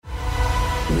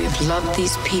We have loved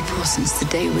these people since the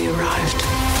day we arrived.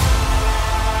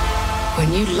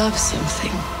 When you love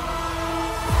something,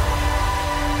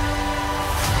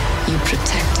 you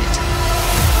protect it.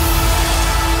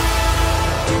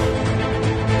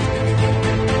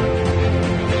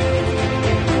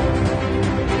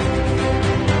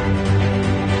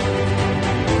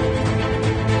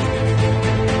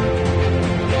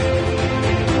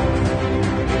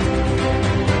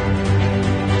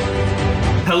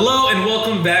 Hello and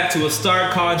welcome back to A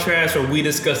Stark Contrast, where we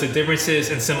discuss the differences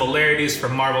and similarities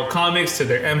from Marvel Comics to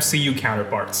their MCU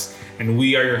counterparts. And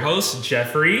we are your hosts,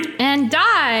 Jeffrey and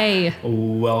Di.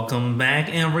 Welcome back,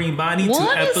 everybody,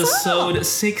 What to is episode up?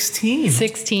 16.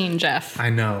 16, Jeff. I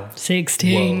know.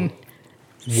 16.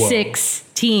 Whoa.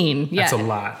 16. Yeah. That's a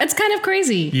lot. It's kind of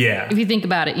crazy. Yeah. If you think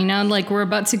about it, you know, like we're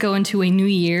about to go into a new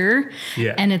year.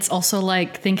 Yeah. And it's also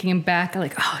like thinking back,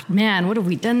 like, oh man, what have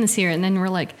we done this year? And then we're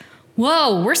like,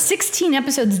 whoa, we're 16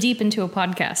 episodes deep into a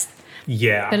podcast.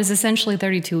 Yeah. That is essentially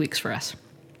 32 weeks for us.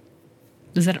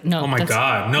 Does that, no. Oh my that's-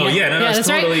 God. No, that's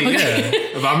totally, right. Okay. yeah.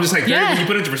 But I'm just like, Yeah. when you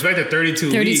put it into perspective,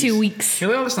 32 weeks. You're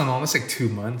like, oh, that's not long. That's like 2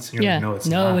 months. You're Yeah. like, no, it's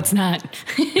not. It's not.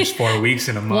 There's 4 weeks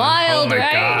in a month. Wild, oh my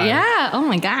right? God. Yeah. Oh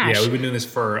my gosh. Yeah, we've been doing this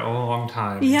for a long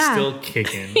time. Yeah. Still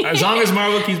kicking. As long as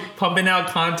Marvel keeps pumping out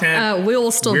content, we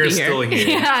will still we're be here. still here.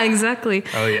 Yeah, exactly.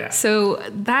 Oh, yeah. So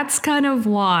that's kind of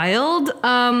wild.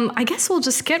 I guess we'll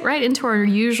just get right into our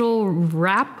usual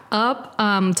wrap up,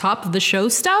 top of the show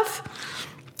stuff.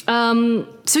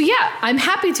 So yeah, I'm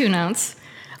happy to announce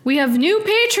we have new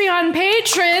Patreon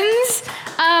patrons.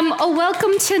 A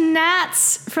welcome to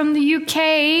Nats from the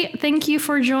UK. Thank you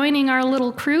for joining our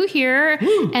little crew here.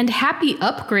 Woo. And happy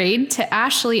upgrade to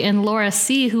Ashley and Laura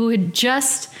C, who had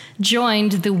just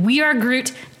joined the We Are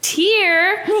Groot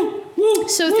tier. Woo, woo,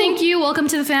 So thank you. Welcome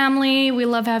to the family. We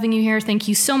love having you here. Thank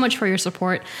you so much for your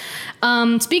support.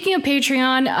 Speaking of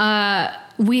Patreon,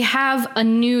 we have a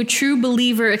new True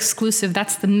Believer exclusive.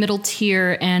 That's the middle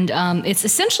tier. And it's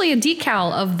essentially a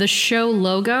decal of the show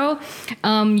logo.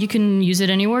 You can use it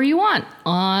anywhere you want.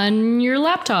 On your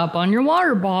laptop, on your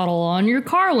water bottle, on your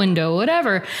car window,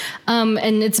 whatever.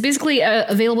 And it's basically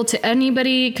available to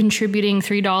anybody contributing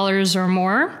 $3 or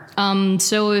more.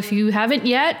 So if you haven't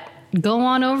yet, go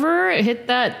on over, hit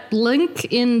that link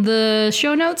in the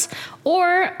show notes,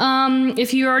 or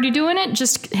if you're already doing it,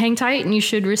 just hang tight and you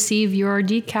should receive your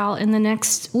decal in the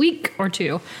next week or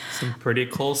two. Some pretty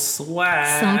cool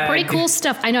swag. Some pretty cool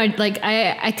stuff. I know, like,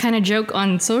 I kind of joke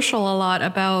on social a lot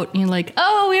about, you know, like,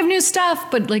 oh, we have new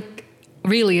stuff, but like,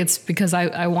 really, it's because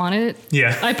I want it.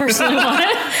 Yeah. I personally want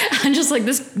it. I'm just like,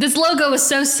 this logo is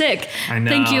so sick. I know.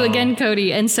 Thank you again,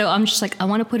 Cody. And so I'm just like, I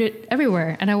want to put it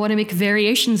everywhere, and I want to make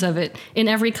variations of it in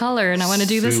every color, and I want to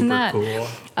do this and that. Cool.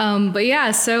 But yeah,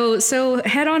 so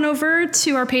head on over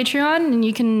to our Patreon, and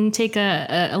you can take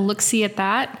a look-see at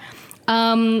that.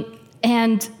 And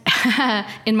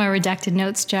in my redacted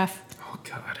notes, Jeff, Oh,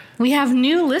 God. we have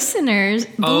new listeners.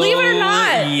 Believe it or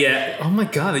not. Yeah. Oh, my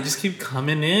God. They just keep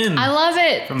coming in. I love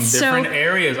it. From different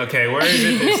areas. Okay, where is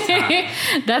it this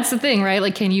time? That's the thing, right?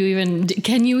 Like, can you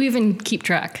even keep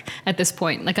track at this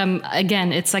point? Like,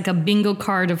 it's like a bingo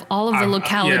card of all of the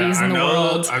localities in the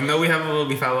world. I know we've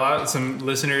had some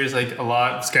listeners, like a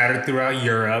lot scattered throughout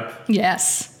Europe.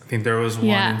 Yes. I think there was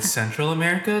one in Central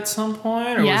America at some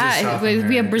point, or was it South America?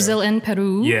 We have Brazil and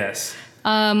Peru. Yes.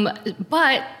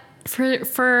 But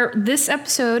for this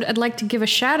episode, I'd like to give a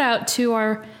shout out to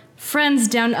our friends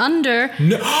down under.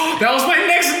 No, that was my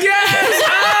next guess.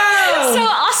 Oh! So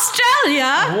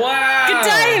Australia. Wow. Good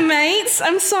day, mates.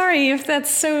 I'm sorry if that's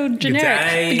so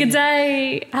generic. Good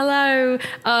day. Hello.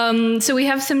 So we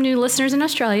have some new listeners in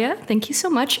Australia. Thank you so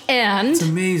much. And It's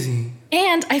amazing.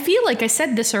 I feel like I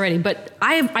said this already, but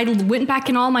I went back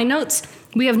in all my notes.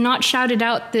 We have not shouted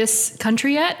out this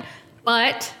country yet,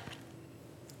 but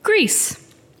Greece.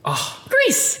 Oh,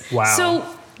 Greece. Wow. So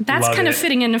that's Love kind of it.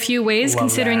 fitting in a few ways, Love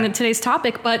considering that. today's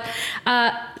topic. But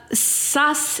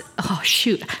oh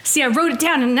shoot! See, I wrote it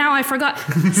down and now I forgot.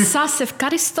 Sas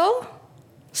Efkaristo.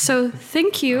 So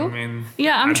thank you. I mean,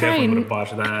 yeah, I'm I trying. definitely would have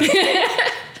botched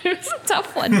that. It was a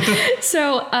tough one.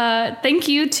 So thank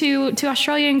you to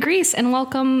Australia and Greece, and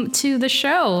welcome to the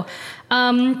show.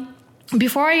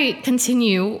 Before I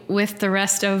continue with the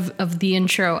rest of the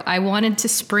intro, I wanted to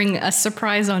spring a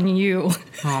surprise on you.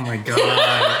 Oh my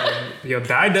God. Yo,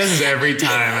 Di does this every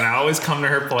time, and I always come to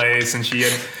her place, and she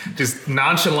just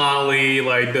nonchalantly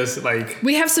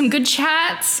We have some good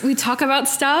chats. We talk about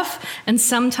stuff, and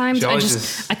sometimes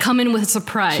I come in with a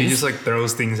surprise. She just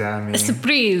throws things at me. A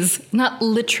surprise, not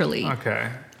literally. Okay,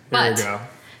 here But we go.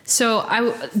 So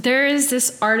there is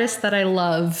this artist that I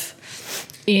love.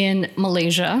 in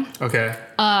Malaysia. Okay.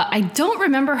 I don't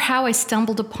remember how I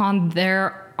stumbled upon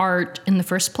their art in the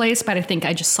first place, but I think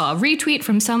I just saw a retweet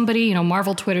from somebody. You know,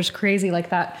 Marvel Twitter's crazy like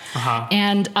that.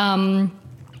 And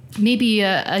maybe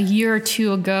a year or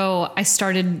two ago, I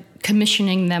started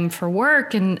commissioning them for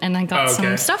work, and I got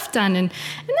some stuff done. And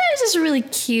that is just really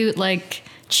cute, like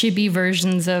chibi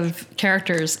versions of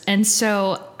characters. And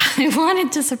so I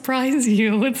wanted to surprise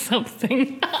you with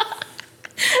something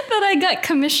that I got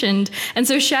commissioned. And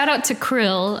so shout out to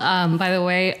Krill, by the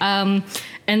way.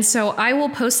 And so I will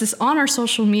post this on our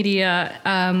social media,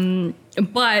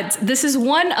 but this is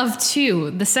one of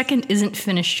two. The second isn't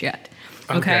finished yet.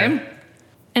 Okay.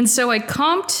 And so I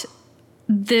comped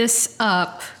this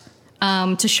up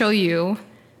to show you,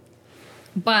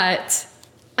 but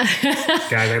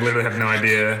guys, I literally have no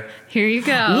idea. Here you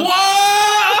go. Whoa!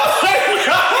 Oh my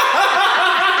god!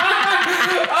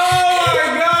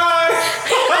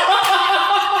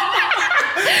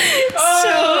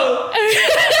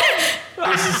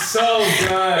 This is so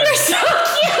good. You're so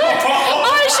cute. Oh,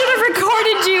 I should have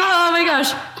recorded you. Oh my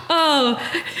gosh. Oh.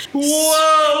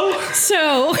 Whoa.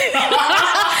 So,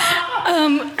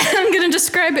 I'm gonna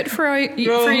describe it for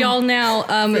y'all now.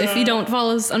 If you don't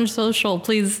follow us on social,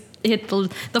 please hit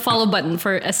the follow button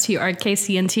for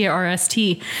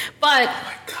STRKCNTRST. But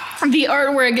the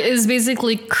artwork is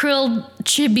basically Krill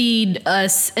chibied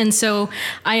us, and so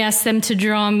I asked them to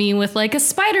draw me with like a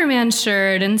Spider-Man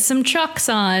shirt and some Chucks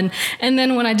on, and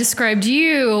then when I described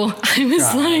you, I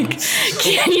was like,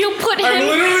 can you put him... I'm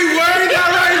literally wearing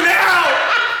that right now!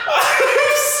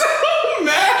 I'm so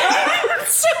mad!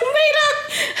 It's so made up!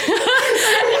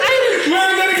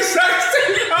 Wearing that exact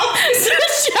same outfit! So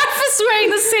Jeff is wearing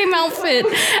the same outfit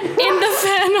in the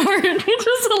fan art, which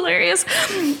is hilarious.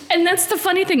 And that's the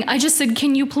funny thing. I just said,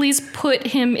 can you please put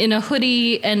him in a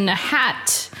hoodie and a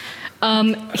hat?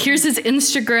 Here's his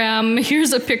Instagram.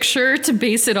 Here's a picture to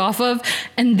base it off of.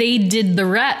 And they did the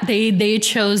rest. They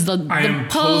chose the I am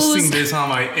pose. posting this on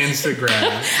my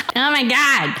Instagram. Oh my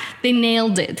God. They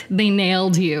nailed it. They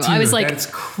nailed you. Dude, I was like, that's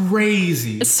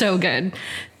crazy. so good.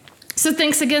 So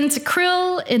thanks again to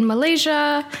Krill in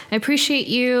Malaysia. I appreciate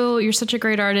you. You're such a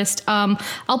great artist.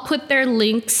 I'll put their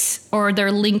links or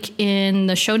their link in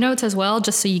the show notes as well,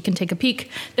 just so you can take a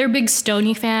peek. They're big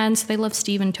Stoney fans. They love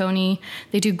Steve and Tony.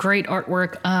 They do great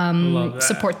artwork. Love that.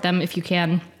 Support them if you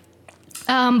can.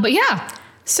 But yeah,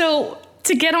 so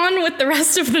to get on with the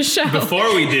rest of the show.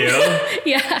 Before we do,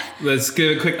 yeah, let's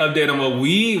give a quick update on what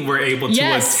we were able to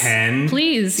attend.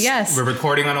 Please, yes. We're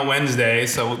recording on a Wednesday,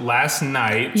 so last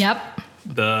night,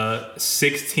 the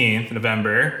 16th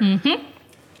November. Mm-hmm.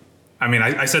 I mean,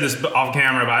 I said this off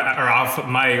camera, or off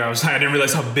mic. I didn't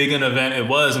realize how big an event it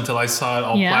was until I saw it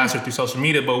all plastered through social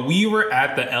media. But we were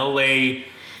at the LA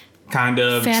kind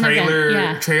of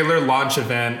trailer launch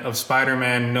event of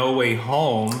Spider-Man No Way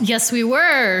Home. Yes, we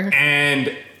were.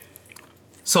 And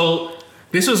so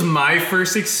this was my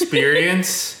first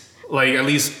experience, like at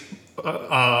least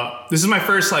this is my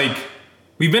first, like,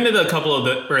 we've been to a couple of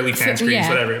the early fan screens,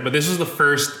 whatever, but this was the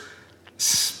first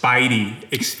Spidey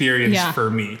experience for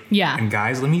me. Yeah. And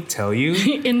guys, let me tell you.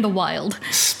 In the wild.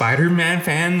 Spider-Man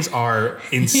fans are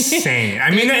insane. I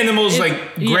mean that in the most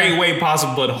great way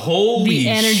possible, but holy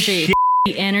shit.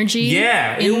 The energy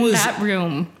in that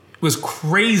room was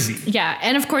crazy. Yeah,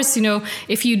 and of course, you know,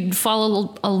 if you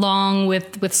follow along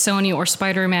with Sony or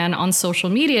Spider-Man on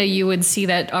social media, you would see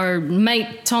that our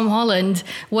mate Tom Holland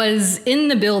was in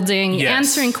the building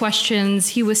answering questions.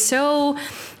 He was so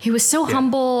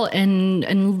humble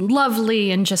and lovely,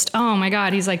 and just, oh my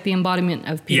God, he's like the embodiment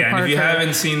of Peter Parker. And if you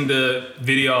haven't seen the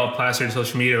video all plastered on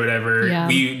social media or whatever,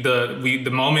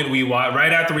 the moment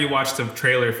right after we watched the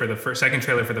trailer for the second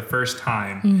trailer for the first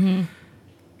time,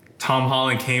 Tom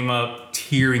Holland came up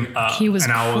tearing up. He was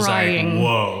I was crying. like,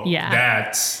 whoa,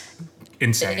 that's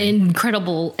insane.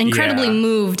 Incredibly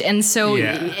moved. And so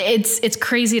it's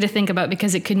crazy to think about,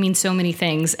 because it could mean so many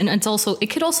things. And it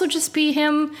could also just be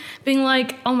him being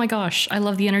like, oh my gosh, I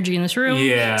love the energy in this room.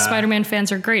 Yeah. Spider-Man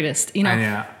fans are greatest, you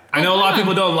know? I know a lot of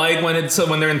people don't like when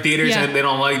they're in theaters and they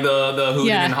don't like the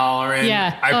hooting and hollering.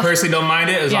 Yeah. I personally don't mind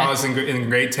it as long as it's in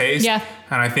great taste. Yeah.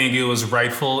 And I think it was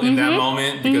rightful in that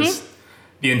moment, because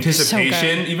the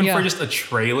anticipation, even for just a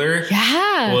trailer,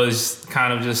 was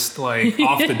kind of just like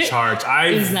off the charts.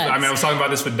 I was talking about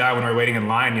this with Dad when we were waiting in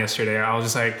line yesterday. I was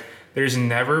just like, there's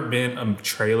never been a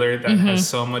trailer that has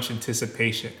so much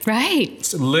anticipation. Right.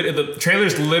 The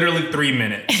trailer's literally 3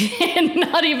 minutes. And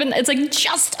not even, it's like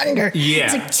just under. Yeah.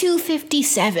 It's like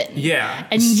 2:57. Yeah.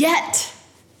 And yet,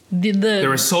 there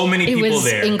were so many people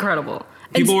there. It was incredible.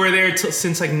 People were there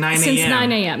since like 9 a.m. Since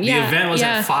 9 a.m. The event was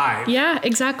at 5. Yeah,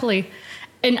 exactly.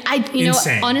 And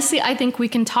honestly, I think we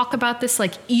can talk about this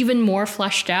like even more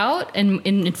fleshed out and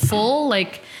in full.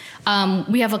 Like,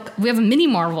 we have a mini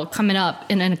Marvel coming up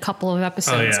in a couple of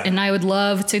episodes, and I would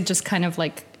love to just kind of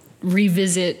like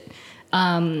revisit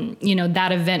that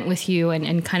event with you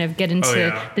and kind of get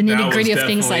into the nitty gritty of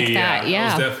things like that. Yeah,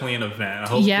 it was definitely an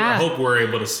event. I hope we're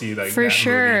able to see like for that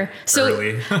sure. So,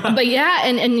 early. But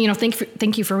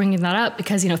thank you for bringing that up,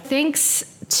 because thanks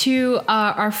to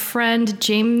our friend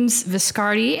James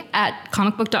Viscardi at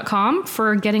comicbook.com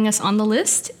for getting us on the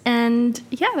list. And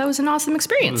that was an awesome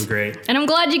experience. It was great. And I'm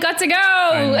glad you got to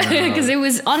go, because it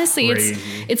was honestly,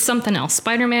 it's something else.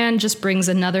 Spider-Man just brings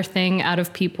another thing out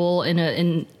of people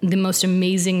in the most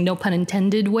amazing, no pun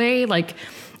intended way. Like,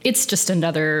 it's just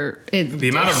another... the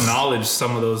amount of knowledge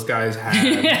some of those guys have.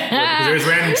 There's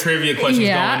random trivia questions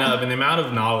going up, and the amount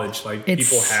of knowledge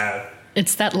people have.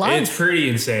 It's that love. It's pretty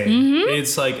insane.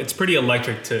 Mm-hmm. It's pretty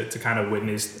electric to kind of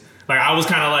witness. Like, I was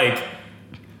kind of like,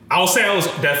 I will say I was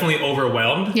definitely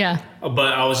overwhelmed. Yeah.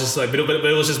 But I was just like, but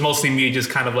it was just mostly me just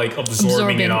kind of like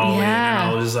absorbing it all in.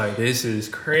 And I was just like, this is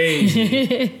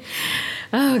crazy.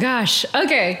 Oh gosh.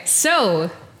 Okay. So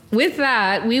with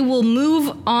that, we will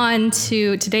move on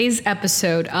to today's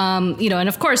episode. And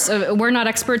of course, we're not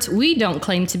experts. We don't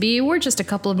claim to be. We're just a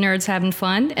couple of nerds having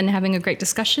fun and having a great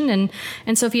discussion.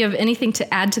 And so if you have anything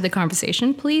to add to the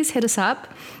conversation, please hit us up.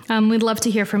 We'd love to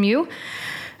hear from you.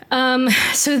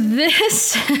 So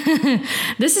this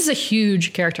is a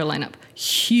huge character lineup.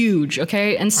 Huge,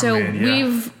 okay? And so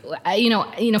we've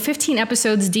 15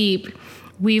 episodes deep.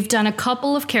 We've done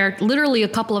literally a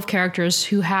couple of characters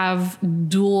who have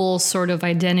dual sort of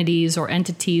identities or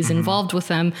entities involved with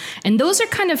them. And those are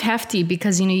kind of hefty,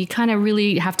 because, you kind of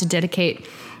really have to dedicate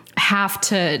half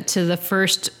to the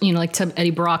first, like to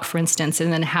Eddie Brock, for instance,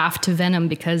 and then half to Venom,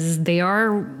 because they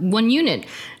are one unit.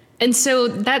 And so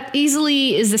that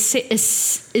easily is the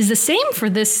same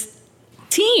for this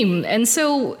team. And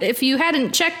so if you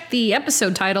hadn't checked the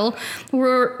episode title,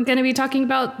 we're going to be talking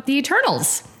about the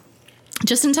Eternals.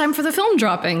 Just in time for the film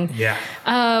dropping. Yeah.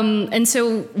 And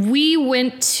so we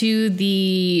went to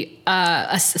the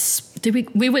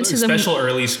we went to the special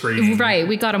early screening. Right.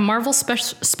 We got a Marvel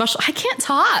special. I can't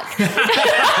talk. It's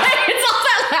all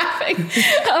that laughing.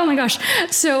 Oh my gosh.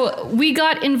 So we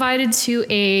got invited to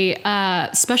a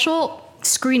special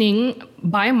screening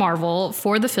by Marvel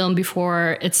for the film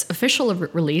before its official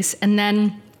release, and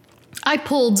then I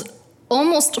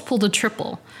almost pulled a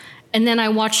triple. And then I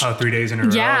watched... 3 days in a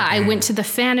row? Yeah, I went to the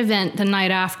fan event the night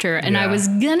after, and I was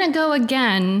gonna go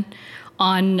again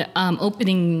on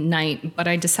opening night, but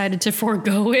I decided to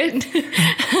forego it.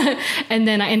 And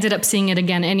then I ended up seeing it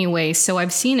again anyway, so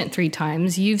I've seen it 3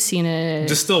 times. You've seen it...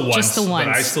 Just the once. But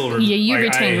I still... you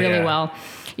retained really well.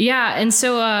 Yeah, and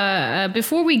so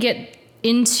before we get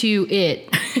into it,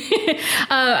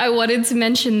 I wanted to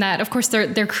mention that, of course,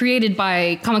 they're created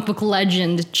by comic book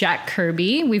legend Jack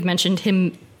Kirby. We've mentioned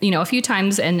him a few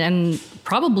times, and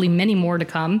probably many more to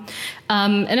come.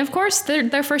 And of course,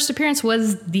 their first appearance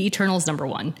was the Eternals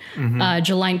 #1,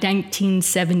 July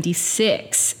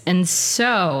 1976. And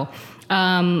so,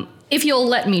 if you'll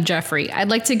let me, Jeffrey, I'd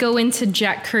like to go into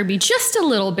Jack Kirby just a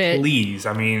little bit. Please.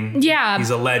 I mean, he's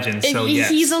a legend, so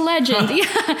yes. He's a legend,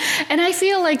 yeah. And I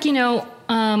feel like,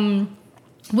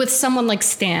 with someone like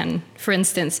Stan, for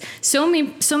instance, so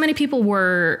many people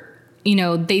were...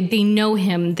 they know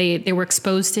him, they were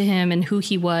exposed to him and who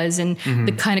he was and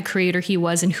the kind of creator he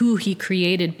was and who he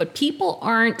created. But people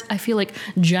aren't, I feel like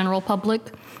general public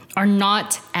are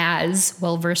not as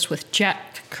well versed with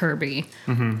Jack Kirby,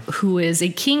 who is a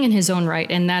king in his own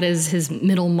right, and that is his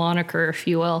middle moniker, if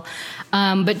you will.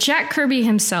 But Jack Kirby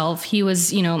himself, he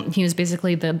was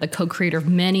basically the co-creator of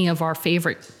many of our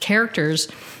favorite characters.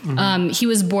 He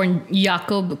was born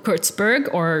Jakob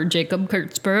Kurtzberg, or Jacob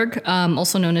Kurtzberg,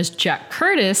 also known as Jack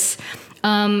Curtis.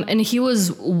 And he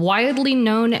was widely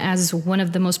known as one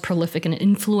of the most prolific and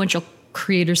influential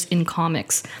creators in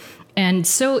comics. And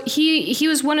so he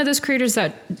was one of those creators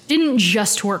that didn't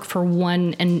just work for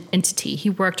one entity. He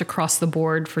worked across the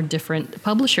board for different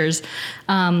publishers.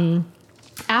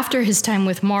 After his time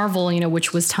with Marvel,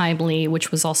 which was timely,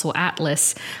 which was also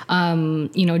Atlas,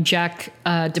 Jack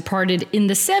departed in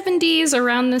the 70s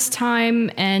around this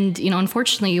time. And,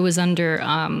 unfortunately, it was under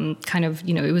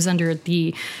it was under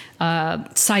the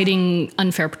citing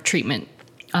unfair treatment.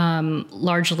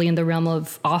 Largely in the realm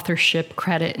of authorship,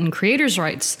 credit, and creators'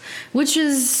 rights, which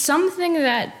is something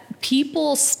that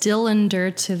people still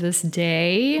endure to this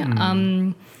day.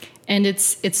 And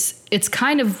it's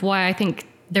kind of why I think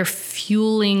they're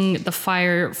fueling the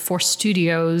fire for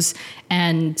studios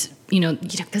and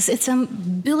because it's a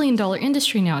 $1 billion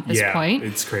industry now at this point.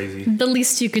 It's crazy. The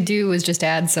least you could do is just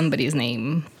add somebody's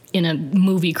name in a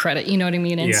movie credit. You know what I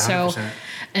mean? And 100%.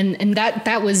 and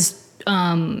that was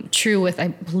true with, I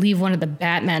believe, one of the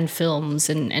Batman films,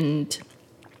 and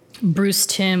Bruce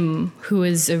Timm, who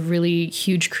is a really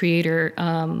huge creator,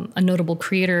 a notable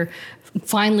creator,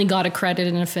 finally got a credit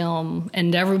in a film,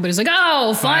 and everybody's like,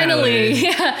 oh, finally.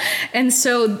 Yeah. And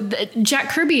so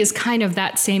Jack Kirby is kind of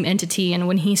that same entity, and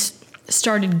when he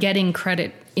started getting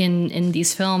credit in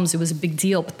these films, it was a big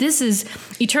deal. But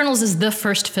Eternals is the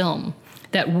first film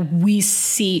that we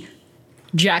see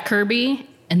Jack Kirby,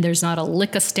 and there's not a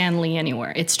lick of Stan Lee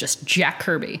anywhere. It's just Jack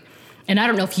Kirby. And I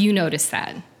don't know if you noticed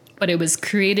that, but it was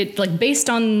created based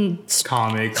on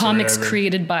comics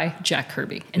created by Jack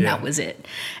Kirby, and that was it.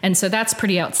 And so that's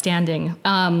pretty outstanding.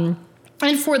 And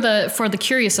for the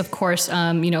curious, of course,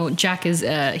 Jack is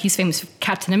he's famous for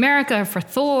Captain America, for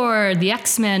Thor, the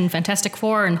X-Men, Fantastic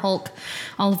Four, and Hulk,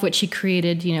 all of which he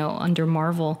created, under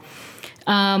Marvel.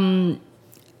 Believe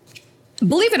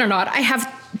it or not, I have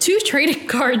 2 trading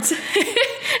cards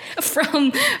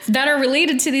that are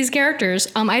related to these characters.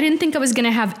 I didn't think I was going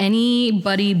to have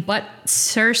anybody but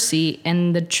Cersei,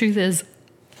 and the truth is,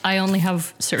 I only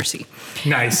have Cersei.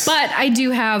 Nice. But I do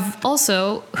have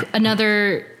also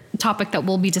another topic that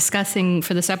we'll be discussing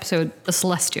for this episode: the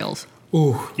Celestials.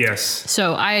 Ooh, yes.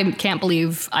 So I can't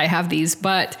believe I have these,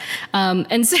 but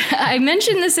and so I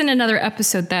mentioned this in another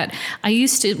episode that I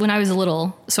used to, when I was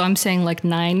little, so I'm saying like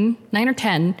 9 or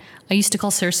 10, I used to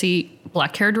call Cersei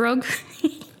black-haired rogue.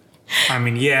 I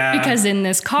mean, yeah. Because in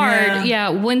this card,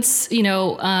 once,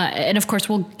 and of course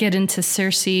we'll get into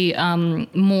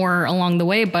Cersei more along the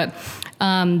way, but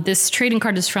this trading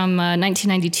card is from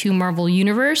 1992 Marvel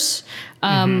Universe.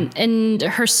 And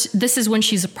this is when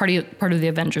she's a part of the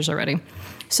Avengers already.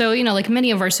 So, like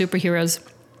many of our superheroes,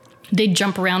 they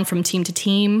jump around from team to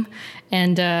team.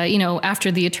 And,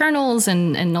 after the Eternals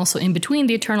and also in between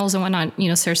the Eternals and whatnot,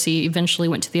 Cersei eventually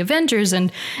went to the Avengers.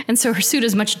 And so her suit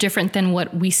is much different than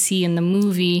what we see in the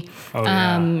movie. Oh,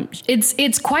 yeah.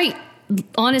 It's quite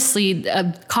honestly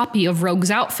a copy of Rogue's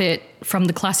outfit from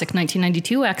the classic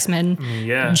 1992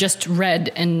 X-Men, just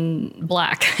red and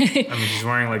black. I mean, she's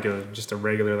wearing just a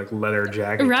regular leather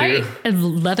jacket, right? Too. A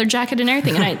leather jacket and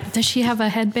everything. And does she have a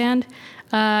headband?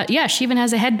 Yeah, she even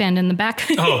has a headband in the back.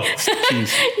 Oh,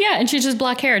 jeez. Yeah, and she's just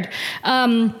black-haired.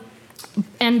 And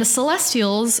the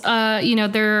Celestials,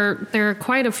 there are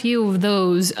quite a few of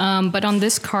those. But on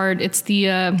this card, it's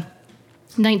the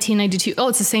 1992. Oh,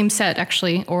 it's the same set,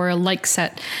 actually, or a like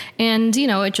set. And,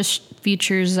 it just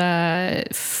features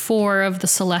 4 of the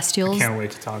Celestials. I can't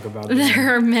wait to talk about it.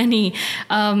 There are many.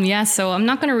 So I'm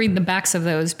not going to read the backs of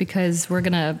those because we're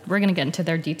gonna get into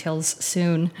their details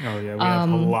soon. Oh, yeah, we have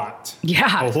a lot.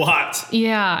 Yeah. A lot.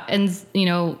 Yeah, and,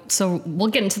 so we'll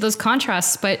get into those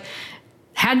contrasts, but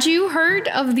had you heard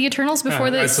of the Eternals before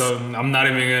this? So I'm not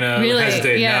even going to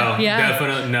hesitate. Yeah, no, yeah.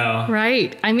 Definitely no.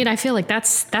 Right. I mean, I feel like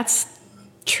that's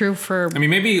true for... I mean,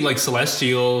 maybe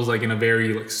Celestials, in a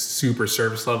very super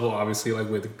surface level, obviously,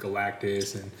 with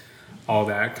Galactus and all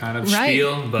that kind of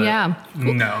spiel. But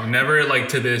no, never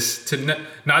to this,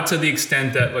 not to the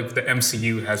extent that the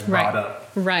MCU has brought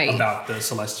up about the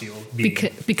Celestial being.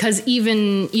 Because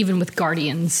even with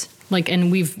Guardians,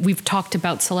 and we've talked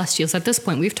about Celestials at this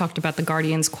point. We've talked about the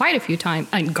Guardians quite a few times.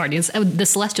 The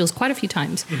Celestials quite a few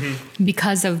times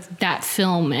because of that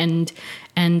film and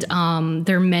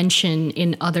their mention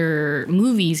in other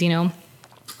movies. And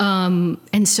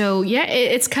so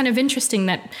it's kind of interesting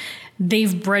that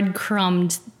they've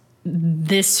breadcrumbed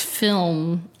this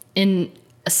film in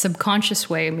a subconscious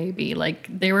way. Maybe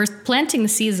they were planting the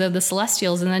seeds of the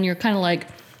Celestials, and then you're kind of like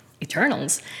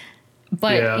Eternals.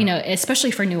 But,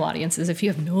 especially for new audiences, if you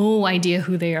have no idea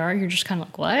who they are, you're just kind of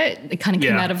like, what? It kind of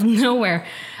came out of nowhere.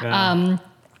 Yeah.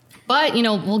 But,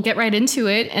 we'll get right into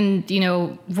it. And,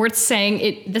 worth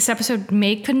saying, this episode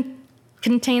may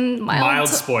contain mild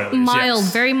spoilers.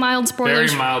 Very mild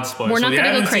spoilers. Very mild spoilers. We're not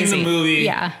going to go crazy. Seen the movie.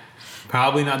 Yeah.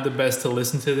 Probably not the best to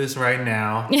listen to this right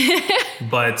now.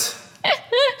 But,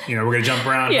 we're going to jump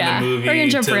around from the movie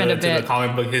to the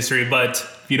comic book history. But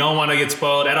if you don't want to get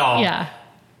spoiled at all... Yeah.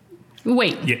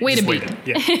 Wait a beat.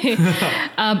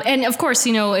 Yeah. And of course,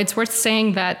 it's worth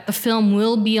saying that the film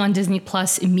will be on Disney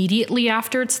Plus immediately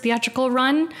after its theatrical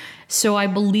run. So I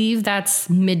believe that's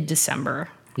mid-December.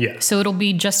 Yeah. So it'll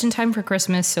be just in time for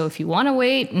Christmas. So if you want to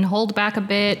wait and hold back a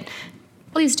bit,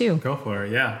 please do. Go for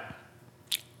it, yeah.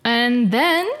 And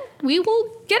then we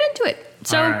will get into it.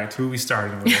 So, all right, who are we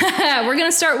starting with? We're going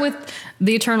to start with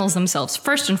the Eternals themselves,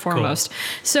 first and foremost. Cool.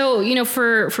 So,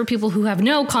 for people who have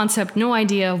no concept, no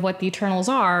idea of what the Eternals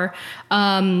are,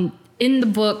 in the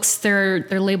books, they're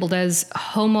labeled as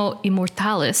Homo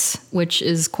Immortalis, which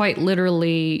is quite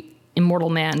literally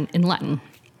immortal man in Latin.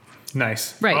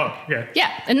 Nice. Right. Oh, yeah.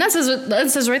 Yeah, and that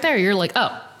says right there. You're like,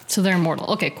 oh, so they're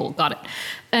immortal. Okay, cool, got it.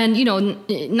 And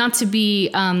not to be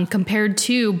compared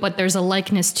to, but there's a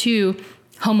likeness to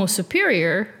Homo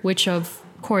Superior, which of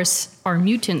course are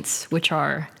mutants, which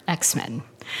are X-Men.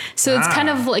 So it's kind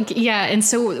of like, yeah. And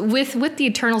so with the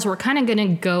Eternals, we're kind of going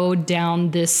to go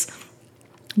down this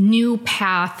new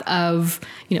path of,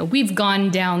 we've gone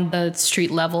down the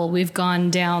street level, we've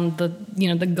gone down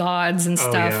the gods and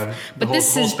stuff. Yeah. But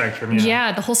this is spectrum,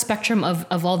 the whole spectrum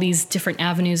of all these different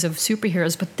avenues of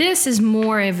superheroes. But this is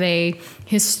more of a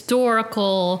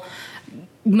historical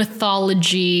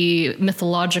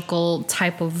mythological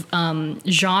type of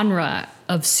genre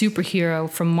of superhero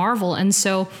from Marvel. And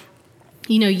so,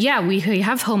 we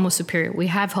have Homo Superior, we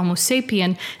have Homo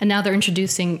Sapien, and now they're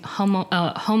introducing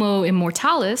Homo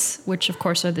Immortalis, which of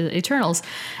course are the Eternals.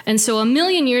 And so 1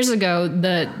 million years ago,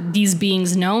 these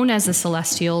beings known as the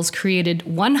Celestials created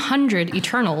 100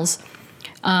 Eternals,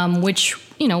 which,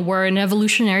 were an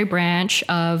evolutionary branch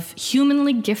of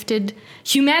humanity gifted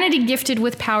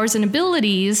with powers and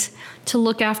abilities to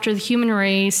look after the human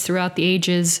race throughout the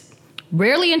ages,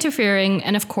 rarely interfering,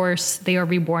 and of course, they are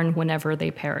reborn whenever they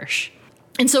perish.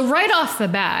 And so right off the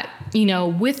bat,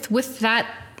 with that,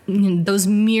 those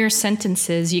mere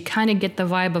sentences, you kind of get the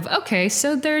vibe of, okay,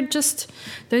 so they're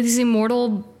these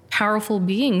immortal, powerful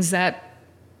beings that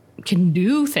can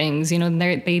do things,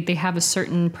 they have a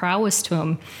certain prowess to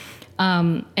them.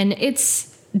 And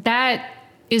that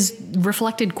is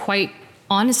reflected quite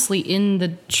honestly in the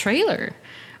trailer,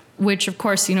 which of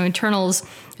course, Eternals,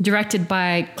 directed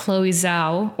by Chloe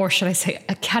Zhao, or should I say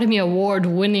Academy Award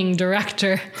winning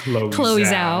director Chloe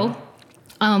Zhao,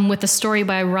 with a story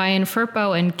by Ryan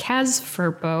Firpo and Kaz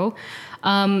Firpo.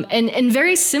 And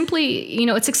very simply,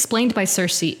 it's explained by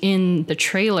Cersei in the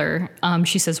trailer.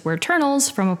 She says, we're Eternals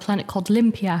from a planet called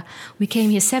Olympia. We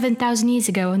came here 7,000 years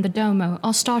ago on the Domo,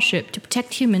 our starship, to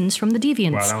protect humans from the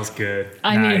Deviants. Wow, that was good.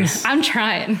 I mean, I'm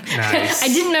trying. Nice. I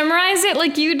didn't memorize it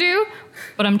like you do,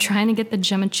 but I'm trying to get the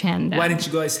Gemma Chan down. Why didn't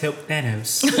you guys help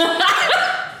Thanos?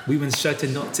 We were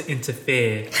instructed not to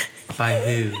interfere. By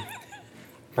who?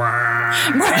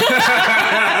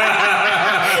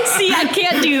 See, I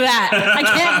can't do that.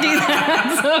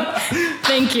 So,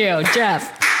 thank you,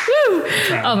 Jeff. Woo!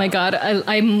 Oh my God,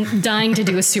 I'm dying to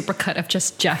do a supercut of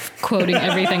just Jeff quoting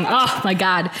everything. Oh my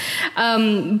God.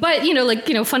 But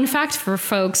fun fact for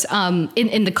folks,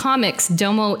 in the comics,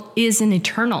 Domo is an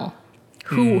Eternal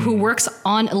who works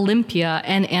on Olympia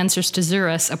and answers to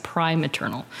Zurus, a Prime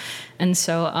Eternal. And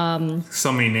so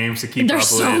so many names to keep there's up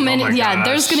so with. many. Oh my gosh.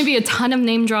 There's going to be a ton of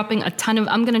name dropping,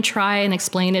 I'm going to try and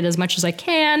explain it as much as I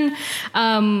can.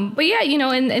 But yeah,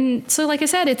 and so like I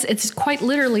said, it's quite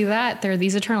literally that there are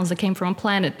these Eternals that came from a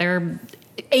planet. They're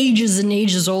ages and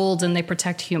ages old, and they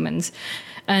protect humans.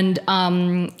 And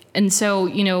so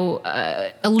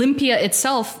Olympia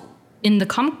itself in the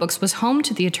comic books was home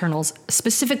to the Eternals,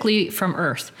 specifically from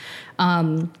Earth.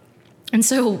 And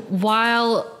so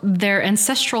while their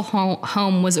ancestral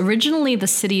home was originally the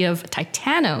city of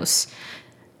Titanos,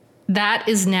 that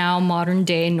is now modern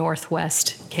day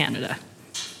Northwest Canada.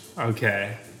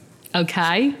 Okay.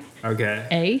 Okay.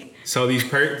 Okay. So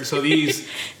these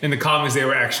in the comics, they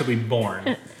were actually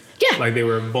born. Yeah. Like they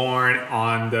were born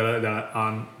on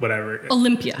on whatever.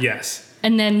 Olympia. Yes.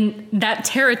 And then that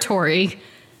territory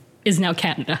is now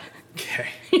Canada. Okay.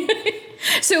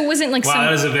 So it wasn't like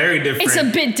that is a very different. It's a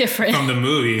bit different from the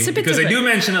movie. It's a bit because different. They do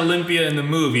mention Olympia in the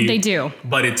movie. They do,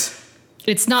 but it's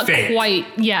not fake. quite.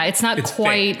 Yeah, it's not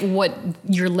quite fake. What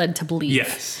you're led to believe.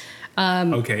 Yes.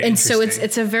 Okay. And so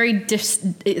it's a very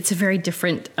different. It's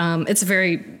a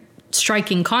very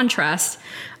striking contrast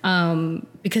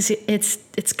because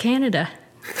it's Canada.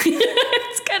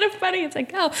 It's kind of funny. It's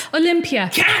like, oh, Olympia,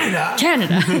 Canada.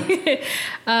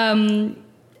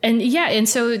 And yeah, and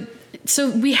so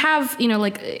we have,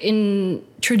 like in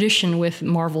tradition with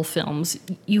Marvel films,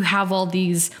 you have all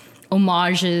these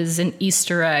homages and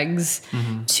Easter eggs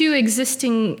to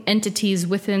existing entities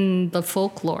within the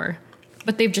folklore,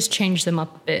 but they've just changed them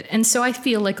up a bit. And so I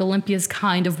feel like Olympia is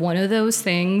kind of one of those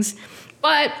things.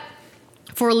 But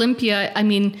for Olympia, I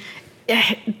mean,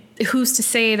 who's to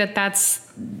say that that's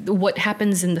what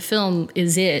happens in the film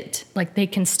is it? Like they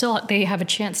have a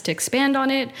chance to expand on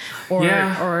it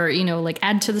or like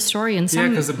add to the story in some way.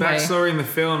 Yeah, because the backstory in the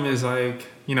film is like,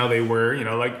 they were,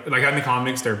 like in the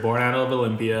comics, they're born out of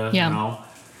Olympia,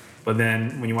 But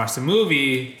then when you watch the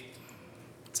movie,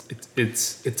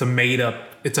 it's a made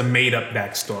up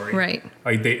backstory. Right.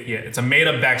 Like it's a made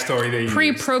up backstory they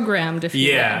pre-programmed, if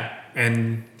you will.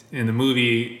 And in the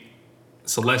movie,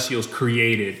 Celestials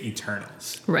created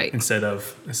Eternals. Right. Instead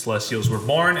of Celestials were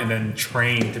born and then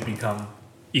trained to become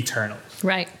Eternals.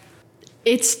 Right.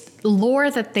 It's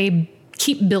lore that they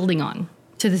keep building on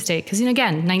to this day. Because,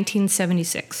 again,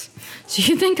 1976. So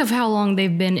you think of how long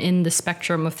they've been in the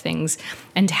spectrum of things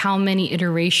and how many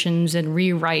iterations and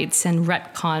rewrites and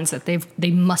retcons that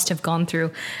they must have gone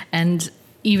through. And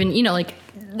even,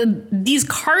 these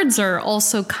cards are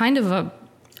also kind of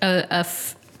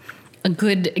a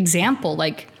good example.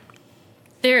 Like,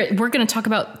 we're going to talk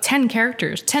about 10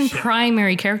 characters, 10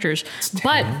 primary characters. 10?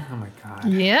 But oh my god,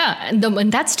 yeah,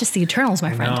 and that's just the Eternals,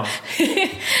 my friend.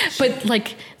 But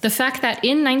like the fact that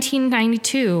in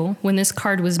 1992, when this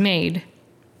card was made,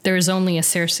 there is only a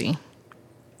Cersei.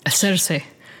 There's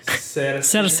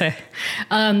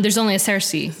only a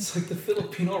Cersei. It's like the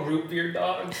Filipino root beer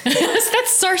dog.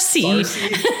 That's Sarsi.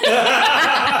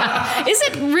 Is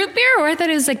it root beer, or I thought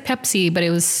it was like Pepsi, but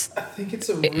it was. I think it's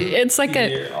a root It's like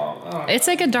beer. It's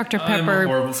like a Dr. Pepper. I'm a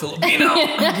horrible Filipino.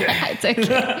 Okay. It's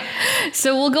okay.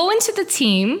 So we'll go into the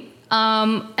team.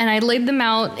 And I laid them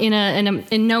out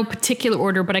in no particular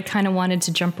order, but I kind of wanted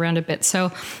to jump around a bit.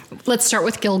 So let's start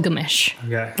with Gilgamesh.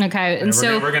 Okay. And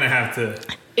we're gonna have to.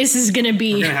 This is gonna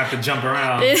be. We're gonna have to jump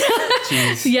around.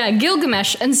 Jeez. Yeah,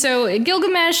 Gilgamesh. And so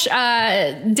Gilgamesh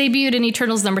debuted in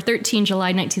Eternals number 13,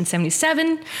 July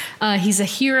 1977. He's a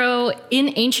hero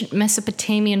in ancient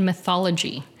Mesopotamian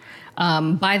mythology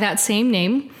by that same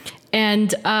name.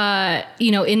 And,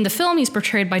 in the film, he's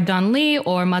portrayed by Don Lee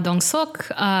or Ma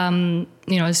Dong-seok,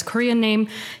 his Korean name.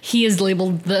 He is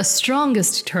labeled the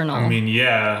strongest Eternal. I mean,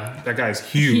 yeah, that guy's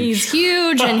huge. He's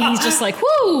huge, and he's just like,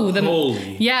 whoo!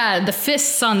 Holy. Yeah, the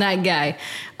fists on that guy.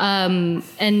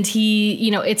 And he,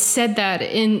 it's said that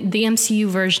in the MCU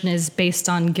version is based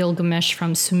on Gilgamesh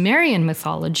from Sumerian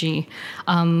mythology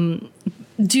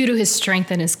due to his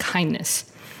strength and his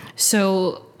kindness.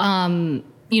 So...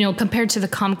 compared to the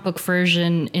comic book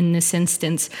version in this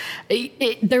instance,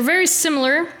 they're very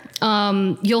similar.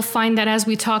 You'll find that as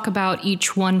we talk about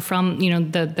each one from,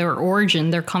 their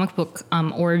origin, their comic book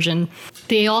origin,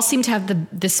 they all seem to have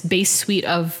this base suite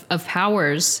of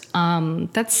powers.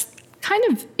 That's kind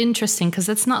of interesting because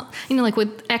that's not, like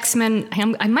with X-Men,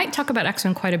 I might talk about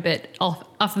X-Men quite a bit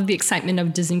off of the excitement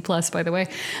of Disney Plus, by the way.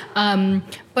 But,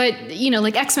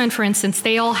 like X-Men, for instance,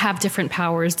 they all have different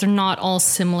powers. They're not all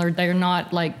similar. They're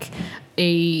not like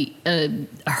a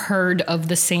herd of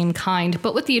the same kind.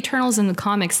 But with the Eternals in the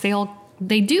comics,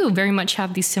 they do very much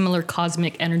have these similar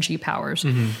cosmic energy powers.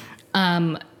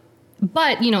 Mm-hmm.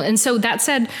 But, and so that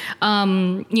said,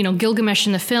 Gilgamesh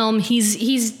in the film,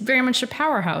 he's very much a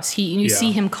powerhouse. You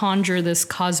see him conjure this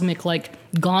cosmic,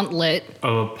 gauntlet.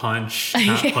 Oh, a punch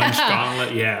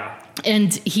gauntlet, yeah.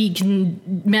 And he can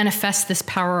manifest this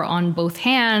power on both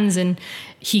hands, and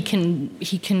he can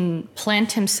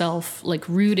plant himself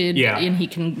rooted, and he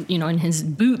can, in his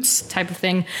boots type of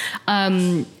thing.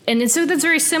 And so that's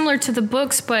very similar to the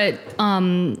books, but,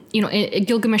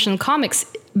 Gilgamesh in the comics,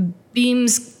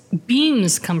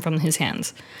 beams come from his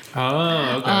hands.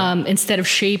 Oh, okay. Instead of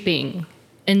shaping.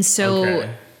 And so,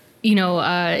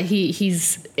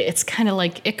 he's, it's kind of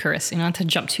like Icarus, not to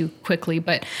jump too quickly,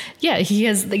 but yeah, he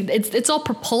has, it's all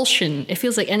propulsion. It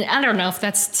feels like, and I don't know if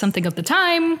that's something of the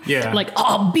time.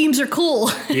 Yeah. Beams are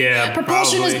cool. Yeah.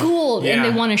 Propulsion is cool. Yeah. And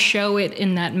they want to show it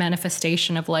in that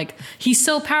manifestation of he's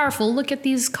so powerful. Look at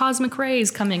these cosmic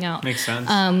rays coming out. Makes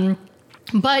sense.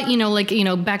 But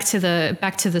back to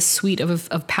the suite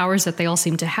of powers that they all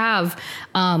seem to have.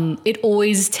 It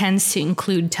always tends to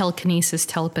include telekinesis,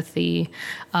 telepathy,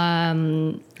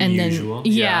 and usual.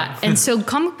 then and so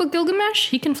comic book Gilgamesh,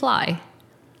 he can fly.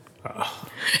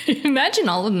 Imagine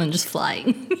all of them just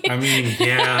flying. I mean,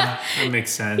 yeah, that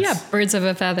makes sense. Yeah, birds of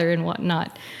a feather and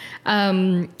whatnot.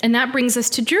 And that brings us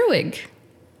to Druig.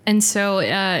 And so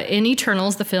in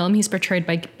Eternals, the film, he's portrayed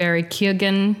by Barry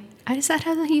Keoghan. Is that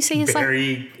how you say his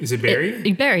name? Is it Barry?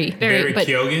 Barry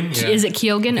Keoghan? Yeah. Is it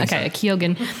Keoghan? Okay,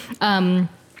 Keoghan.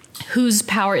 Whose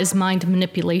power is mind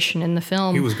manipulation in the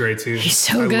film. He was great too. He's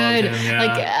so good. Loved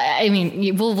him,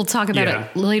 yeah. We'll talk about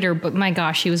it later, but my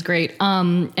gosh, he was great.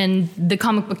 And the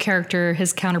comic book character,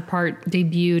 his counterpart,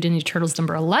 debuted in Eternals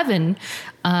number 11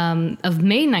 of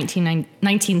May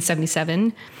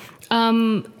 1977.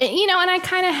 And I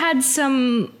kind of had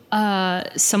some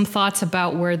thoughts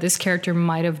about where this character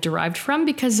might have derived from,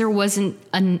 because there wasn't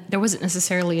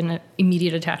necessarily an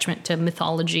immediate attachment to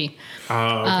mythology.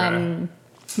 Oh, okay.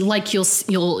 Like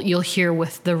you'll hear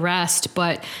with the rest,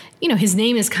 but his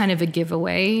name is kind of a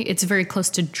giveaway. It's very close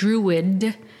to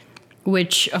Druid,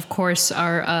 which of course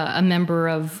are a member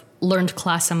of learned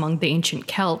class among the ancient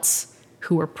Celts.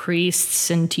 who were priests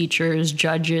and teachers,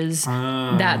 judges,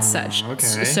 that such.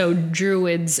 Okay. So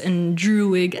druids and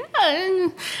druid,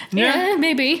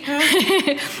 maybe.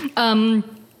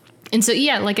 And so,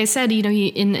 yeah, like I said, you know,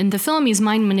 in the film, he's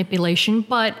mind manipulation,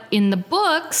 but in the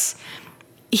books,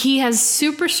 he has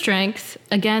super strength.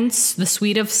 Again, the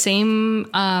suite of same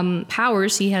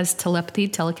powers. He has telepathy,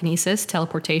 telekinesis,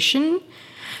 teleportation,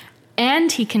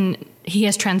 and he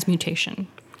has transmutation.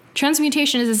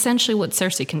 Transmutation is essentially what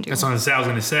Cersei can do. That's what I was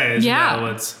going to say.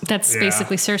 That's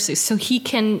basically Cersei. So he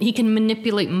can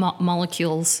manipulate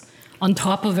molecules on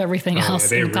top of everything else.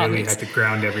 They really had to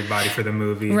ground everybody for the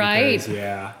movie. Right.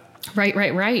 Because,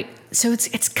 Right. So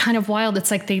it's kind of wild.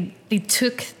 It's like they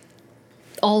took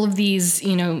all of these,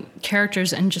 you know,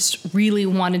 characters and just really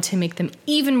wanted to make them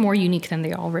even more unique than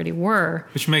they already were.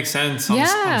 Which makes sense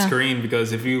on screen,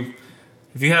 because if you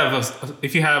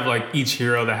have like each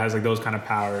hero that has like those kind of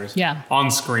powers,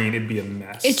 on screen it'd be a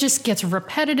mess. It just gets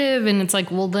repetitive, and it's like,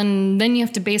 well, then you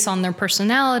have to base on their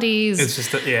personalities. It's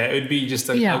just it would be just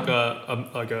like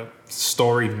a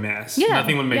story mess.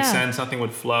 Nothing would make sense. Nothing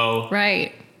would flow.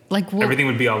 Right. Like everything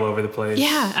would be all over the place.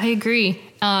 Yeah, I agree.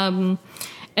 And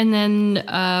then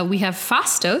we have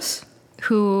Phastos,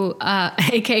 who,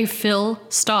 aka Phil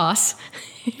Stoss.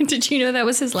 Did you know that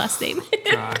was his last name?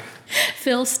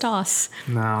 Phil Stoss.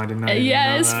 No, I did not.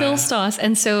 It's Phil Stoss.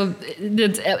 And so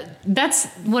that's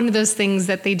one of those things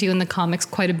that they do in the comics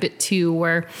quite a bit too,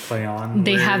 where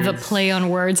they have a play on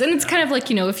words. And it's kind of like,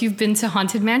 you know, if you've been to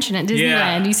Haunted Mansion at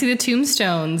Disneyland, you see the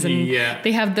tombstones, and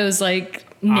they have those like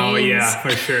names. Oh yeah, for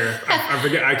sure. I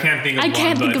forget. I can't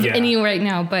think of any right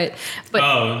now, but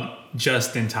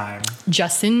Just in Time.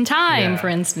 Just in Time, for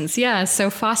instance. Yeah. So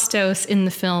Phastos in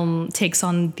the film takes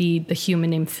on the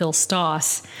human named Phil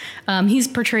Stoss. He's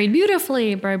portrayed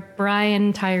beautifully by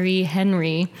Brian Tyree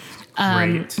Henry.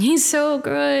 Great. He's so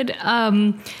good.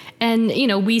 And, you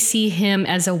know, we see him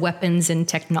as a weapons and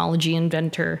technology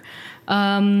inventor.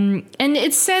 And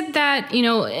it's said that, you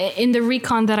know, in the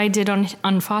recon that I did on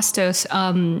Phastos,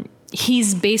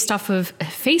 he's based off of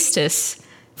Hephaestus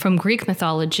from Greek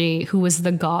mythology, who was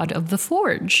the god of the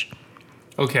forge.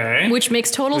 Okay. Which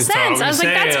makes total sense. I was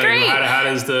like, that's great. How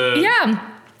does the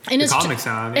comic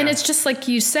sound? And it's just like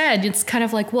you said, it's kind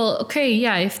of like, well, okay,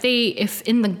 yeah, if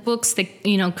in the books, they,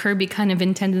 you know, Kirby kind of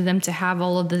intended them to have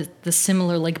all of the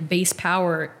similar like base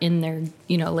power in their,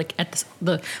 you know, like at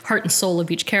the heart and soul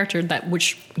of each character, that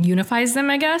which unifies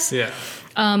them, I guess. Yeah.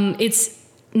 It's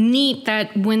neat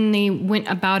that when they went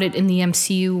about it in the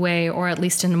MCU way, or at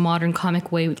least in a modern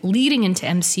comic way leading into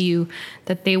MCU,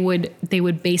 that they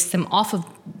would base them off of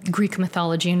Greek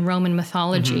mythology and Roman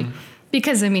mythology,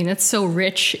 because I mean it's so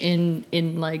rich in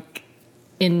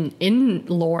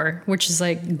lore, which is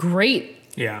like great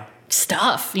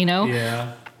stuff, you know.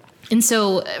 Yeah. And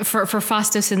so for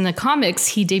Phastos in the comics,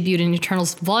 he debuted in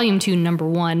Eternals Volume 2, number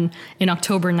 1 in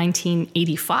October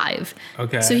 1985.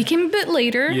 Okay. So he came a bit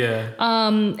later. Yeah.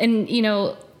 And, you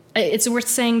know, it's worth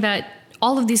saying that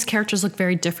all of these characters look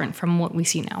very different from what we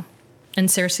see now. And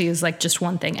Cersei is like just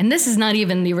one thing. And this is not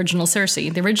even the original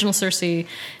Cersei. The original Cersei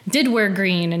did wear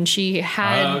green, and she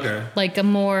had like a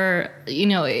more, you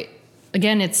know,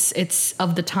 again, it's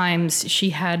of the times. She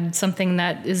had something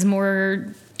that is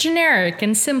more generic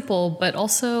and simple, but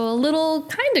also a little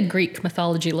kind of Greek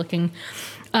mythology looking.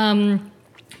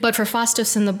 But for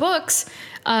Phastos in the books,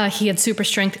 he had super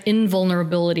strength,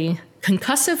 invulnerability,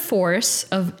 concussive force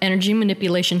of energy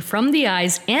manipulation from the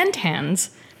eyes and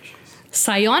hands,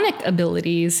 psionic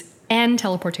abilities, and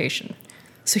teleportation.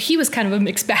 So he was kind of a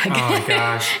mixed bag. Oh my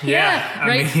gosh. Yeah.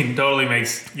 Right? I mean, totally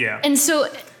makes, And so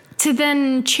to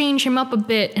then change him up a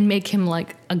bit and make him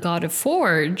like a god of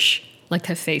forge, like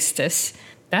Hephaestus,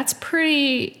 that's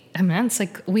pretty, I mean, it's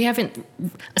like, we haven't,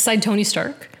 aside Tony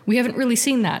Stark, we haven't really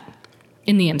seen that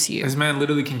in the MCU. This man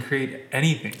literally can create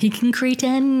anything. He can create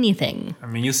anything. I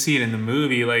mean, you see it in the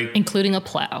movie, like... including a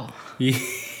plow.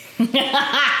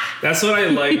 That's what I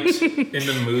liked in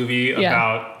the movie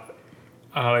about,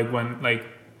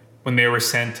 when they were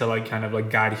sent to, like, kind of,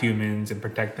 like, guide humans and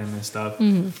protect them and stuff.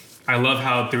 Mm-hmm. I love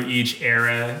how through each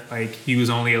era, like, he was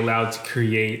only allowed to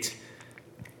create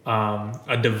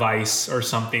a device or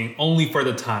something only for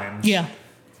the times. Yeah.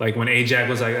 Like when Ajax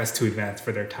was like, that's too advanced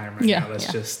for their time right now.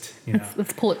 Let's just, you know.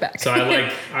 Let's pull it back. So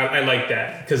I like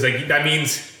that, because like that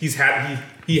means he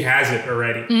has it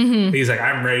already. Mm-hmm. He's like,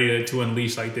 I'm ready to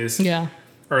unleash like this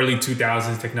early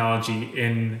 2000s technology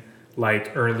in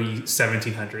like early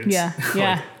 1700s. Yeah,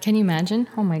 yeah. Can you imagine?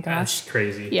 Oh my gosh. That's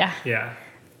crazy. Yeah. Yeah.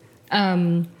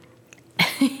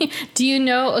 Do you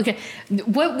know, okay,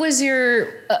 what was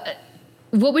your...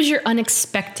 what was your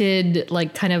unexpected,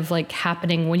 like, kind of like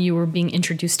happening when you were being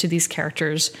introduced to these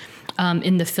characters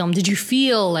in the film? Did you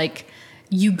feel like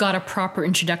you got a proper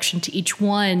introduction to each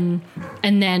one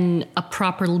and then a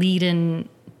proper lead in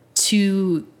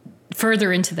to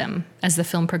further into them as the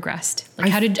film progressed? Like,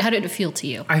 how did it feel to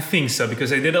you? I think so, because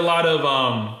they did a lot of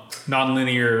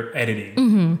non-linear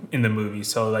editing in the movie.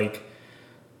 So like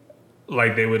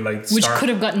they would like which could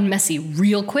have gotten messy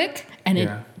real quick, and it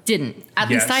didn't. At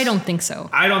least I don't think so.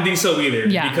 I don't think so either.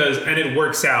 Yeah. And it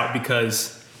works out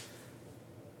because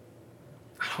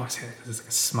I don't want to say that because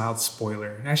it's like a mild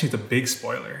spoiler. Actually, it's a big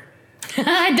spoiler. Don't do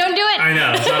it. I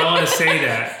know, so I don't want to say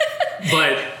that,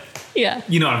 but yeah,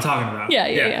 you know what I'm talking about.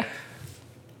 Yeah.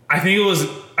 I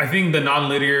think the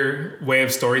non-linear way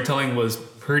of storytelling was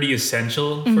pretty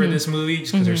essential for this movie,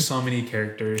 just because there's so many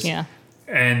characters. Yeah.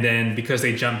 And then because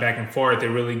they jump back and forth, it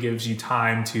really gives you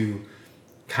time to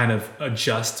kind of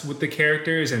adjust with the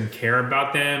characters and care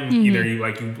about them. Either you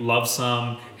love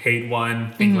some, hate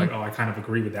one, think like, oh, I kind of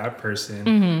agree with that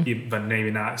person, but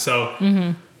maybe not. So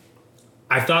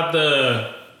I thought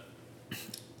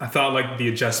like the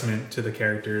adjustment to the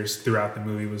characters throughout the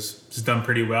movie was just done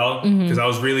pretty well, because I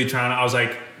was really I was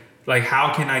like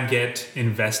how can I get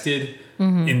invested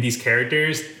in these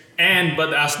characters?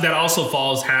 But that also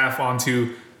falls half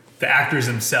onto the actors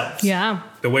themselves. Yeah.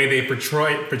 The way they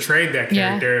portrayed that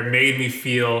character made me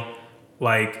feel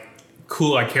like,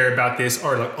 cool, I care about this,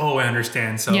 or like, oh, I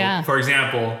understand. So, for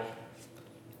example,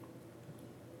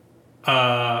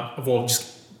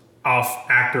 just off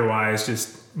actor-wise,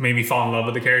 just made me fall in love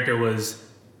with the character was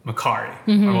Makkari.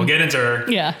 I won't get into her.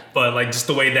 Yeah. But like just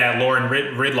the way that Lauren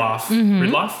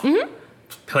Ridloff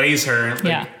plays her.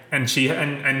 Like, and she's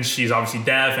obviously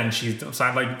deaf, and she's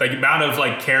like the amount of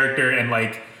like character and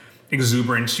like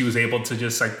exuberance she was able to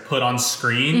just like put on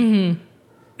screen.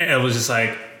 It was just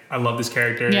like, I love this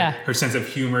character. Yeah. Her sense of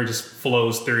humor just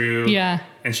flows through. Yeah.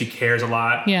 And she cares a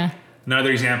lot. Yeah.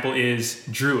 Another example is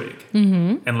Druig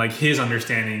and like his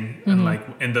understanding and like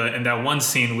in that one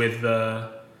scene with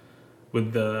the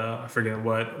I forget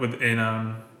what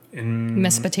in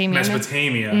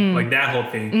Mesopotamia, like that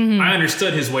whole thing. I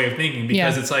understood his way of thinking,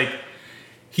 because it's like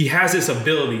he has this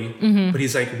ability, but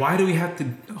he's like, why do we have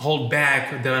to hold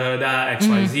back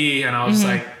XYZ? And I was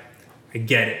like, I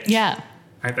get it. Yeah.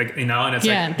 And it's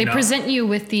like, they present you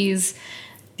with these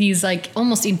like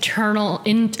almost eternal.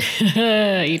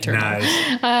 Nice.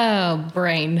 Oh,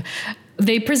 brain.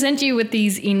 They present you with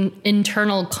these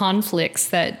internal conflicts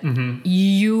that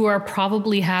you are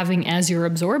probably having as you're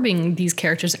absorbing these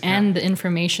characters and the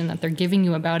information that they're giving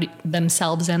you about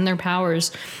themselves and their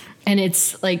powers. And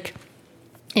it's like,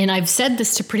 and I've said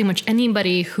this to pretty much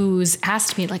anybody who's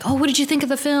asked me, like, oh, what did you think of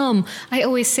the film? I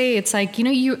always say, it's like,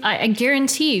 I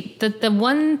guarantee that the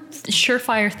one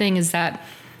surefire thing is that,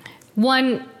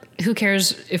 one, who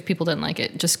cares if people didn't like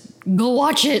it? Just go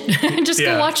watch it.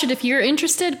 Go watch it. If you're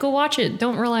interested, go watch it.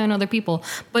 Don't rely on other people.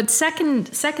 But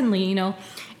secondly,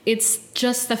 it's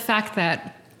just the fact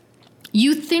that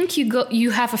you think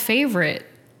you have a favorite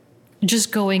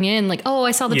just going in, like, oh,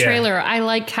 I saw the trailer. I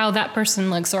like how that person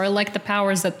looks, or I like the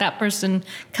powers that person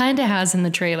kind of has in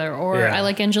the trailer, or I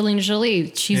like Angelina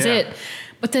Jolie. She's it.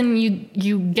 But then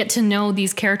you get to know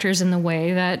these characters in the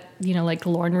way that, like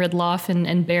Lauren Ridloff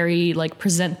and Barry like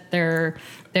present their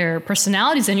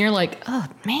personalities, and you're like, oh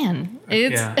man,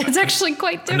 it's actually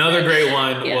quite different. Another great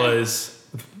one was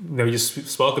that we just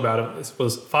spoke about it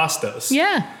was Phastos.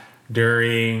 Yeah.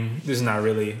 This is not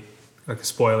really like a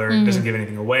spoiler, it doesn't give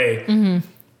anything away.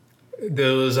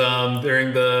 There was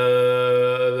during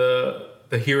the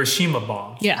Hiroshima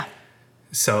bomb. Yeah.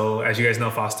 So, as you guys know,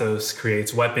 Phastos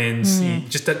creates weapons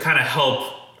just to kind of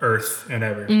help Earth and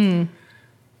whatever.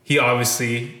 He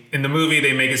obviously, in the movie,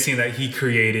 they make it seem that he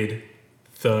created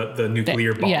the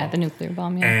nuclear bomb. Yeah, the nuclear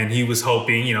bomb, yeah. And he was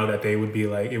hoping, that they would be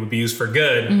like, it would be used for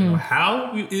good.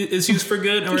 How is used for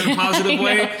good or in a positive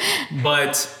way?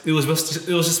 But it was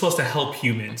just supposed to help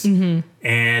humans.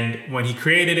 And when he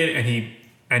created it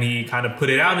and he kind of put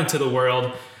it out into the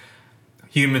world,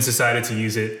 humans decided to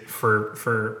use it for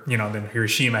then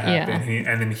Hiroshima happened,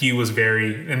 and then he was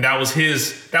and that was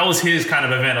his kind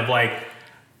of event of like,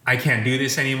 I can't do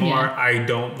this anymore. I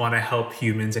don't want to help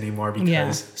humans anymore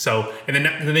because and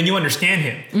then you understand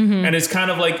him, and it's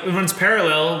kind of like it runs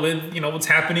parallel with what's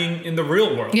happening in the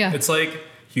real world. Yeah. It's like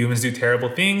humans do terrible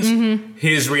things.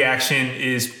 His reaction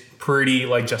is pretty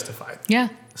like justified. Yeah.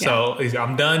 So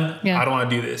I'm done. Yeah. I don't want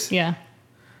to do this. Yeah.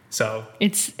 So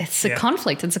it's a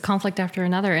conflict. It's a conflict after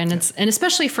another, and and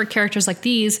especially for characters like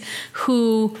these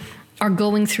who are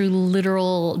going through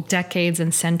literal decades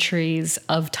and centuries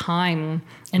of time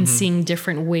and seeing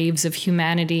different waves of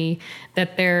humanity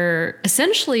that they're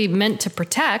essentially meant to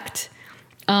protect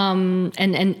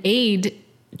and aid,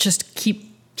 just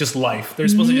life. They're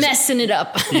supposed to messing it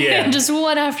up. Yeah. Just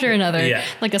one after another. Yeah.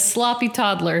 Like a sloppy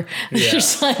toddler. Yeah.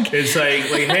 Just like, it's like,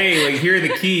 hey, like here are the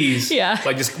keys. Yeah.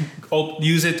 Like just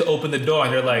use it to open the door.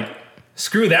 And they're like,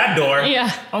 screw that door.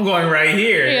 Yeah. I'm going right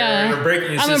here. Yeah. I'm gonna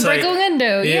break a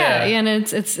window. Yeah. And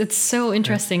it's so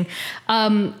interesting.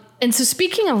 And so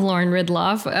speaking of Lauren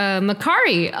Ridloff,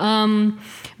 Makkari,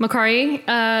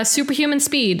 superhuman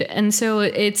speed. And so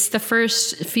it's the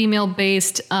first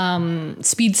female-based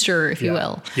speedster, if you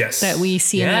will, that we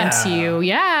see in the MCU.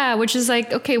 Yeah, which is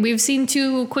like, okay, we've seen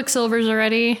 2 Quicksilvers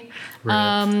already.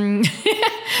 Not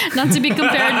to be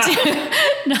compared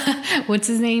to, what's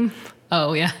his name?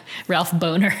 Oh, yeah, Ralph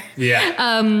Boner.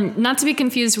 Yeah. Not to be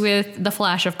confused with The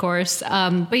Flash, of course.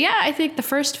 But yeah, I think the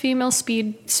first female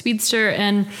speedster.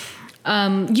 And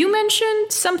you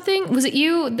mentioned something. Was it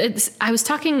you? I was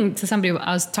talking to somebody.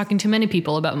 I was talking to many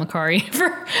people about Makkari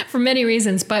for many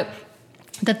reasons, but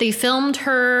that they filmed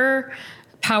her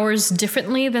powers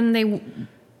differently than they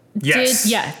did.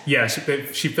 Yeah. Yeah.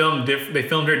 She filmed. They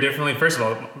filmed her differently. First of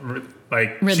all,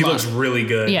 like Ridloff. She looks really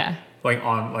good. Yeah. Like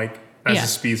on like. As a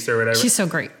speedster or whatever. She's so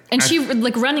great. And she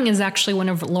like running is actually one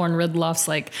of Lauren Ridloff's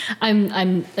like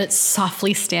I'm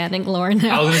softly standing Lauren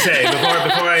now. I was gonna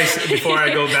say before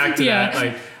I go back to that,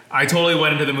 like I totally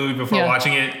went into the movie before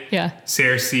watching it. Yeah.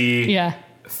 Cersei,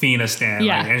 Athena stan.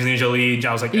 Yeah. Like Angelina Jolie.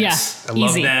 I was like, yes, I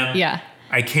love them. Yeah.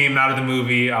 I came out of the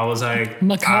movie, I was like,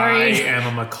 Makkari. I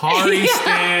am a Makkari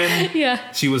stan. Yeah.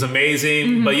 She was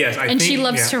amazing. But yes, I think. And she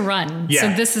loves to run. Yeah. So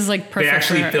this is like perfect. They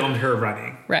actually filmed her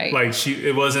running. Right. Like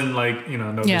it wasn't like,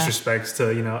 no disrespects to,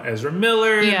 Ezra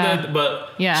Miller.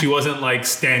 But she wasn't like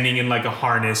standing in like a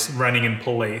harness running in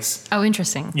place. Oh,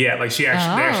 interesting. Yeah. Like she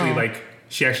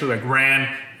actually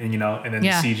ran and, and then the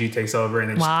CG takes over and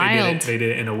they did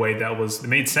it in a way that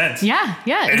made sense. Yeah.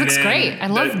 Yeah. It looks great. I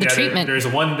love the treatment. There's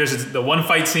the one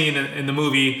fight scene in the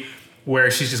movie where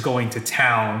she's just going to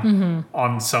town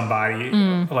on somebody,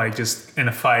 like just in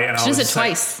a fight. And she does it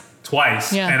twice.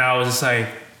 Twice. Yeah. And I was just like,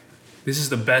 this is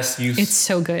the best use. It's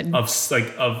so good of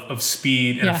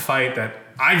speed in a fight that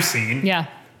I've seen. Yeah.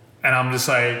 And I'm just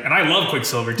like, and I love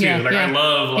Quicksilver too. I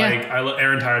love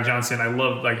Aaron Tyler Johnson. I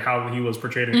love like how he was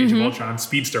portrayed in Age of Ultron,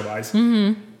 speedster wise.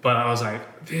 But I was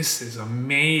like, this is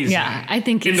amazing. Yeah, I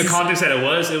think in the context that it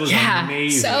was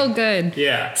amazing. So good.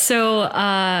 Yeah. So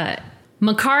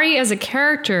Makkari as a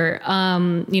character,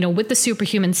 with the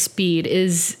superhuman speed,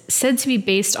 is said to be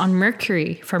based on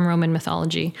Mercury from Roman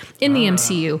mythology in the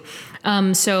MCU.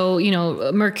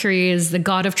 Mercury is the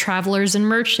god of travelers and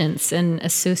merchants and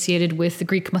associated with the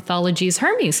Greek mythology's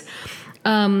Hermes.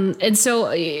 And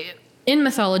so in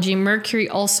mythology, Mercury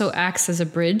also acts as a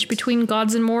bridge between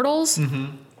gods and mortals,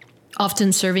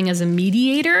 often serving as a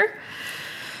mediator.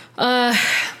 I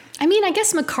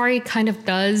guess Makkari kind of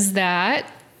does that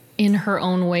in her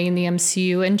own way in the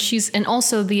MCU, and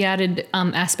also the added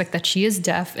aspect that she is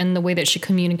deaf and the way that she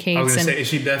communicates. I was gonna say, is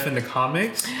she deaf in the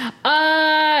comics?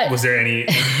 Was there any?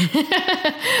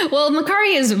 Well,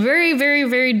 Makkari is very, very,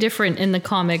 very different in the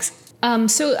comics.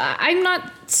 So I'm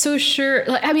not so sure.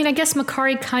 I guess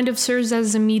Makkari kind of serves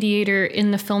as a mediator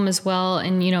in the film as well,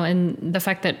 and and the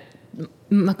fact that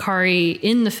Makkari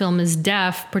in the film is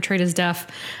deaf, portrayed as deaf,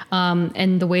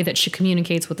 and the way that she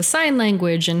communicates with the sign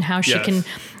language and how she can,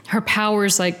 her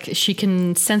powers, like she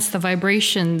can sense the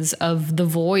vibrations of the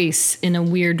voice in a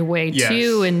weird way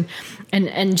too,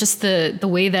 and just the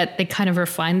way that they kind of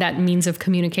refine that means of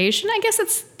communication. I guess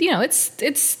it's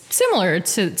similar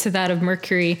to that of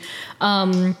Mercury,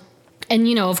 and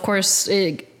of course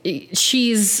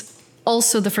she's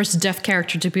also the first deaf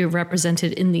character to be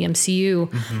represented in the MCU,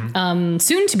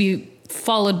 soon to be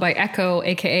followed by Echo,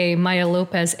 aka Maya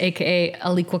Lopez, aka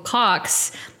Aliqua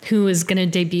Cox, who is going to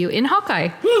debut in Hawkeye.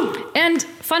 Woo! And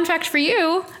fun fact for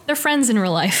you, they're friends in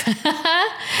real life.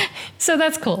 So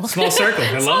that's cool. Small circle.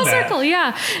 I love that. Small circle,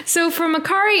 yeah. So for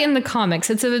Makkari in the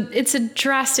comics, it's a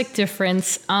drastic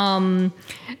difference. Makkari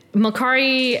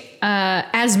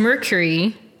as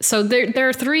Mercury. So there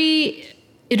are 3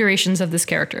 iterations of this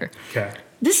character. Okay.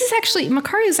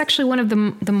 Makkari is actually one of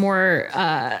the more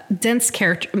dense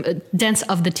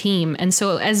of the team. And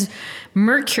so as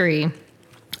Mercury,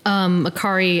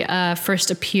 Makkari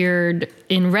first appeared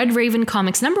in Red Raven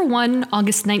Comics #1,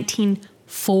 August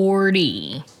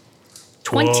 1940.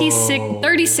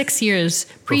 36 years,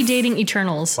 predating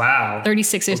Eternals. Wow.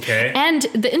 36 years. Okay. And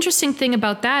the interesting thing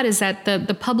about that is that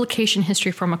the publication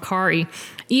history for Makkari,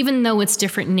 even though it's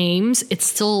different names, it's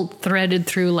still threaded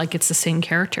through like it's the same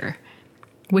character.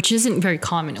 which isn't very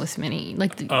common with many.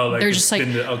 Like, they're just like,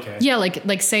 okay. Yeah,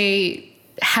 like say,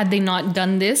 had they not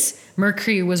done this,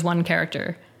 Mercury was one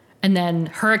character. And then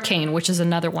Hurricane, which is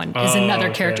another one, is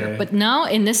another character. But now,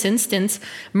 in this instance,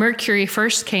 Mercury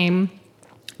first came,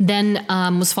 then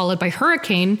was followed by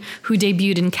Hurricane, who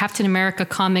debuted in Captain America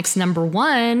Comics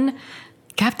 #1.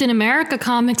 Captain America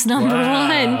Comics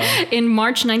 #1 in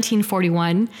March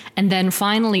 1941. And then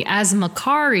finally, as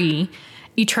Makkari,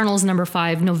 Eternals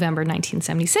 #5, November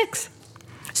 1976.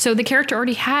 So the character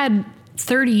already had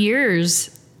 30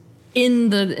 years in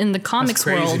the comics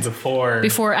world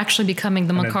before actually becoming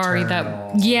the Makkari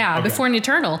before an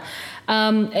Eternal.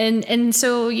 And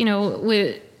so, you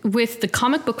know, with the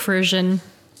comic book version,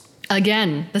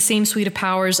 again, the same suite of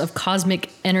powers of cosmic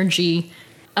energy.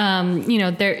 You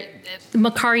know,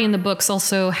 Makkari in the books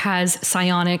also has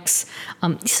psionics.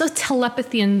 So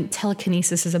telepathy and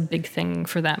telekinesis is a big thing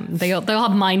for them. They all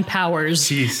have mind powers.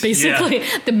 Jeez, basically.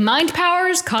 Yeah. The mind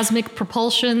powers, cosmic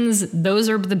propulsions, those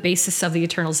are the basis of the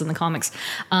Eternals in the comics.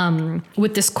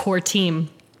 With this core team.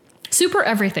 Super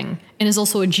everything. And is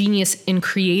also a genius in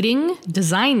creating,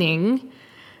 designing,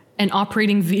 and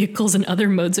operating vehicles and other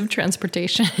modes of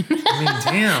transportation. I mean,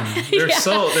 damn,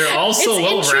 they're all so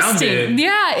well-rounded.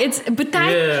 Yeah,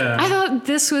 I thought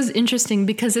this was interesting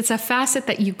because it's a facet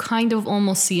that you kind of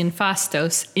almost see in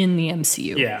Phastos in the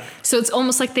MCU. Yeah. So it's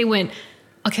almost like they went,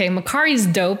 okay, Makkari's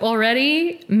dope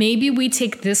already. Maybe we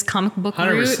take this comic book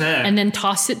 100%. Route and then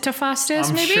toss it to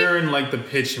Phastos, maybe? I'm sure in like the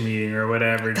pitch meeting or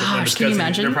whatever. Gosh, can you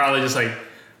imagine? They're probably just like,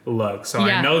 look, so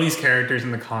I know these characters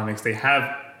in the comics, they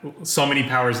have so many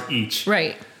powers each.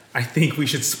 Right. I think we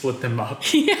should split them up.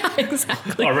 Yeah,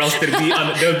 exactly. Or else there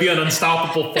would be an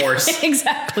unstoppable force.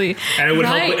 Exactly. And it would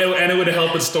help. And it would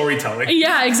help with storytelling.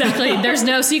 Yeah, exactly. There's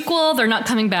no sequel. They're not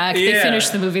coming back. Yeah. They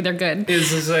finished the movie. They're good.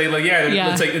 It's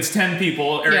it's 10 people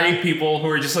or 8 people who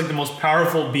are just like the most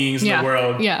powerful beings in the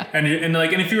world. Yeah. And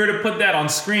if you were to put that on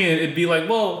screen, it'd be like,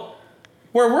 well,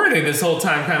 where were they this whole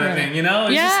time, kind of thing, you know?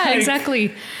 It's just like,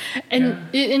 exactly. And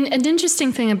an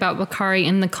interesting thing about Makkari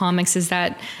in the comics is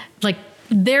that, like,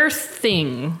 their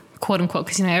thing, quote unquote,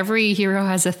 because, you know, every hero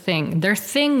has a thing. Their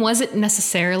thing wasn't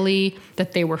necessarily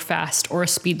that they were fast or a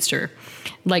speedster.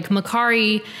 Like,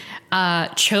 Makkari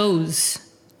chose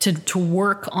to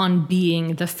work on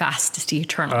being the fastest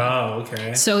Eternal. Oh,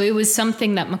 okay. So it was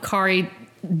something that Makkari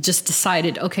just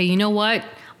decided, okay, you know what?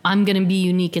 I'm going to be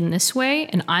unique in this way,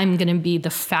 and I'm going to be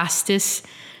the fastest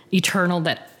Eternal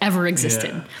that ever existed.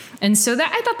 Yeah. And so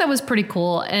that I thought that was pretty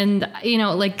cool. And, you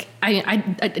know, like, I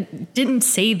didn't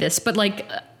say this, but, like,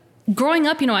 growing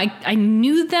up, you know, I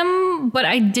knew them, but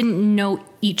I didn't know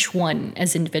each one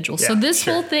as individuals. So this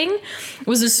whole thing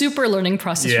was a super learning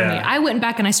process for me. I went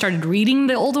back and I started reading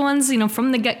the old ones, you know,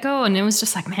 from the get-go, and it was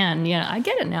just like, man, I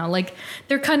get it now. Like,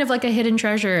 they're kind of like a hidden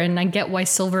treasure, and I get why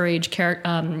Silver Age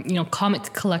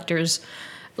comic collectors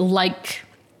like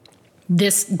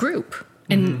this group,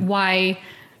 and why,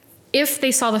 if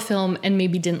they saw the film and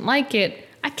maybe didn't like it,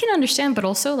 I can understand, but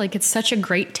also, like, it's such a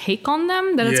great take on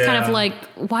them that it's kind of like,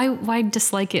 why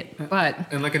dislike it? But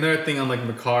and like another thing on like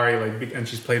Makkari, like, and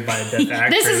she's played by a deaf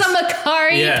actress. This is a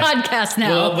Makkari podcast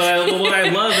now. Well, what I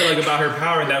love about her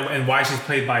power and why she's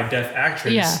played by a deaf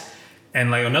actress. Yeah.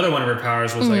 And like another one of her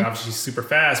powers was like, obviously she's super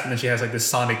fast, but then she has like this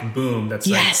sonic boom that's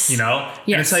like, you know,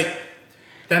 and it's like,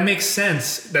 that makes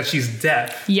sense that she's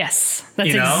deaf. Yes. That's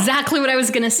exactly what I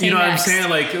was going to say. You know next. what I'm saying?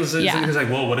 Like, it was like,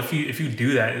 well, what if you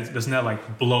do that? Doesn't that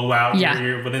like blow out your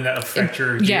ear? Wouldn't that affect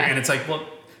your ear? And it's like, well,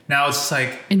 now it's just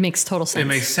like, it makes total sense. It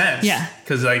makes sense. Yeah.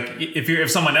 Because like,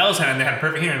 if someone else had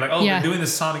perfect hearing, like, oh, they're doing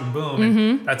this sonic boom.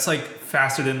 And that's like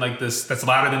faster than like this, that's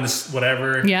louder than this,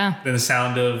 whatever. Yeah. Than the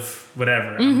sound of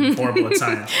whatever. I'm horrible at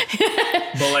science.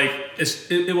 But like,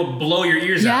 it will blow your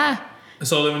ears out.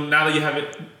 So then now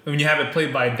that when you have it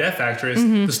played by a deaf actress,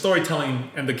 the storytelling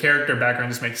and the character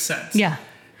background just makes sense. Yeah.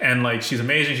 And like, she's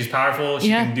amazing, she's powerful, she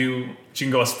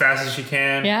can go as fast as she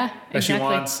can. As she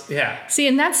wants. Yeah. See,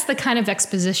 and that's the kind of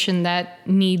exposition that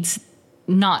needs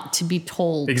not to be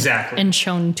told and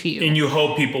shown to you. And you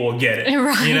hope people will get it.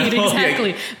 Right, you know?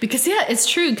 Exactly. Because it's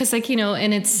true, because like, you know,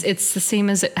 and it's the same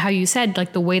as how you said,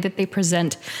 like the way that they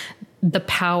present the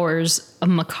powers of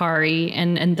Makkari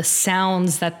and the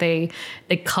sounds that they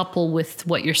couple with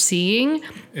what you're seeing.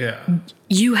 Yeah.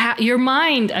 You have your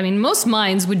mind. I mean, most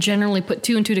minds would generally put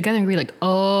 2 and 2 together and be like,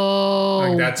 "Oh,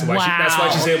 like that's why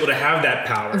she's able to have that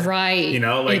power." Right. You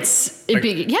know, like it's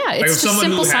just someone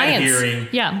simple who science. Had hearing,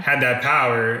 had that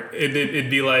power, it'd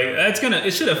be like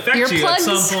it should affect you at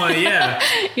some point. Yeah.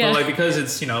 But like, because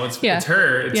it's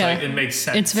her. It's like, it makes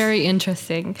sense. It's very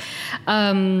interesting.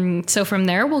 So from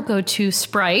there we'll go to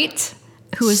Sprite.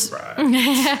 who's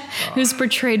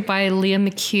portrayed by Leah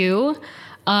McHugh.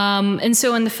 And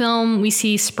so in the film, we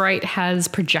see Sprite has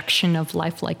projection of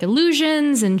lifelike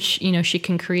illusions, and she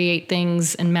can create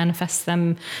things and manifest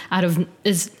them out of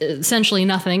essentially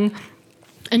nothing.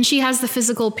 And she has the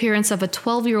physical appearance of a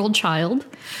 12-year-old child.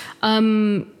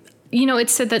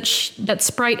 It's said that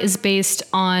Sprite is based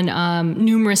on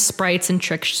numerous sprites and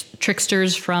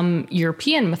tricksters from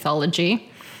European mythology,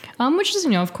 which is,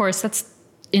 of course, that's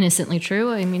innocently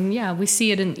true. I mean, yeah, we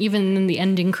see it even in the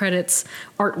ending credits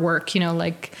artwork,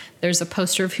 like there's a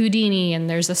poster of Houdini and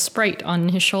there's a sprite on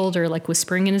his shoulder, like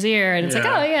whispering in his ear. And it's like,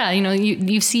 oh yeah,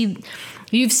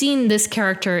 you've seen this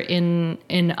character in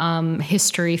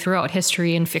history, throughout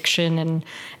history and fiction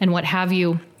and what have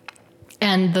you.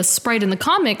 And the sprite in the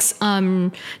comics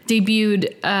debuted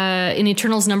in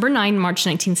Eternals #9, March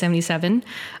 1977.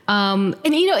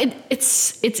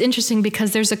 It's interesting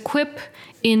because there's a quip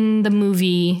in the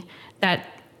movie that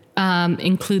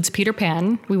includes Peter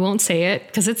Pan. We won't say it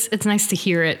because it's nice to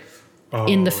hear it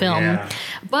in the film. Yeah.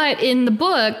 But in the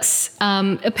books,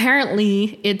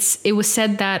 apparently it was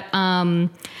said that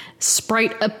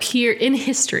Sprite appeared in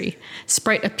history.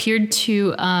 Sprite appeared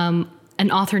to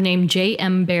an author named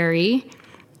J.M. Barrie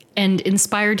and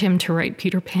inspired him to write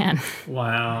Peter Pan.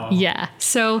 Wow. Yeah.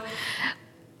 So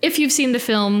if you've seen the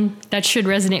film, that should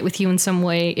resonate with you in some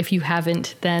way. If you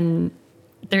haven't, then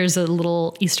there's a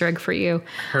little Easter egg for you.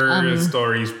 Her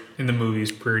stories in the movie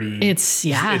is pretty. It's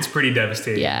pretty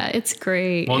devastating. Yeah, it's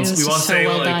great. We won't say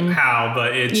how,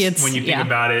 but it's when you think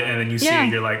about it and then you see it,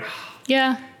 you're like,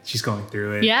 yeah, she's going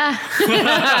through it. Yeah,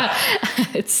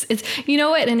 it's you know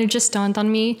what, and it just dawned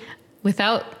on me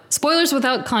without spoilers,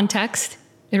 without context.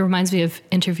 It reminds me of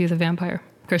Interview the Vampire,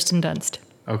 Kirsten Dunst.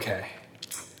 Okay.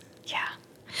 Yeah,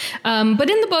 but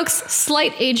in the books,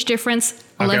 slight age difference.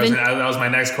 11, that was my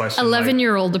next question.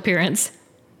 11-year-old appearance.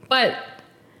 But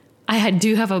I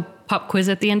do have a pop quiz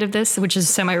at the end of this, which is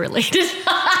semi-related.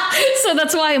 So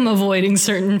that's why I'm avoiding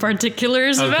certain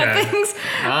particulars about things.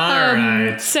 All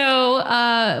right. So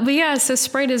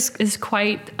Sprite is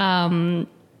quite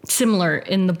similar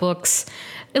in the books.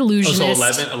 Illusionist.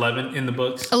 Oh, so 11 in the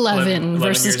books? 11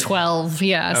 versus 12,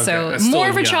 yeah. Okay. So more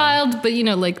of a child, but,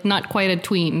 not quite a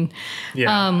tween.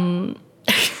 Yeah.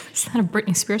 Is that a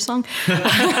Britney Spears song? God,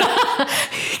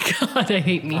 I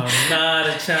hate me. I'm not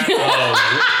a child.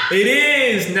 Oh, it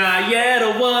is not yet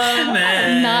a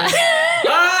woman.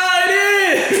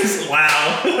 It is.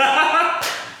 Wow.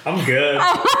 I'm good.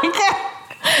 Oh my God.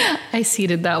 I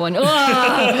seeded that one.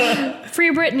 Oh,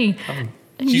 free Britney.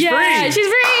 She's free. She's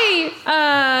free.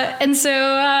 And so,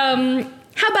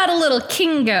 how about a little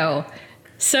Kingo?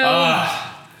 So,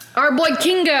 our boy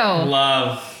Kingo.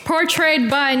 Love. Portrayed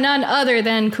by none other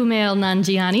than Kumail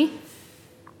Nanjiani.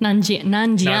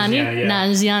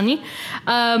 Nanjiani.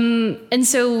 And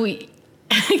so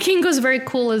Kingo's very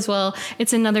cool as well.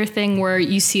 It's another thing where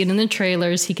you see it in the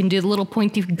trailers. He can do the little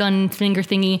pointy gun finger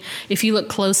thingy. If you look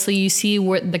closely, you see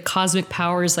where the cosmic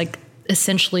power is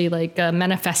essentially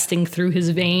manifesting through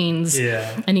his veins.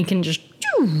 Yeah. And he can just...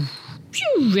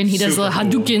 and he does the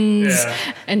Hadoukens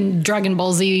and Dragon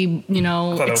Ball Z,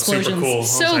 explosions. Super cool.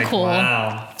 So cool.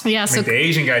 Wow. Yeah, so the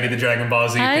Asian guy did the Dragon Ball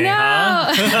Z I thing, know.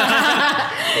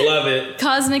 Huh? Love it.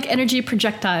 Cosmic energy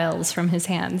projectiles from his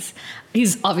hands.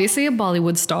 He's obviously a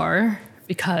Bollywood star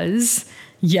because,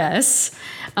 yes.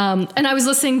 And I was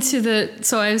listening to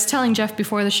so I was telling Jeff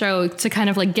before the show to kind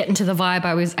of get into the vibe.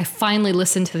 I finally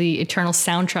listened to the Eternal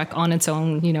soundtrack on its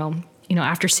own,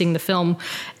 after seeing the film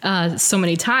so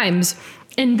many times.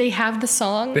 And they have the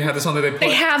song. They have the song that they play?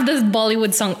 They have the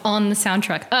Bollywood song on the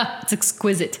soundtrack. It's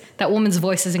exquisite. That woman's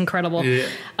voice is incredible. Yeah.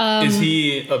 Is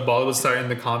he a Bollywood star in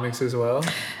the comics as well?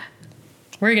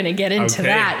 We're going to get into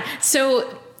that. So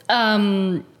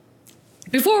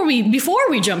before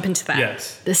we jump into that,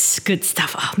 yes, this good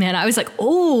stuff. Oh, man, I was like,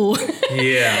 oh.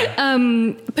 Yeah.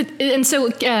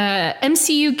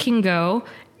 MCU Kingo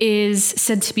is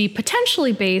said to be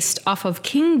potentially based off of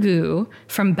Kingu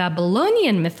from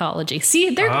Babylonian mythology. See,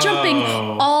 they're jumping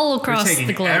all across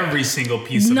the globe. Every single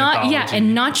piece of mythology. Yeah,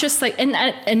 and not just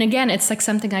and again, it's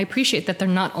something I appreciate that they're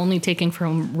not only taking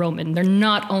from Roman, they're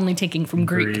not only taking from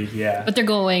Greek, but they're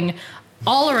going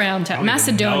all around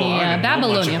Macedonia,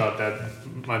 Babylonia. Much about that.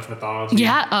 Much mythology.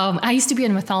 Yeah, I used to be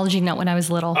in a mythology nut when I was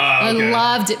little. I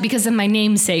loved it because of my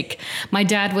namesake. My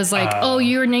dad was like, "Oh,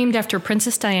 you're named after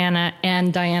Princess Diana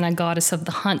and Diana, goddess of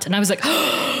the hunt," and I was like,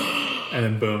 and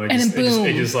then boom, it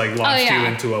just launched you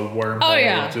into a wormhole. Oh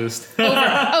yeah, just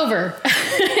over.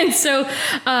 And so,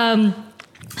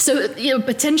 So,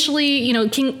 potentially,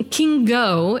 King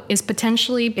Go is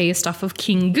potentially based off of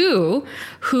King Gu,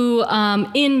 who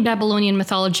in Babylonian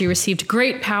mythology received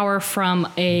great power from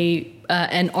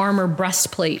an armor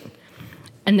breastplate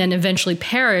and then eventually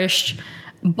perished,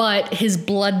 but his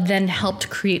blood then helped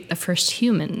create the first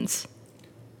humans.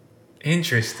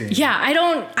 Interesting. Yeah, I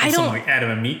don't like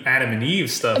Adam and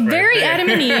Eve stuff. Very right Adam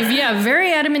and Eve. Yeah,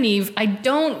 very Adam and Eve.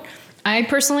 I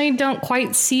personally don't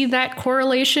quite see that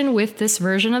correlation with this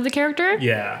version of the character.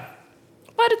 Yeah.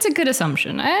 But it's a good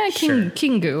assumption.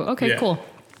 King Gu. Okay, yeah. Cool.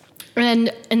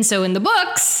 And so in the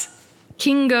books,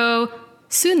 King Go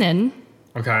Sunen.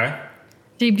 Okay.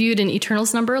 Debuted in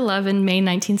Eternals number 11, May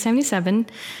 1977,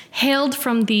 hailed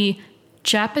from the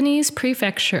Japanese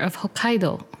prefecture of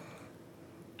Hokkaido.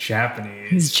 Japanese.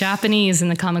 He's Japanese in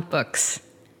the comic books.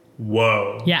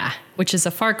 Whoa. Yeah, which is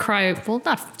a far cry. Well,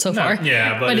 not so far.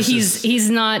 Yeah, but he's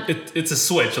not. It's a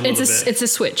switch a little bit. It's a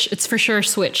switch. It's for sure a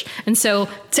switch. And so,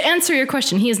 to answer your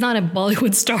question, he is not a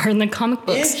Bollywood star in the comic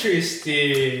books.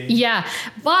 Interesting. Yeah,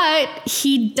 but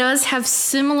he does have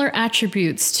similar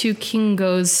attributes to King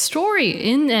Go's story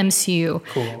in the MCU.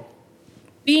 Cool.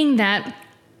 Being that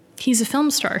he's a film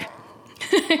star.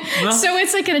 Well, so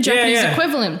it's like a Japanese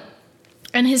equivalent.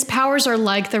 And his powers are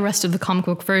like the rest of the comic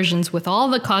book versions with all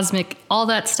the cosmic, all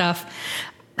that stuff.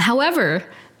 However,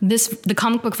 the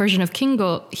comic book version of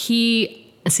Kingo,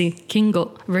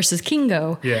 Kingo versus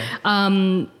Kingo,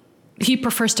 he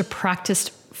prefers to practice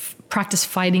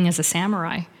fighting as a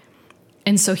samurai.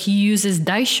 And so he uses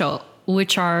daisho,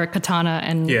 which are katana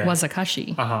and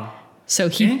wazakashi. Uh-huh. So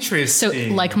Interesting. So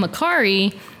like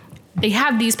Makari, they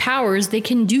have these powers, they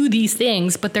can do these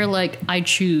things, but they're like, I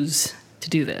choose to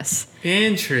do this.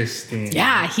 Interesting.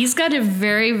 Yeah, he's got a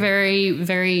very, very,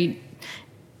 very,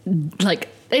 like,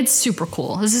 it's super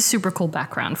cool. This is a super cool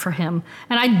background for him.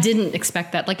 And I didn't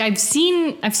expect that. Like, I've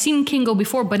seen Kingo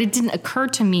before, but it didn't occur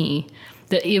to me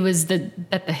that it was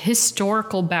that the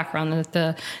historical background,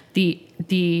 that the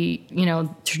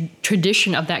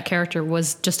tradition of that character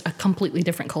was just a completely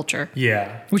different culture.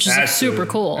 Yeah. Which is super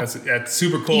cool. That's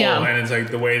super cool. Yeah. And it's like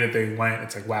the way that they went,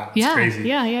 it's like, wow, it's crazy.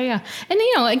 Yeah. And,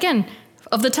 again,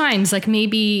 of the times, like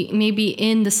maybe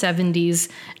in the 70s,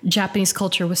 Japanese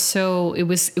culture was it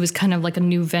was kind of like a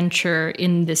new venture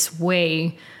in this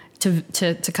way to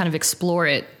kind of explore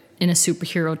it in a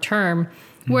superhero term.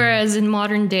 Whereas in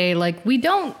modern day, like we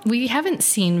haven't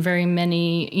seen very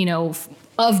many,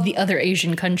 of the other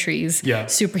Asian countries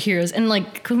superheroes, and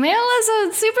like Kumail is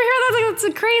a superhero.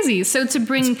 That's crazy. So to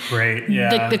bring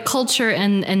the culture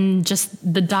and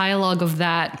just the dialogue of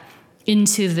that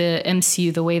into the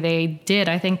MCU the way they did,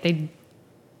 I think they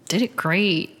did it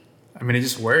great. I mean, it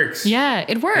just works. Yeah,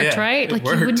 it worked, right? Like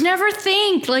you would never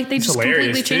think like they just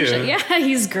completely changed it. Yeah,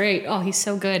 he's great. Oh, he's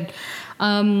so good.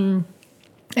 And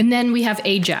then we have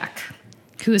Ajak,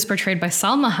 who is portrayed by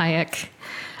Salma Hayek.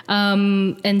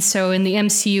 And so in the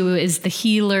MCU is the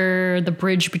healer, the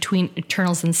bridge between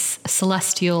Eternals and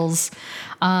Celestials,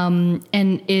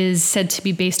 and is said to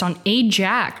be based on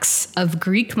Ajax of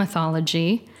Greek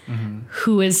mythology,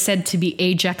 who is said to be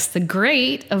Ajax the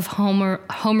Great of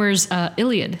Homer's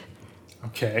Iliad.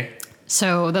 Okay.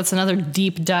 So that's another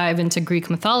deep dive into Greek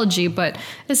mythology, but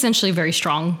essentially a very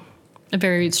strong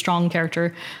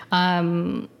character.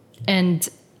 And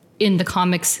in the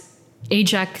comics,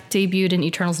 Ajak debuted in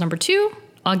Eternals number 2,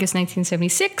 August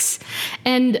 1976.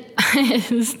 And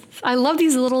I love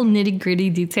these little nitty-gritty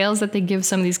details that they give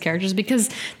some of these characters, because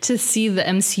to see the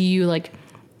MCU like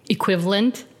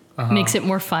equivalent makes it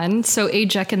more fun. So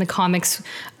Ajak in the comics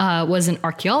was an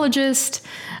archaeologist,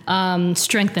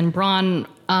 strength and brawn,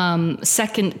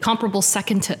 comparable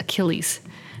second to Achilles.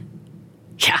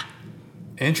 Yeah.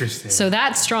 Interesting. So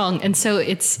that's strong. And so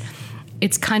it's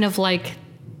kind of like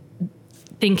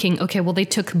thinking, okay, well, they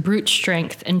took brute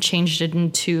strength and changed it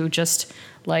into just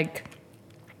like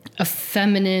a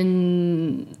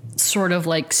feminine sort of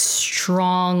like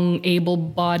strong,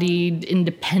 able-bodied,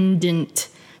 independent,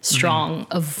 strong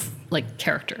of like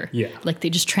character. Yeah. Like they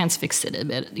just transfixed it a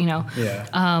bit, Yeah.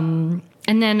 And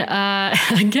then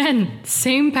again,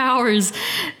 same powers,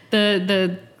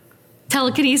 the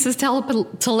telekinesis,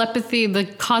 telepathy, the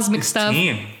cosmic stuff.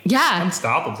 Team. Yeah. It's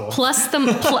unstoppable. Plus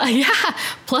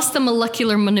the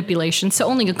molecular manipulation. So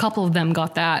only a couple of them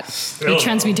got that. The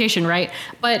transmutation, right?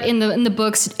 But in the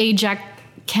books, Ajak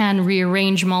can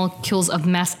rearrange molecules of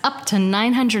mass up to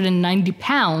 990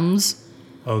 pounds.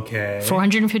 Okay.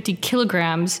 450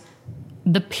 kilograms.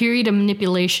 The period of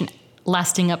manipulation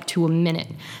lasting up to a minute.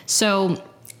 So.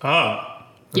 Okay.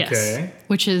 Yes,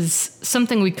 which is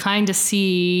something we kind of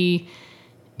see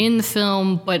in the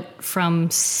film, but from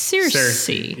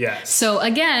Cersei. Yes. So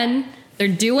again, they're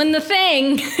doing the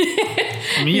thing.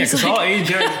 I mean, yeah, because all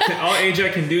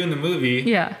Ajak can do in the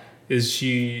movie, is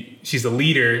she's a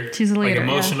leader. She's a leader, like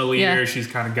emotional leader. Yeah. She's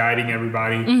kind of guiding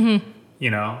everybody. Mm-hmm.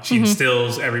 You know, she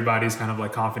instills everybody's kind of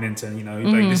like confidence and, you know,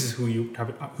 like this is who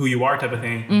you are type of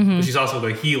thing. Mm-hmm. But she's also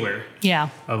the healer. Yeah.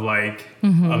 Of like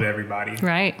of everybody.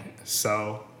 Right.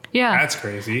 So that's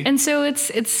crazy. And so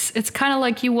it's kind of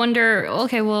like you wonder,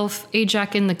 okay, well, if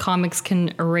Ajak in the comics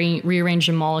can rearrange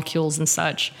the molecules and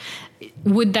such,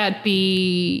 does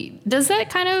that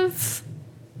kind of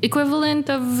equivalent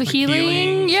of like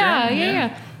healing?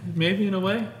 Yeah. Maybe in a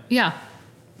way. Yeah.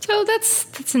 So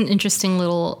that's an interesting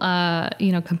little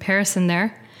comparison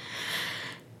there.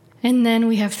 And then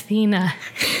we have Thena.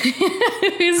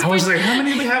 I was like, how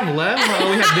many do we have left? Oh,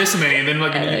 we have this many. And then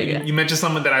like you mentioned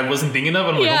someone that I wasn't thinking of.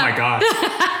 And I'm like, oh my God.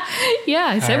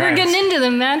 We're getting into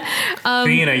them, man.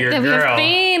 Thena, your girl. We have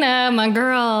Thena, my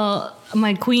girl,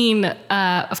 my queen,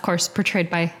 of course, portrayed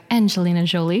by Angelina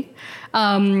Jolie.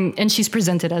 And she's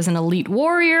presented as an elite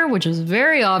warrior, which is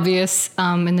very obvious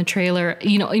in the trailer.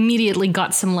 You know, immediately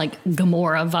got some like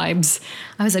Gamora vibes.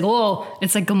 I was like, oh,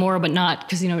 it's like Gamora, but not,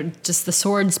 because, you know, just the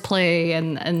swords play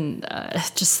and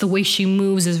just the way she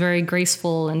moves is very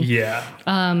graceful. And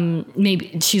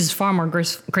maybe she's far more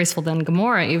graceful than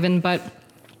Gamora even, but,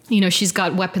 you know, she's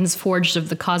got weapons forged of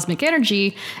the cosmic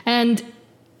energy, and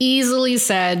easily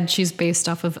said she's based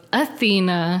off of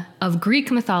Athena of Greek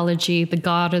mythology, the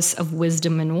goddess of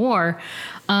wisdom and war.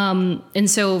 And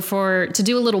so to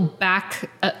do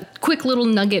a quick little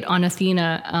nugget on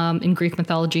Athena in Greek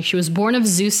mythology, she was born of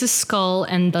Zeus's skull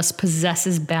and thus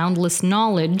possesses boundless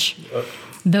knowledge.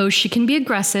 Though she can be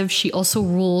aggressive, she also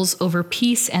rules over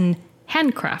peace and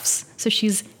handcrafts. So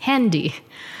she's handy.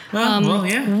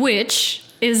 Which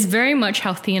is very much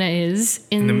how Thena is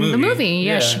in the movie.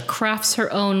 Yeah, she crafts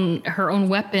her own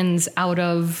weapons out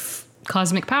of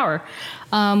cosmic power.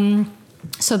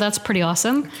 So that's pretty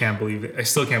awesome. I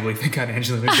still can't believe they got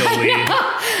Angelina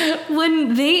Jolie.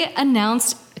 When they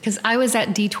announced, because I was at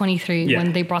D23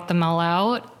 when they brought them all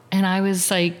out, and I was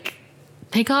like,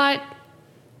 they got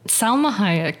Salma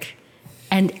Hayek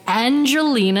and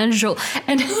Angelina Jolie.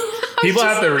 And people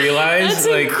have to realize,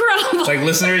 like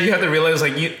listeners, you have to realize,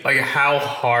 like how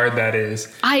hard that is.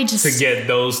 To get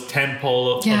those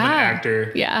tentpole of an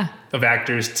actor, of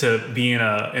actors to be in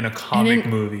a comic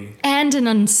movie and an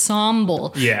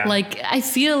ensemble. Yeah, like I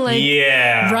feel like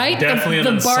right, definitely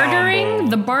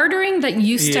the bartering that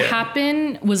used to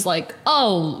happen was like,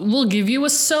 oh, we'll give you a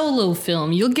solo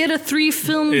film, you'll get a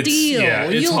 3-film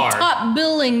deal, you'll hard. Top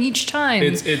billing each time.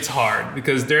 It's hard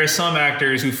because there are some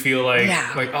actors who feel like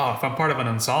oh, if I'm part of an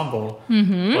ensemble,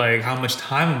 like how much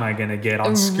time am I gonna get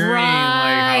on screen?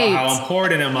 Right. Like how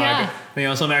important am I? You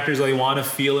know, some actors really want to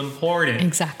feel important.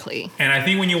 Exactly. And I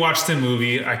think when you watch the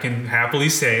movie, I can happily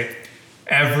say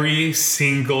every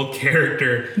single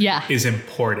character is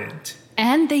important.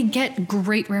 And they get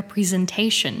great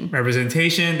representation.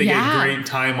 They get great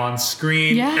time on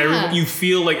screen. Yeah. You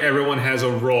feel like everyone has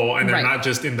a role and they're not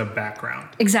just in the background.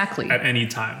 Exactly. At any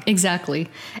time. Exactly.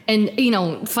 And, you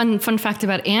know, fun fact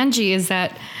about Angie is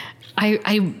that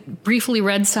I briefly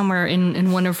read somewhere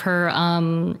in one of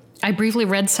her... I briefly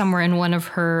read somewhere in one of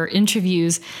her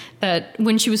interviews that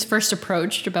when she was first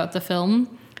approached about the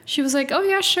film, she was like, oh,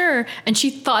 yeah, sure. And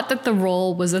she thought that the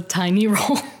role was a tiny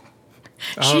role.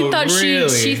 She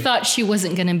thought she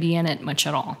wasn't going to be in it much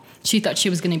at all. She thought she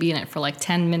was going to be in it for like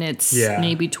 10 minutes,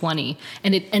 maybe 20.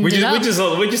 And it ended up...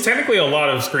 Which is technically a lot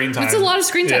of screen time. It's a lot of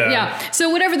screen time, yeah.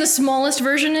 So whatever the smallest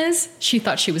version is, she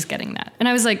thought she was getting that. And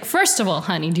I was like, first of all,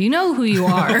 honey, do you know who you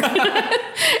are?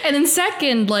 And then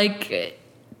second, like...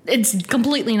 It's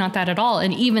completely not that at all.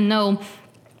 And even though,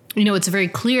 you know, it's very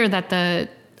clear that well,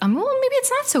 maybe it's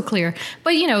not so clear,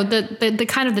 but you know, the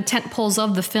kind of the tent poles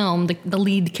of the film, the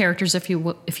lead characters, if you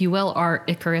will, are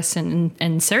Icarus and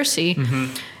Cersei.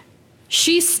 Mm-hmm.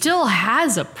 She still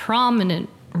has a prominent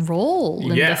role in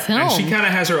the film. And she kind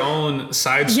of has her own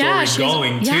side story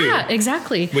going too. Yeah,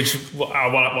 exactly. Which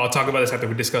I'll talk about this after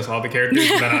we discuss all the characters.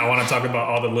 Then I want to talk about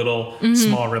all the little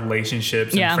small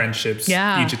relationships and friendships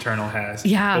each Eternal has.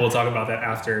 Yeah, but we'll talk about that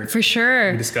after. For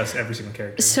sure. We discuss every single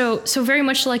character. So very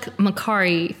much like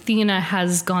Makkari, Thena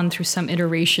has gone through some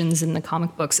iterations in the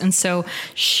comic books, and so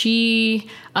she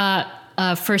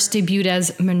first debuted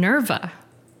as Minerva.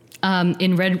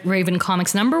 In Red Raven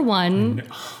Comics #1,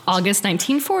 August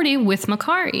 1940, with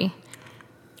Makkari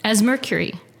as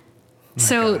Mercury.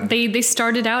 So they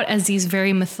started out as these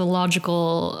very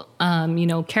mythological,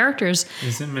 characters.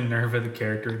 Isn't Minerva the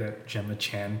character that Gemma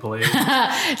Chan played?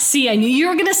 See, I knew you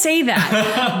were going to say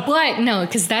that. But no,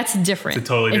 because that's different.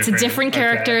 It's a different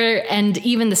character, and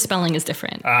even the spelling is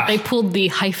different. They pulled the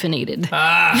hyphenated.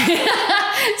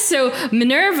 So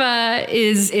Minerva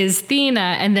is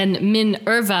Thena, and then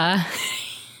Minerva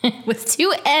with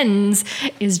 2 N's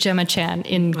is Gemma Chan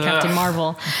in Captain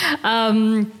Marvel.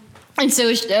 And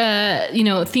so,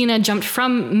 Thena jumped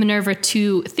from Minerva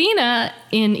to Thena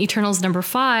in Eternals number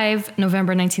 5,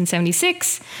 November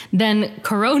 1976. Then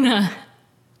Corona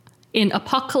in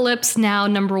Apocalypse Now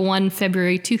number 1,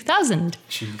 February 2000.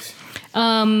 Jeez.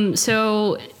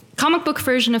 So comic book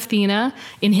version of Thena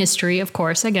in history, of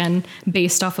course, again,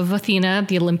 based off of Athena,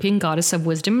 the Olympian goddess of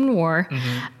wisdom and war.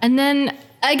 Mm-hmm. And then,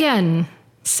 again,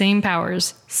 same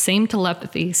powers, same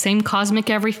telepathy, same cosmic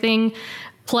everything,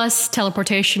 plus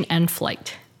teleportation and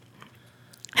flight.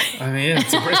 I mean,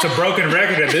 it's a broken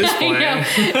record at this point.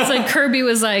 It's like Kirby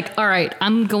was like, all right,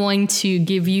 I'm going to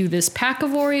give you this pack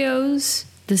of Oreos.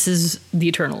 This is the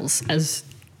Eternals as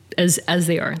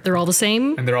they are. They're all the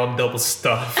same. And they're all double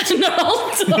stuffed.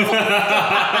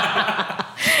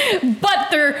 But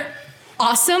they're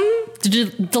awesome,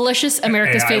 delicious,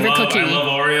 America's favorite cookie. I love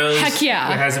Oreos. Heck yeah.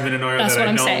 There hasn't been an Oreo that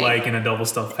I don't like in a double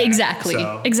stuffed pack. Exactly.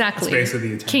 So exactly. It's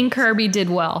basically the King Kirby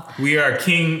did well. We are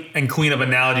king and queen of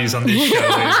analogies on this show,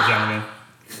 ladies and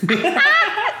gentlemen.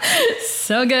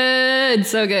 So good,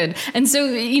 so good. And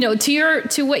so,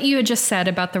 to what you had just said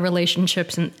about the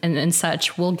relationships and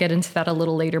such, we'll get into that a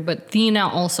little later. But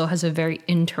Thena also has a very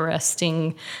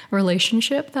interesting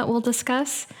relationship that we'll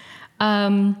discuss.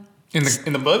 In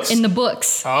the books? In the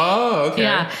books. Oh, okay.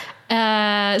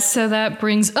 Yeah. So that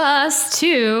brings us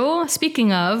to,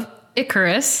 speaking of,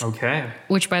 Icarus. Okay.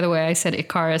 Which, by the way, I said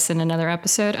Icarus in another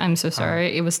episode. I'm so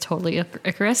sorry. It was totally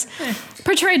Icarus.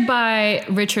 Portrayed by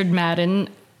Richard Madden.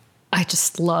 I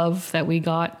just love that we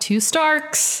got 2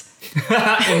 Starks in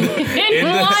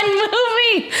one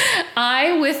movie.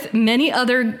 I, with many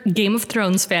other Game of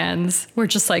Thrones fans, were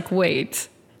just like, wait,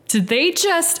 did they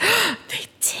just... They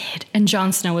did. And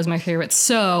Jon Snow was my favorite.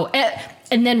 So,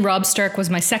 and then Robb Stark was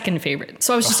my second favorite.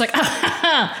 So I was just like,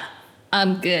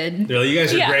 I'm good. Really, you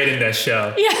guys are great in that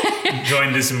show. Yeah.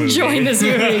 Join this movie.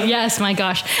 Yes, my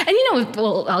gosh. And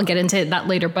I'll get into that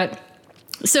later. But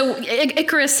so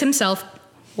Icarus himself,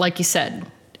 like you said,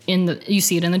 you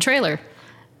see it in the trailer.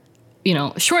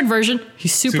 Short version,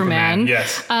 he's Superman.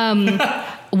 Yes.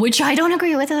 Which I don't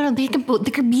agree with.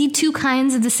 There could be 2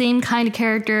 kinds of the same kind of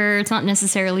character. It's not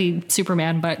necessarily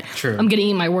Superman, but True. I'm going to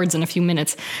eat my words in a few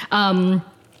minutes.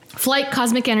 Flight,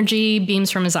 cosmic energy beams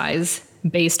from his eyes,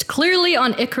 based clearly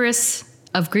on Icarus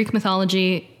of Greek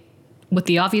mythology, with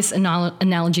the obvious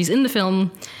analogies in the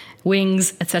film,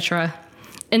 wings, etc.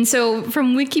 And so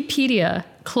from Wikipedia,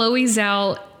 Chloe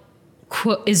Zhao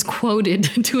is quoted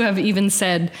to have even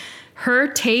said, her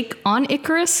take on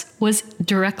Icarus was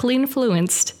directly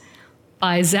influenced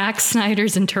by Zack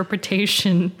Snyder's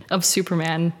interpretation of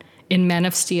Superman in Man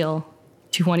of Steel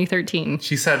 2013.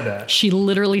 She said that. She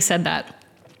literally said that.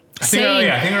 I think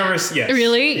I remember. Yes.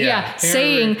 Really? Yeah.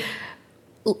 Saying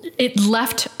it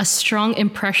left a strong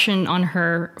impression on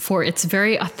her for its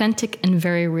very authentic and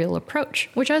very real approach,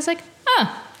 which I was like,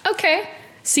 okay.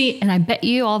 See, and I bet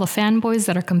you all the fanboys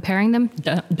that are comparing them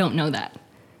don't know that.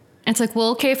 And it's like, well,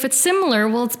 okay, if it's similar,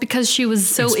 well, it's because she was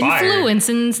so influenced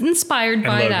and inspired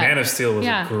by that. Man of Steel was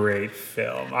a great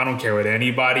film. I don't care what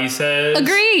anybody says.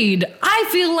 Agreed. I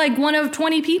feel like one of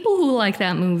 20 people who like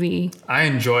that movie. I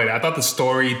enjoyed it. I thought the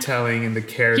storytelling and the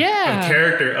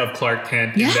character of Clark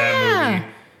Kent in that movie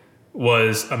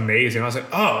was amazing. I was like,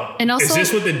 and also, is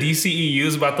this what the DCEU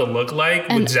is about to look like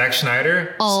with Zack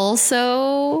Snyder?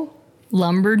 Also,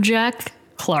 Lumberjack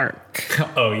Clark.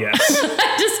 Oh, yes.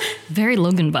 Just very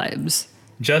Logan vibes.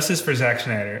 Justice for Zack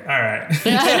Snyder. All right.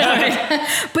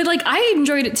 But I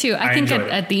enjoyed it too. I think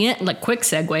at the end, quick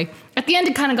segue, at the end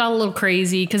it kind of got a little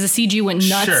crazy because the CG went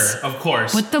nuts. Sure, of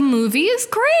course. But the movie is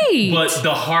great. But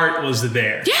the heart was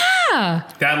there. Yeah.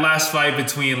 That last fight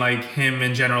between him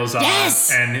and General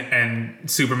Zod and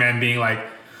Superman being like,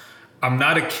 I'm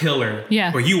not a killer,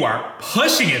 but you are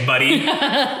pushing it, buddy.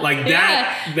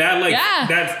 That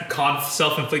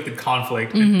self-inflicted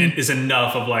conflict is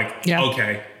enough of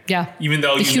okay. Yeah. Even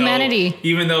though the humanity of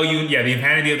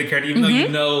the character,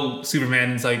 even though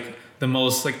Superman is the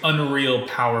most unreal,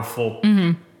 powerful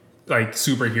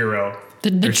superhero.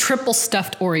 The triple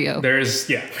stuffed Oreo.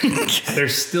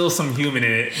 There's still some human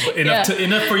in it, but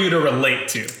enough for you to relate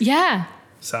to. Yeah.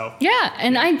 So. Yeah,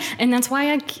 and that's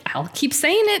why I'll keep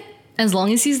saying it. As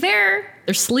long as he's there,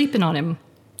 they're sleeping on him.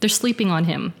 They're sleeping on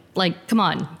him. Like, come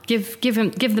on, give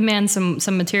the man some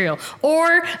material,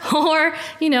 or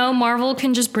Marvel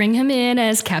can just bring him in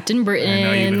as Captain Britain. I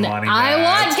know you've been wanting that. I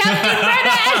want Captain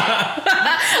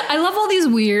Britain. I love all these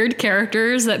weird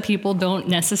characters that people don't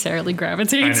necessarily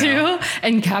gravitate to,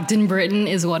 and Captain Britain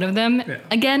is one of them. Yeah.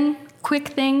 Again, quick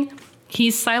thing: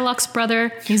 he's Psylocke's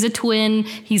brother. He's a twin.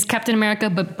 He's Captain America,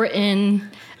 but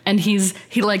Britain. And he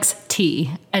likes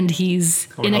tea, and he's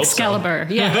in Excalibur.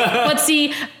 So. Yeah, but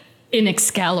see, in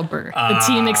Excalibur, the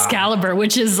Team Excalibur,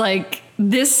 which is like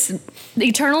this. The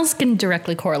Eternals can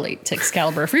directly correlate to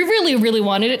Excalibur if we really, really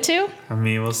wanted it to. I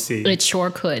mean, we'll see. It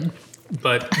sure could.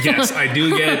 But yes, I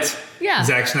do get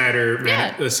Zack Snyder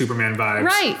the Superman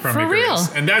vibes from for Icarus.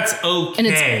 Real. And that's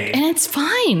okay. And it's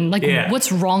fine. Like, what's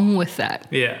wrong with that?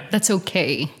 Yeah. That's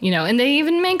okay. And they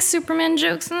even make Superman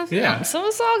jokes in the film. Yeah. So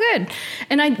it's all good.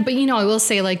 But I will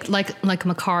say like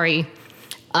Makkari,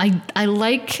 I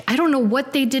don't know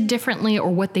what they did differently or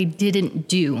what they didn't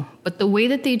do, but the way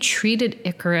that they treated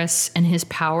Icarus and his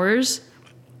powers,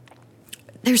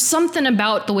 there's something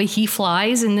about the way he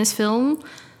flies in this film.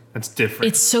 That's different.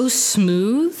 It's so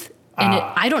smooth. And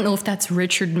I don't know if that's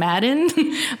Richard Madden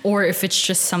or if it's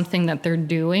just something that they're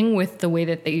doing with the way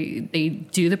that they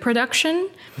do the production.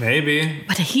 Maybe.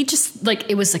 But he just,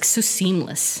 it was so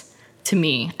seamless to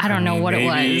me. I don't know what it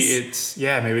was.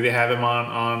 Maybe they have him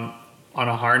on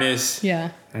a harness.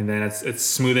 Yeah. And then it's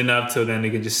smooth enough so then they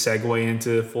can just segue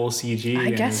into full CG.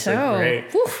 I guess so.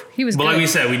 Great. Whew, he was good. But like we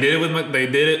said, they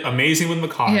did it amazing with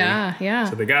Makkari. Yeah.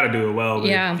 So they got to do it well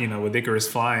with Icarus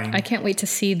flying. I can't wait to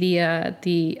see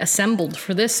the assembled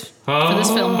for this film. I'm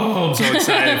so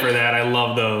excited for that. I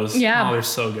love those. Yeah. Oh, they're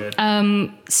so good.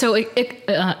 So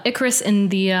Icarus in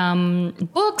the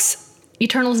books,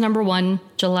 Eternals #1,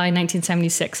 July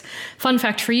 1976. Fun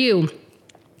fact for you.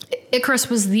 Icarus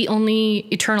was the only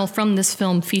Eternal from this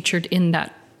film featured in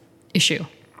that issue.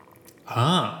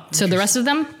 So the rest of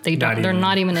them, they're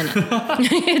not even in it.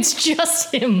 It's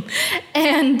just him.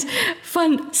 And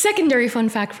secondary fun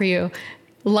fact for you,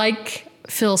 like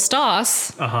Phil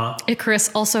Stoss, Icarus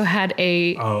also had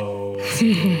a... Oh,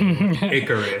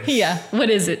 Icarus. Yeah. What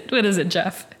is it,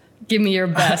 Jeff? Give me your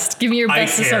best. Give me your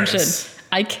best assumption. It is!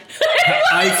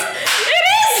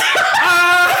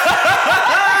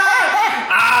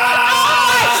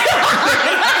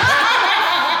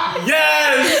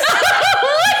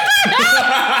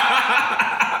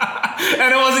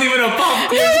 And it wasn't even a pop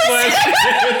quiz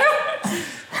question.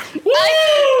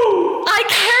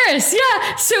 Ike Harris,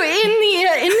 yeah. So in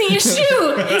the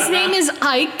issue, his name is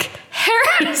Ike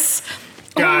Harris.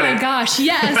 Got it. My gosh,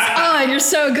 yes. Oh, you're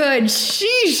so good.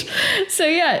 Sheesh. So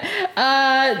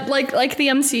yeah, like the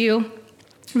MCU,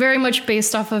 very much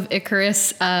based off of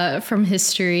Icarus from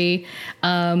history.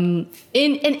 I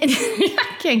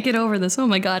can't get over this. Oh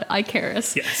my God,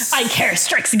 Icarus. Yes. Icarus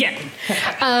strikes again.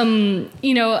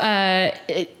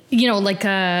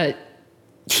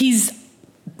 He's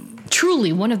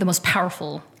truly one of the most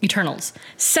powerful Eternals.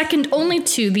 Second only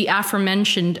to the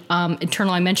aforementioned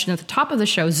Eternal I mentioned at the top of the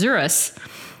show, Zurus,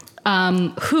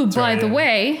 who, by the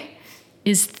way,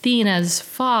 is Thena's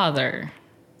father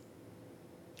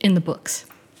in the books.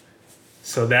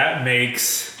 So that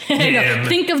makes him...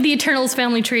 Think of the Eternals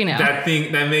family tree now. That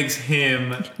makes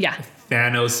him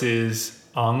Thanos'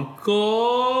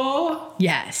 uncle?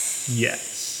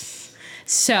 Yes.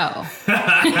 So,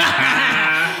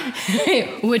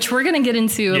 which we're going to get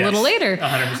into a little later.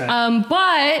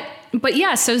 100%. But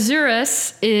yeah, so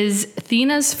Zurus is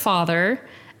Thena's father,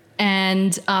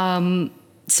 and so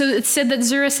it's said that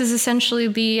Zurus is essentially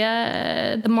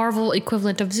the Marvel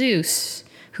equivalent of Zeus,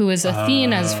 who is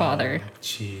Athena's father.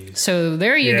 Geez. So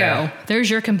there you go. There's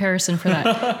your comparison for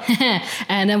that.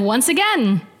 And then once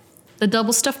again, the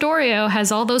double stuffed Oreo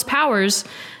has all those powers.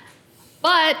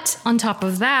 But on top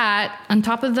of that, on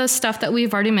top of the stuff that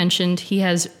we've already mentioned, he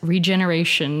has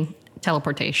regeneration,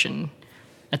 teleportation,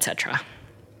 etc.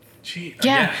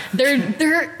 Yeah,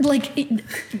 they're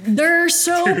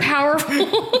so powerful.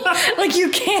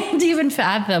 You can't even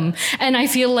fathom. And I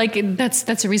feel like that's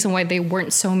the reason why they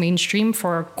weren't so mainstream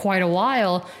for quite a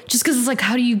while. Just because it's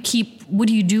what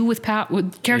do you do with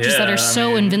characters that are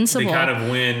so invincible? They kind of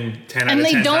win 10 out of 10 and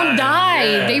they don't times. die.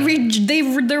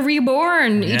 Yeah. They're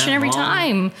reborn each and every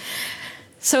time.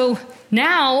 So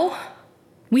now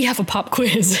we have a pop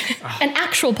quiz, an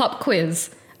actual pop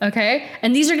quiz. Okay,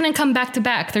 and these are going to come back to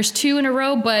back. There's 2 in a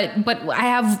row, but I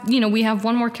have we have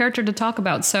one more character to talk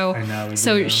about. So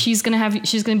she's going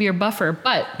to be your buffer.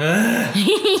 But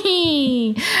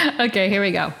okay, here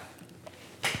we go.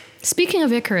 Speaking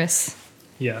of Icarus,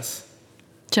 yes,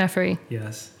 Jeffrey,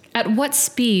 yes. At what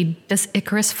speed does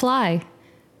Icarus fly?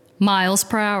 Miles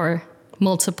per hour.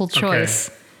 Multiple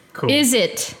choice. Cool. Is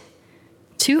it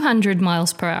 200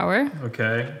 miles per hour?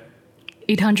 Okay.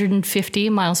 850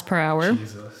 miles per hour?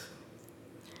 Jesus.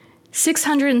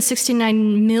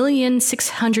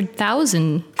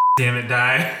 669,600,000. Damn it,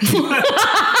 Die.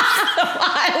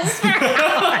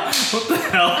 What the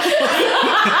hell?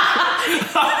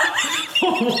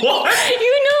 What?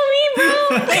 You know me, bro.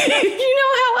 You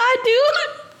know how I do.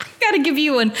 I gotta give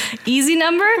you an easy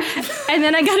number, and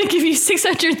then I gotta give you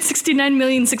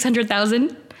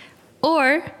 669,600,000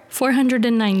 or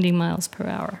 490 miles per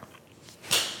hour.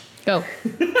 Go.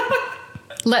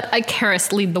 Let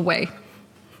Icarus lead the way.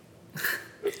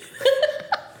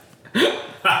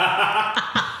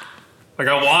 Like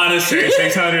I want to say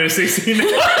 669.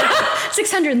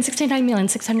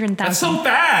 669,600,000. That's so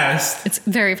fast. It's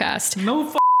very fast.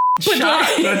 No shot.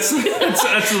 That's a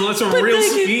real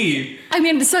speed. I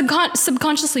mean,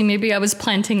 subconsciously, maybe I was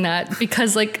planting that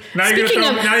because, like, now you're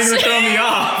gonna throw me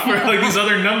off for like these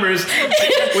other numbers,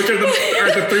 which are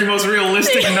the three most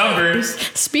realistic numbers.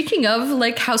 Speaking of,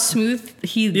 like, how smooth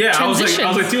he transitions. I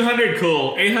was like 200,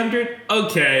 cool. 800,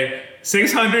 okay.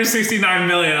 669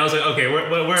 million. I was like, okay, where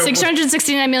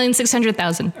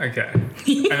 669,600,000. Okay.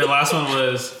 And the last one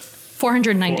was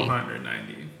 490.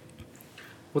 490.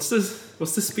 What's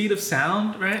the speed of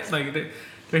sound, right? Like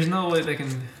there's no way they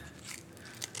can.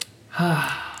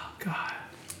 God.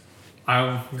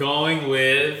 I'm going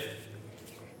with.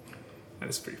 That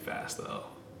is pretty fast though,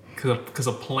 because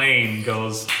a plane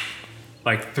goes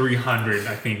like 300,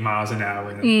 I think, miles an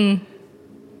hour.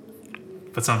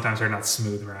 But sometimes they're not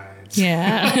smooth rides.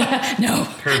 Yeah. No.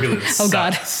 Turbulence. Oh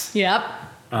sucks. God. Yep.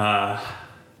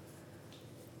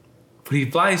 But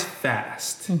he flies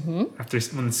fast.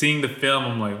 Mm-hmm. When seeing the film,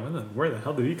 I'm like, where the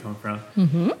hell did he come from?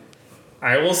 Mm-hmm.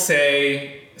 I will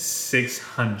say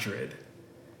 600.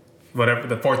 Whatever,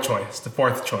 the fourth choice.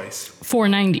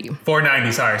 490.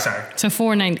 490, sorry. So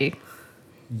 490.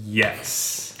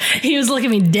 Yes. He was looking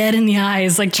me dead in the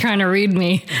eyes, like trying to read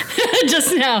me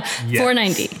just now. Yes.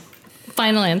 490.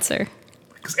 Final answer.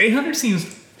 Because 800 seems...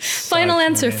 Final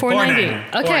answer,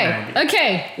 490.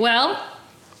 Okay. Well,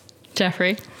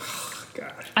 Jeffrey,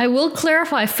 I will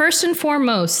clarify first and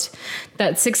foremost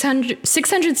that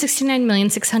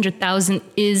 669,600,000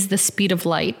 is the speed of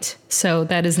light. So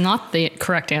that is not the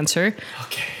correct answer.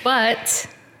 Okay. But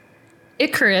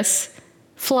Icarus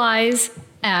flies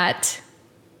at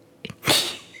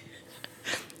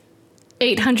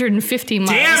 850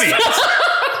 miles. Damn it!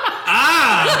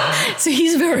 So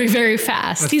he's very, very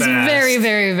fast. He's fast. Very,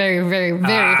 very, very, very,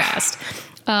 very fast.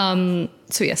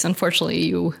 So yes, unfortunately,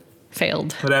 you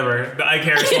failed. Whatever. The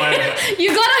Icarus one.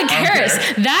 You got Icarus.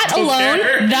 That alone.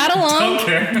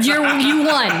 You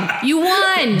won. You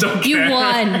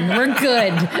won. We're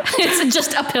good. It's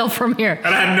just uphill from here.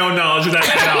 And I had no knowledge of that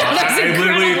at all. I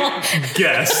literally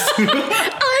guessed.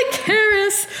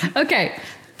 Icarus. Okay.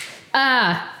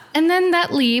 And then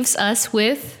that leaves us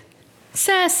with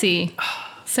Cersei.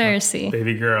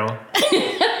 Baby girl.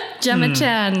 Gemma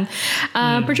Chan.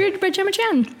 Portrayed by Gemma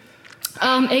Chan.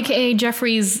 AKA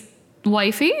Jeffrey's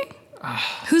wifey.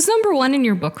 Who's number one in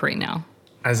your book right now?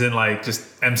 As in, like, just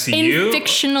MCU? In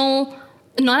fictional,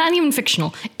 not even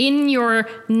fictional, in your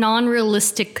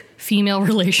non-realistic female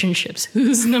relationships.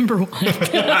 Who's number one? I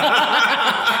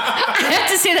have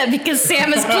to say that because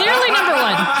Sam is clearly number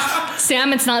one.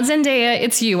 Sam, it's not Zendaya,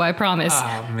 it's you, I promise.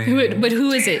 Oh, man. But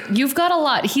who is it? You've got a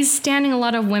lot. He's standing a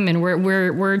lot of women.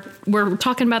 We're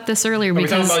talking about this earlier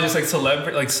because... Are we talking about just like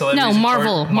celebrities? No,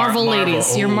 Marvel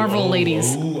ladies. Your Marvel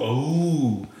ladies.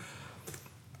 Oh.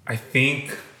 I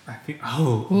think.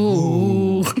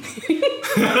 Ooh. That's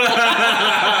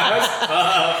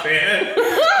tough, man.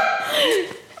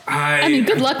 I mean,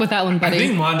 good luck with that one, buddy. I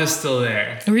think Wanda's still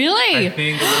there. Really? I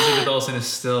think Elizabeth Olsen is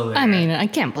still there. I mean, I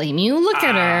can't blame you. Look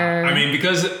at her. I mean,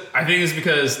 because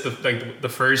the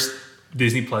first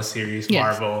Disney Plus series,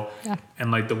 Marvel,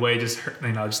 and like the way just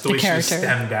the way she just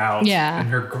stemmed out, and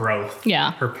her growth,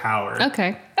 her power.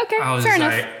 Okay, I was fair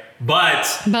enough.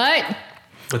 Like,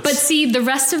 but see, the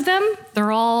rest of them,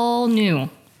 they're all new.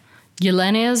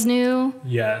 Yelena is new.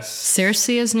 Yes.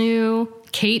 Cersei is new.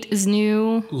 Kate is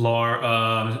new.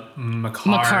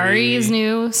 Makari is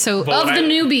new. So of the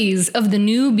newbies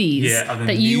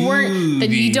that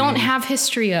you don't have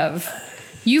history of,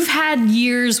 you've had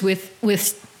years with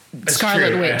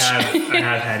Scarlet Witch. I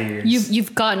have had years.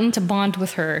 You've gotten to bond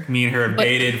with her. Me and her have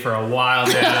dated for a while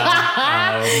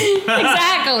now.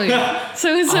 Exactly.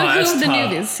 So who are the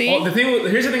newbies? See? Well,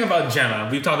 here's the thing about Gemma.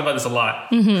 We've talked about this a lot.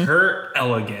 Mm-hmm. Her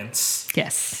elegance.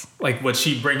 Yes. Like what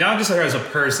she brings, not just her as a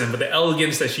person, but the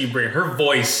elegance that she brings. Her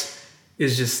voice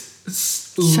is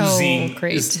just oozing. So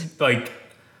great. Is like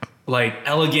like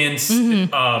elegance,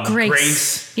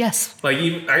 grace. Yes. Like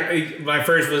when I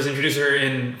first was introduced to her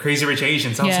in Crazy Rich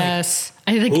Asians, I was like,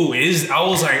 I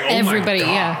was like, oh everybody, my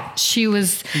God. Yeah. She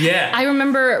was. Yeah. I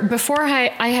remember before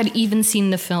I had even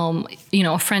seen the film, you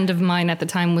know, a friend of mine at the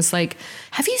time was like,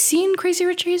 have you seen Crazy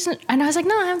Rich Asians? And I was like,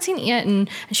 no, I haven't seen it yet. And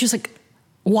she was like,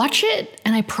 watch it,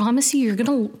 and I promise you, you're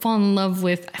gonna fall in love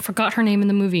with, I forgot her name in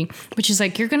the movie, but she's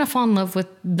like, you're gonna fall in love with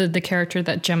the character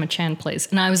that Gemma Chan plays.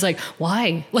 And I was like,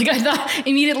 why? Like, I thought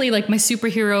immediately, like, my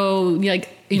superhero,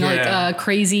 like, you know, like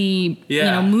crazy, you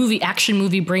know, action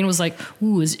movie brain was like,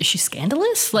 ooh, is she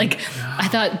scandalous? Like, I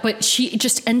thought, but she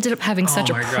just ended up having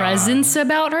such a presence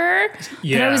about her.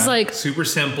 Yeah. That I was like, super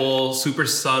simple, super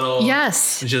subtle.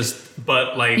 Yes.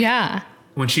 But like,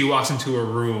 when she walks into a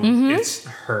room, it's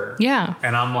her. Yeah.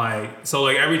 And I'm like, so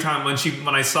like every time when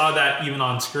I saw that even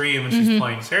on screen when she's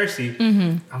playing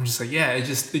Cersei, I'm just like, yeah, it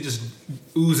just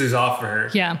oozes off of her.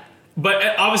 Yeah. But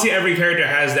obviously every character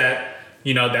has that,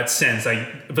 you know, that sense,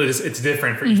 like, but it's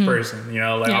different for each person, you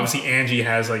know, like obviously Angie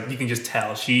has, like, you can just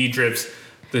tell she drips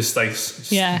this like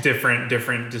different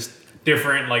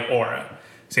like aura.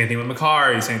 Same thing with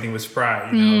Makari, same thing with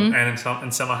Spry, you know, and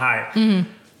Selma Hayek.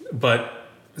 But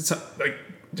it's like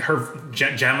her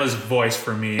Gemma's voice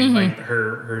for me, like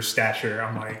her stature,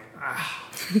 I'm like,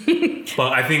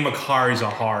 But I think Makari's a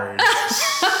hard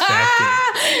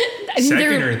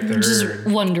second or third. Just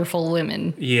wonderful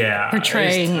women. Yeah,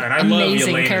 portraying and I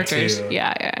amazing love characters. Too,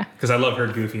 yeah. Because I love her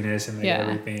goofiness and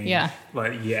everything. Yeah,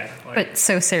 but but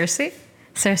so Cersei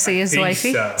is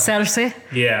wifey. So. Cersei.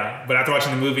 Yeah, but after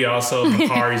watching the movie, also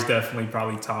Makari's definitely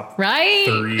probably top 3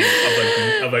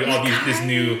 of like all this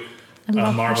new. I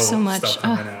love Marvel her so much. Stuff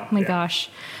coming out. Oh my gosh.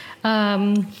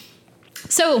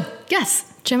 So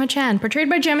yes, Gemma Chan, portrayed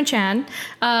by Gemma Chan,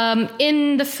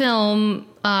 in the film,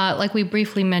 like we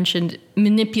briefly mentioned,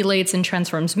 manipulates and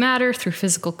transforms matter through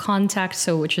physical contact,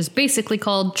 so which is basically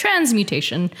called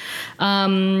transmutation.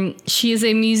 She is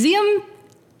a museum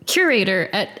curator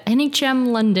at NHM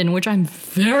London, which I'm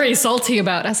very salty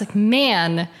about. I was like,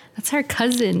 man, that's her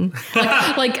cousin.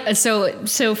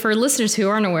 So for listeners who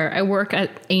aren't aware, I work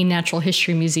at a natural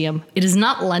history museum. It is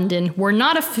not London. We're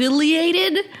not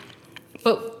affiliated,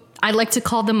 but I like to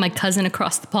call them my cousin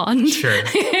across the pond. Sure.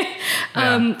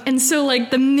 And so like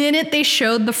the minute they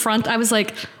showed the front, I was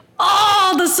like,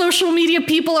 oh, the social media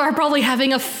people are probably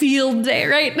having a field day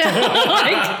right now.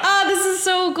 Like, oh, this is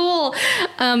so cool.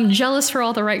 Jealous for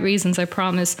all the right reasons, I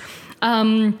promise.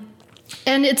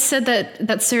 And it's said that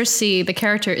Cersei, the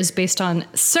character, is based on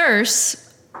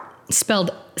Circe,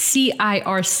 spelled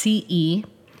Circe,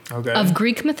 of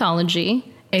Greek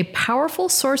mythology, a powerful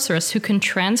sorceress who can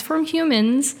transform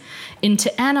humans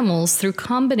into animals through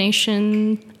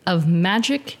combination of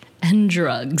magic and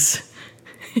drugs.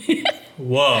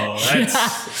 Whoa,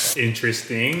 that's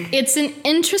interesting. It's an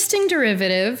interesting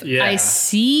derivative. Yeah. I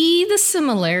see the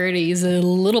similarities a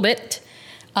little bit.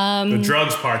 The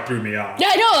drugs part threw me off. Yeah,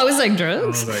 I know. I was like, drugs?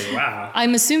 I was like, wow.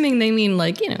 I'm assuming they mean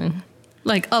like, you know,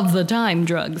 like of the time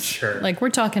drugs. Sure. Like we're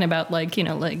talking about like, you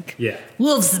know, like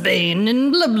Wolfsbane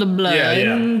and blah, blah, blah.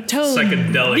 And Toad.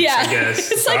 Psychedelics, I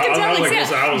guess.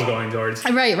 Psychedelics, I was going towards.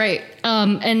 Right.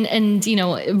 And you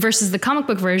know, versus the comic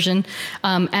book version,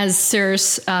 as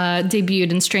Circe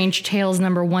debuted in Strange Tales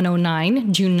number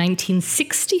 109, June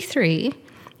 1963,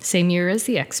 same year as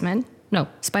the X-Men. No,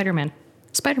 Spider-Man.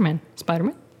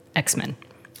 X-Men.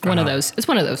 One of those. It's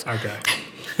one of those. Okay.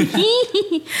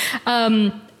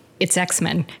 It's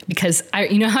X-Men because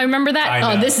you know how I remember that?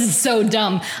 Oh, this is so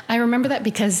dumb. I remember that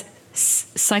because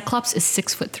Cyclops is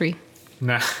 6'3".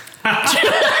 Nah.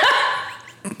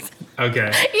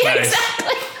 Okay. Yeah,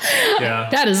 exactly. Yeah.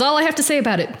 That is all I have to say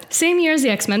about it. Same year as the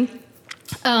X-Men.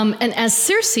 And as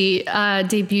Cersei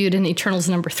debuted in Eternals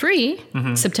number 3,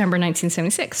 September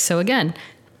 1976. So again,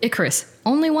 Icarus,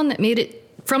 only one that made it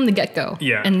from the get-go.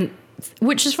 Yeah. And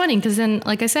which is funny because then,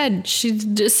 like I said,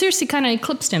 Cersei kind of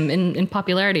eclipsed him in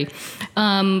popularity.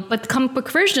 But the comic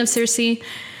book version of Cersei,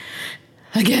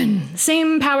 again,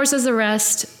 same powers as the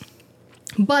rest,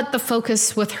 but the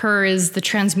focus with her is the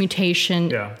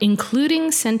transmutation,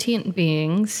 including sentient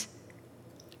beings.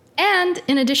 And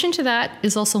in addition to that,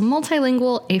 is also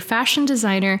multilingual, a fashion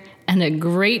designer, and a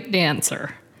great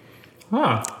dancer.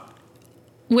 Huh.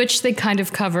 Which they kind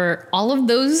of cover. All of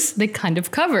those they kind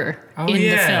of cover in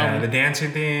the film. The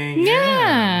dancing thing.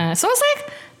 Yeah. So I was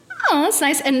like, oh, that's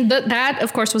nice. And that,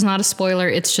 of course, was not a spoiler.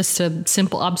 It's just a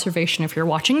simple observation. If you're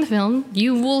watching the film,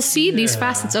 you will see these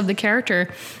facets of the character.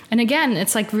 And again,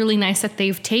 it's like really nice that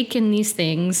they've taken these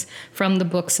things from the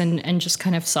books and just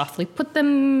kind of softly put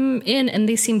them in. And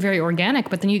they seem very organic.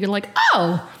 But then you're like,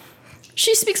 oh,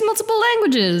 she speaks multiple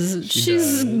languages.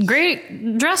 She's a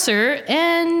great dresser,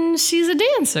 and she's a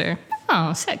dancer.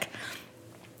 Oh, sick.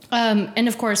 And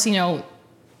of course, you know,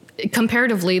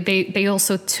 comparatively, they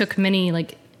also took many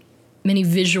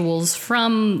visuals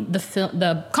from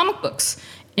the comic books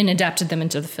and adapted them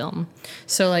into the film.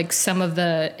 So like some of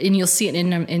the, and you'll see it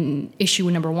in issue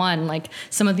number 1, like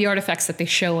some of the artifacts that they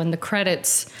show in the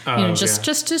credits,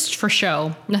 just for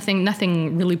show,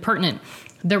 nothing really pertinent.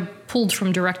 They're pulled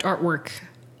from direct artwork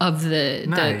of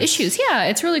the issues. Yeah,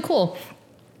 it's really cool.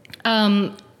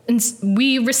 And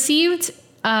we received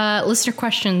listener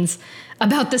questions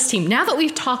about this team. Now that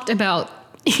we've talked about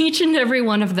each and every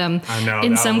one of them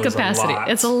in some capacity,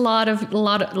 it's a lot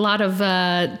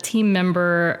of team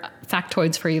member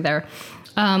factoids for you there.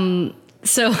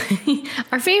 So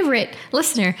our favorite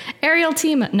listener, Ariel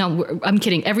Tima. No, I'm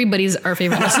kidding. Everybody's our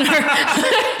favorite listener.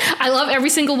 I love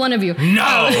every single one of you.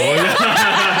 No.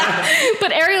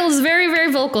 But Ariel is very,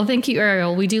 very vocal. Thank you,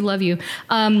 Ariel. We do love you.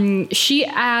 She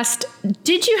asked,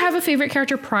 did you have a favorite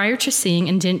character prior to seeing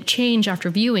and didn't change after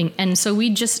viewing? And so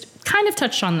we just kind of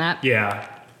touched on that. Yeah.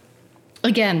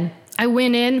 Again, I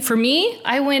went in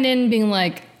being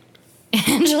like,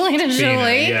 Angelina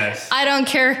Jolie. Yes. I don't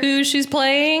care who she's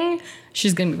playing.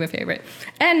 She's going to be my favorite.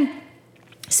 And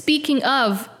speaking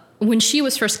of, when she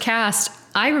was first cast,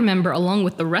 I remember, along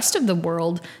with the rest of the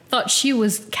world, thought she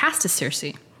was cast as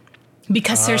Cersei.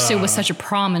 Because Cersei was such a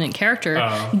prominent character.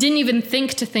 Didn't even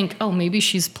think, oh, maybe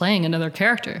she's playing another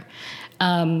character.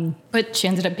 But she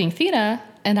ended up being Thena.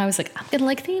 And I was like, I'm going to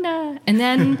like Thena. And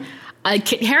then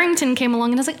Kit Harington came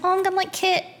along and I was like, oh, I'm going to like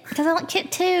Kit. Because I like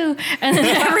Kit too. And then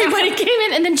everybody came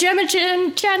in. And then Gemma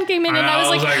Chan came in. And I was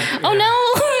like, oh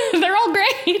no, they're all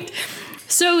great.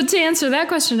 So to answer that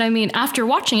question, I mean, after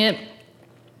watching it,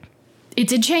 it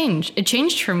did change. It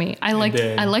changed for me. I liked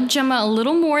Gemma a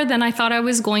little more than I thought I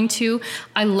was going to.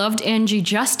 I loved Angie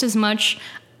just as much.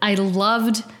 I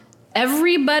loved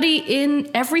everybody in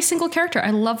every single character.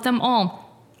 I loved them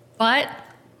all. But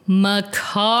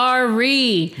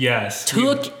Makkari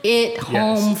took it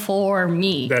home for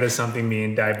me. That is something me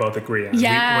and Di both agree on.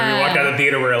 Yeah. When we walked out of the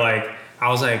theater, I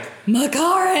was like,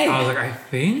 Makkari. I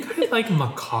think I like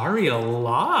Makkari a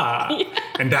lot. Yeah.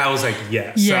 And Di was like,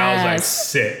 yes. So I was like,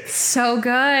 sick. So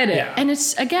good. Yeah. And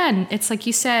it's like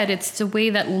you said, it's the way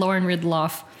that Lauren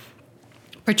Ridloff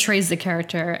portrays the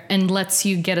character and lets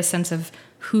you get a sense of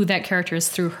who that character is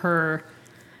through her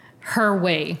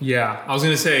way. Yeah, I was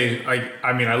gonna say,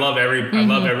 I love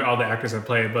all the actors that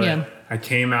play it, but I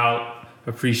came out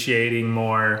appreciating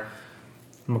more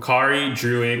Makkari,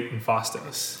 Druig, and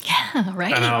Phastos. Yeah,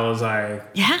 right. And I was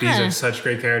like, these are such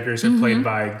great characters. They're played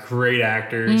by great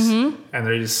actors, and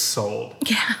they're just sold.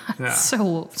 Yeah,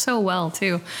 so well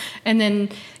too. And then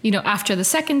after the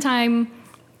second time,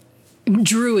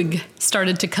 Druig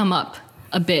started to come up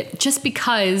a bit, just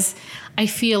because I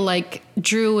feel like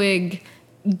Druig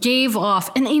gave off,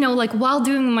 and while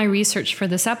doing my research for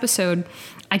this episode,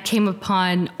 I came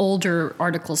upon older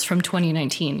articles from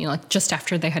 2019, just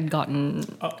after they had gotten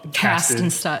cast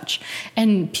and such,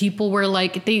 and people were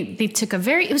like, they took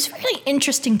it was really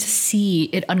interesting to see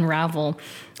it unravel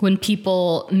when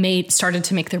people started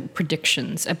to make their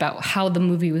predictions about how the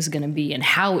movie was going to be and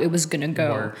how it was going to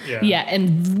go.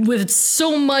 And with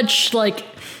so much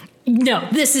no,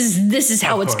 this is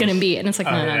how it's going to be. And it's like,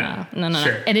 no.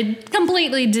 Sure. And it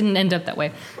completely didn't end up that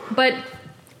way. But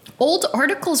old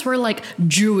articles were like,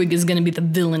 Druig is going to be the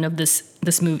villain of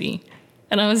this movie.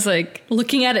 And I was like,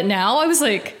 looking at it now, I was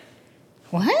like,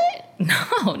 what?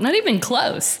 No, not even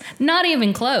close. Not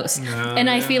even close. No, and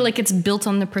I feel like it's built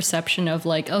on the perception of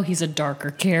he's a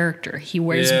darker character. He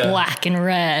wears black and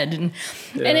red. And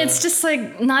it's just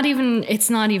it's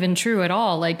not even true at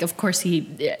all. Of course,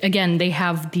 they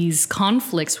have these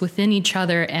conflicts within each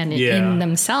other and in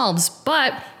themselves.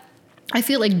 But I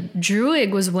feel like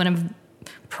Druig was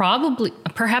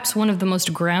perhaps one of the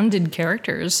most grounded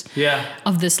characters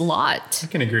of this lot. I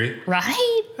can agree. Right?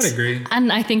 I'd agree.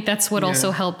 And I think that's what also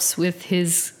helps with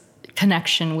his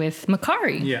connection with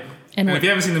Makkari. Yeah. And if you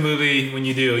haven't seen the movie, when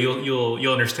you do,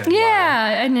 you'll understand. Yeah,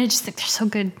 why. And I just think they're so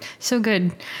good. So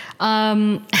good.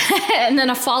 And then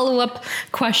a follow-up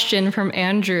question from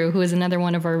Andrew, who is another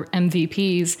one of our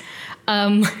MVPs.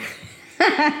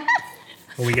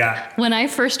 What we got? When I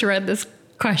first read this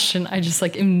question, I just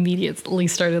immediately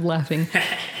started laughing.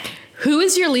 Who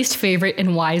is your least favorite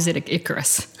and why is it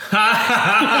Icarus?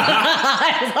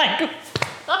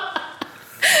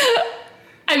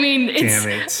 I mean,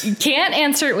 you can't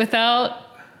answer it without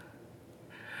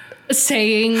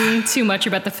saying too much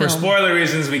about the film. For spoiler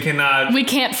reasons, we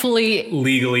can't fully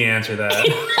legally answer that.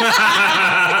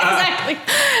 Exactly.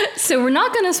 So we're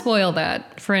not going to spoil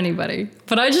that for anybody.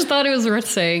 But I just thought it was worth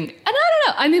saying. And I don't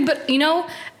know. I mean, but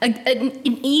an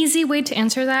easy way to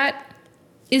answer that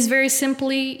is very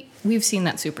simply, we've seen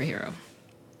that superhero.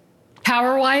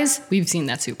 Power-wise, we've seen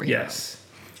that superhero. Yes.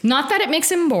 Not that it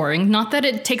makes him boring, not that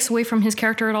it takes away from his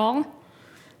character at all,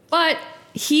 but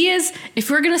he is, if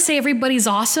we're going to say everybody's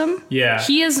awesome,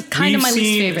 he is kind of my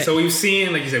least favorite. So we've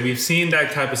seen, like you said, we've seen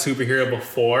that type of superhero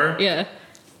before. Yeah.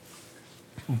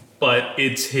 But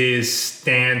it's his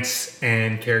stance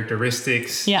and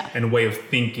characteristics and way of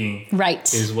thinking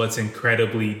is what's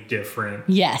incredibly different.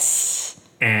 Yes.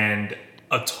 And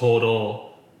a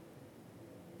total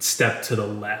step to the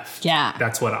left. Yeah.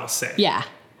 That's what I'll say. Yeah.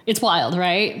 It's wild,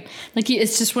 right? Like,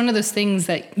 it's just one of those things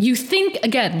that you think,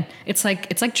 again, it's like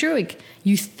Druig.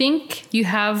 You think you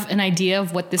have an idea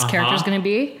of what this character is going to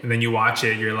be. And then you watch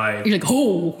it, you're like,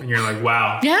 oh. And you're like,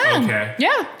 wow. Yeah. Okay.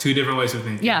 Yeah. Two different ways of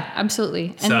thinking. Yeah,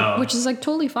 absolutely. And which is like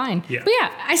totally fine. Yeah. But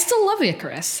yeah, I still love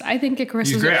Icarus. I think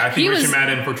Icarus is great. I think Richard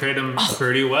Madden portrayed him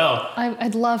pretty well.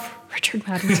 I'd love Richard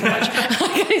Madden so much.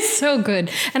 He's so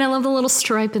good. And I love the little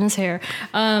stripe in his hair.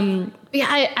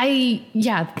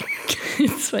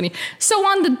 It's funny. So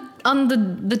on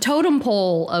the totem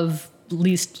pole of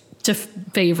least to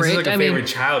favorite, this is like a favorite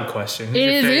child question.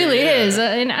 It really is.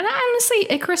 And honestly,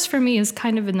 Icarus for me is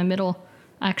kind of in the middle.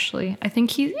 Actually, I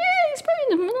think he's probably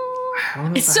in the middle.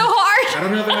 It's so hard. I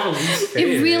don't know if I have a least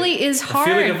favorite. It really is hard.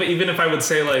 I feel like even if I would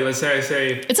say, like, let's say I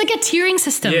say, it's like a tiering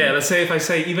system. Yeah, let's say if I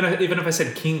say even if I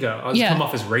said Kingo, I'll just come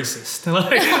off as racist.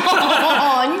 Like,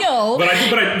 oh no! But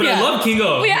I love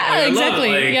Kingo. Yeah, like,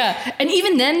 exactly. And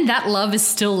even then, that love is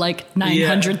still like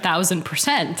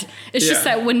 900,000%. It's just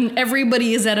that when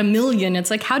everybody is at 1 million,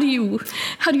 it's like how do you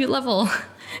level?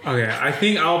 Okay, I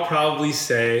think I'll probably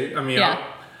say. I mean,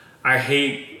 I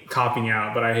hate copping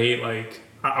out, but I hate like.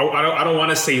 I don't want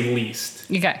to say least.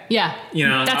 Okay. Yeah. You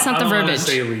know, that's not the verbiage. I don't want to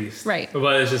say least. Right.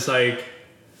 But it's just like,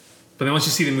 but then once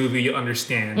you see the movie, you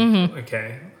understand. Mm-hmm.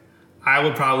 Okay. I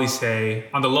would probably say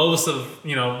on the lowest of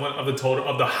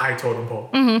the high totem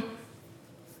pole. Mm-hmm.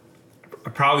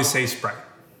 I'd probably say Sprite.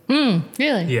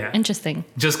 Really? Yeah. Interesting.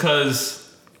 Just because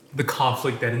the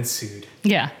conflict that ensued.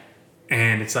 Yeah.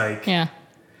 And it's like. Yeah.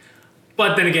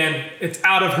 But then again, it's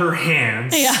out of her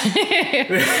hands. Yeah.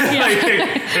 Like,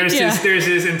 there's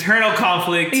this internal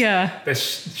conflict. Yeah. That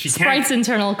she can't. Sprite's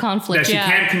internal conflict. That she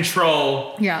can't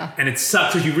control. Yeah. And it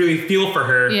sucks because you really feel for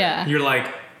her. Yeah. You're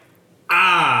like,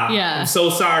 I'm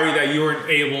so sorry that you weren't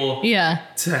able.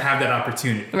 To have that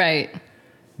opportunity. Right.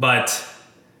 But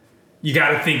you got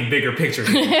to think bigger picture.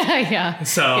 Yeah.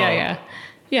 So. Yeah.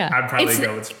 I'd probably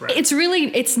go with Sprite.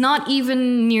 It's not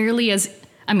even nearly as.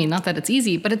 I mean, not that it's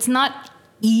easy, but it's not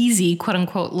easy, quote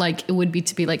unquote, like it would be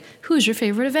to be like, who's your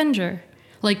favorite Avenger?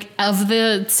 Like, of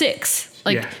the 6.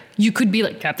 Like, you could be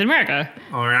like Captain America.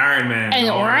 Or Iron Man.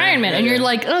 Or Iron Man. And you're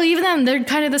like, oh, even them, they're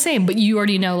kind of the same. But you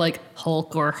already know, like,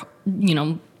 Hulk or,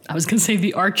 I was going to say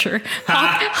the Archer.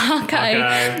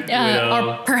 Hawkeye.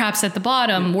 Or perhaps at the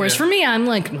bottom. Whereas for me, I'm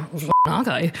like,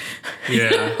 Hawkeye.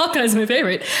 Yeah. Hawkeye's my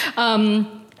favorite. And,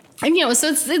 so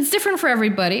it's different for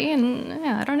everybody. And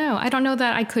I don't know. I don't know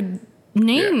that I could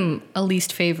name a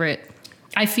least favorite.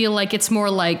 I feel like it's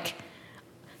more like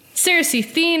Cersei,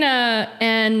 Thena,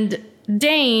 and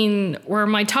Dane were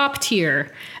my top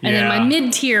tier. And then my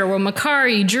mid tier were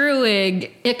Makkari,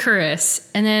 Druig,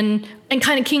 Icarus, and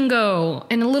kind of Kingo,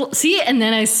 and a little, and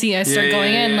then I start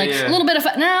going in, like a little bit of,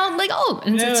 now, like,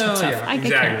 it's tough. I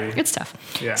get it. It's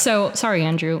tough. Yeah. So, sorry,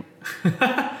 Andrew.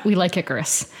 We like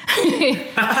Icarus.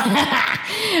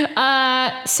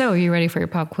 So, are you ready for your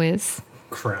pop quiz?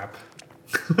 Crap.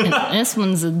 This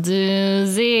one's a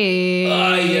doozy.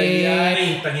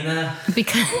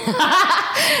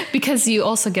 Because you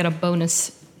also get a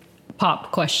bonus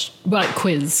pop question,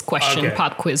 quiz question, okay.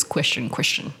 Pop quiz question.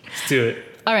 Let's do it.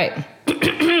 All right.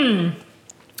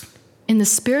 In the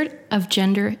spirit of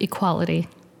gender equality,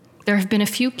 there have been a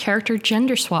few character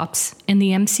gender swaps in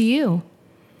the MCU.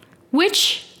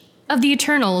 Which of the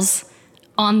Eternals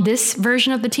on this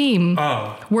version of the team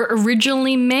were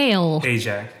originally male?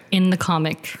 Ajak. In the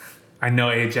comic. I know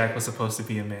Ajak was supposed to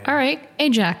be a man. All right,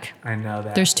 Ajak. I know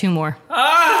that. There's 2 more. You're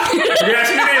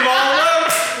actually name all of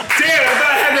them? Damn, I thought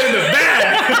I had that in the bag.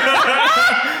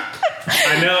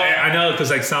 I know, because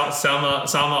like Salma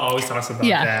always talks about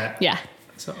that. Yeah.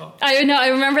 So I know. I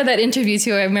remember that interview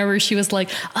too. I remember she was like,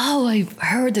 "Oh, I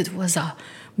heard it was a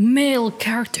male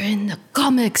character in the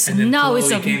comics, and now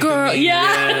it's a girl." I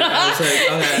was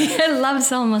like, okay. I love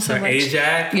Salma so much.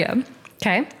 Ajak. Yeah.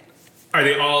 Okay. Are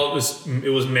they all? It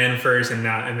was men first, and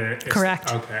then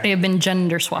correct. Okay, they have been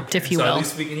gender swapped, if you will. At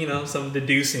least we can, some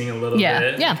deducing a little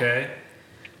bit. Yeah. Okay.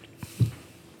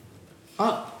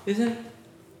 Oh, is it?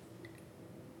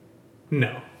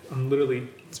 No, I'm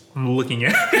looking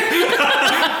at it.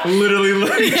 I'm literally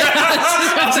looking at it.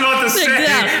 I was about to say.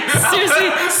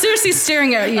 Yeah. Seriously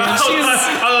staring at you. I was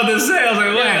about to say. I was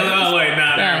like, wait,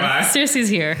 never mind. Cersei's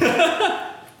here.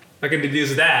 I can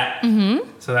deduce that. Mm-hmm.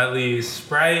 So that leaves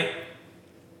Sprite,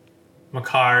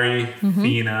 Makkari,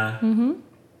 Fina. Mm-hmm.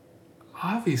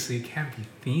 Obviously, it can't be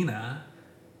Fina.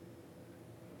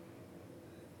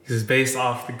 Because it's based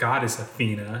off the goddess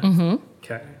Athena. Mm-hmm.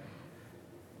 Okay.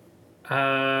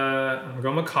 I'm going to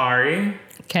go Makkari.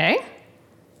 Okay.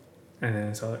 And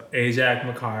then so Ajax,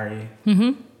 Makkari.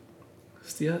 Mm-hmm.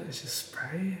 What's the other? It's just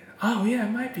Sprite? Oh, yeah,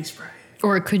 it might be Sprite.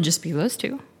 Or it could just be those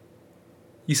two.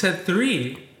 You said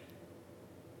 3.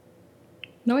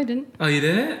 No, I didn't. Oh, you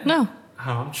didn't? No.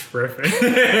 Oh, I'm tripping.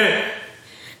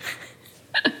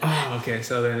 Oh, okay.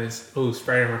 So then it's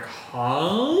Sprite and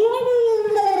Makkari.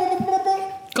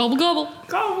 Gobble gobble.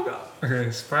 Gobble gobble.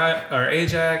 Okay, Sprite or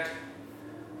Ajax.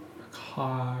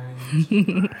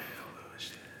 Makkari.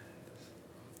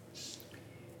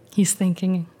 He's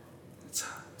thinking. It's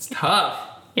tough.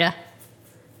 Yeah.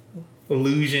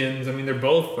 Illusions. I mean, they're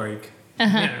both like.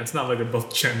 Yeah, it's not like they're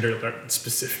both gender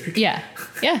specific. Yeah,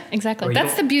 exactly.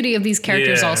 That's the beauty of these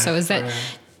characters also, is that,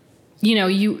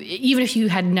 you even if you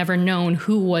had never known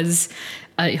who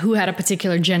had a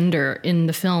particular gender in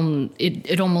the film,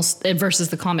 it almost, versus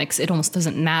the comics, it almost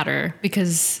doesn't matter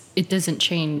because it doesn't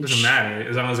change. It doesn't matter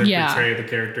as long as they portray the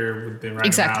character with the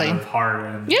right amount of heart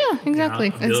and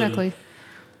exactly.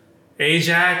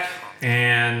 Ajax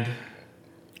and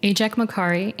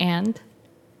Makkari and.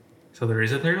 So there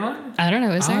is a third one? I don't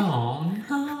know, is there? Oh,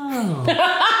 no. Come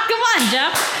on,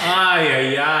 Jeff.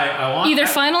 I want either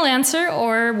final answer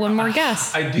or one more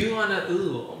guess. I do want to.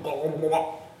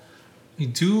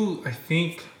 I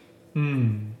think.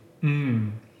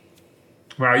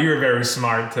 Wow, you were very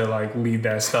smart to leave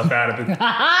that stuff out of it when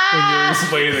you were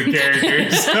explaining the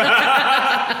characters.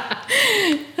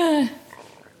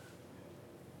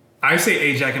 I say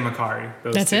Ajax and Makkari.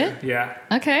 That's two. It? Yeah.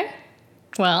 Okay.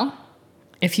 Well.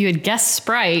 If you had guessed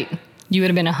Sprite, you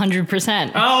would have been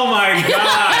 100%. Oh my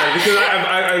god! Because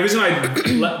the reason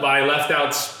I left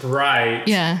out Sprite.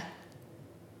 Yeah.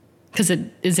 Because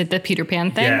is it the Peter Pan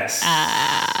thing? Yes.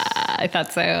 I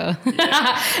thought so.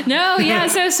 Yeah. No, yeah.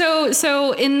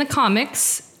 So in the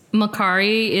comics,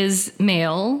 Makkari is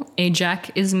male,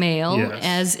 Ajax is male,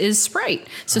 as is Sprite.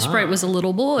 So Sprite was a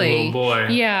little boy. A little boy.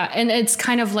 Yeah, and it's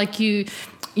kind of like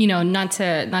not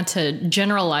to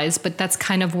generalize, but that's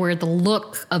kind of where the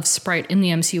look of Sprite in the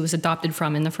MCU was adopted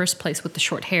from in the first place, with the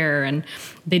short hair, and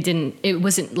it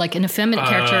wasn't like an effeminate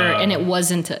character, and it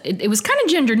wasn't. It was kind of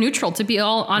gender neutral, to be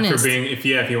all honest. If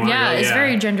you want. Yeah, it's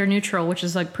very gender neutral, which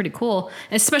is pretty cool,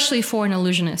 especially for an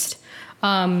illusionist.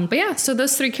 But yeah, so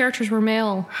those 3 characters were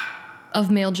male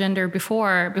gender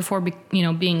before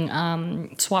being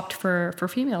swapped for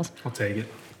females. I'll take it.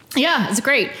 Yeah, it's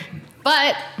great.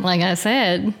 But, like I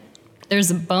said,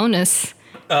 there's a bonus.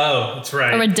 Oh, that's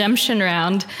right. A redemption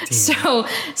round. So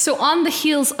on the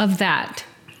heels of that,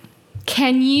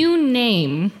 can you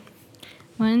name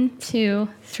 1, 2,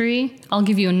 3? I'll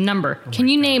give you a number. Can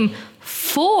you name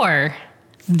 4,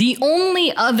 the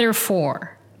only other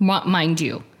 4, mind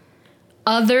you,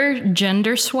 other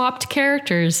gender swapped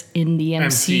characters in the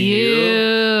MCU?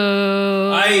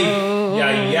 Wow.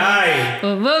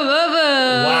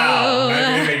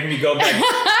 You're making me go back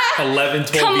 11,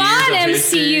 12 Come years on, of MCU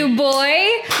history. boy.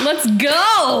 Let's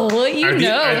go.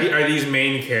 Are these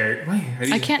main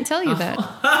characters? I can't tell you that.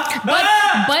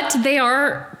 but they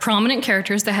are prominent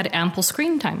characters that had ample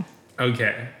screen time.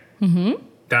 Okay. Mm-hmm.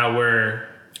 That were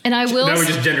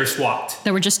just gender swapped.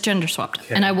 They were just gender swapped.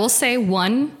 Okay. And I will say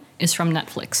one is from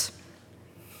Netflix.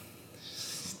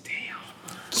 Damn.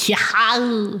 Yeah.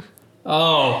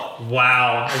 Oh,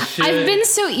 wow. I've been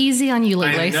so easy on you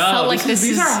lately. I know. I felt like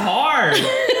these are hard.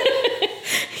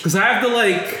 Because I have to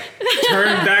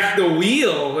turn back the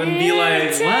wheel and be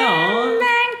like, well.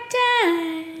 Back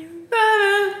time.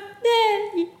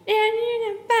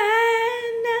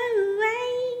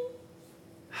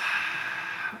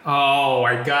 Oh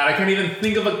my god, I can't even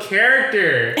think of a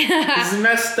character. This is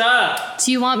messed up.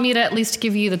 Do you want me to at least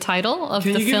give you the title of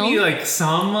the film? Can you give me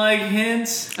some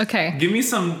hints? Okay. Give me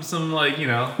some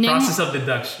process of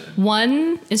deduction.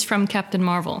 One is from Captain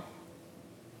Marvel.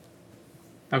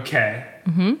 Okay.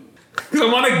 Mm-hmm. Because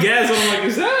I want to guess. I'm like,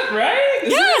 is that right?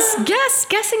 Guess.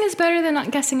 Guessing is better than not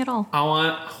guessing at all. I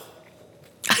want...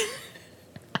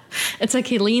 It's like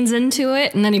he leans into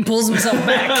it and then he pulls himself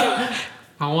back.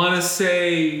 I want to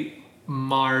say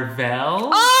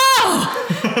Mar-Vell.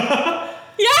 Oh!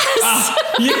 Yes!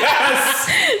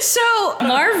 Yes! So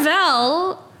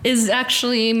Mar-Vell is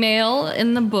actually male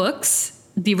in the books,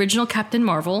 the original Captain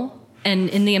Marvel, and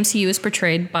in the MCU is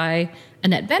portrayed by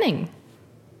Annette Bening,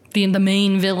 the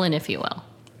main villain, if you will.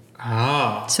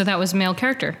 Ah. So that was male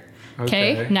character.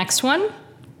 Okay, next one.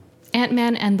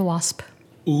 Ant-Man and the Wasp.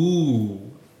 Ooh.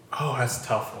 Oh, that's a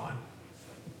tough one.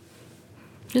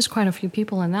 There's quite a few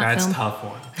people in that film. That's a tough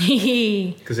one.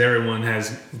 Because everyone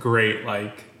has great,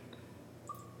 like,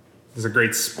 there's a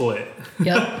great split.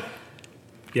 Yep.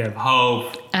 You have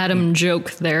Hope. Adam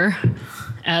joke there.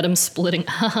 Adam splitting.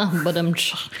 But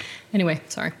anyway,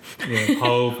 sorry. You have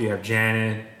Hope, you have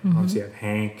Janet, obviously you have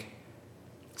Hank,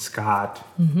 Scott.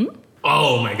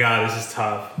 Oh my God, this is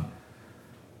tough.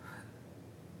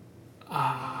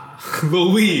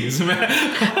 Louise, man.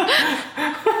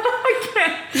 I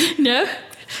can't. No?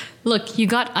 Look, you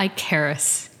got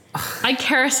Icarus.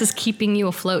 Icarus is keeping you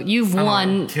afloat. You've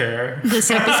won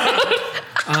this episode.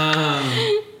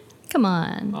 Come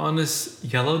on. On this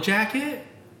Yellow Jacket?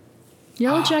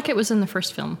 Yellow Jacket was in the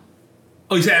first film.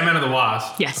 Oh, you said Ant-Man and the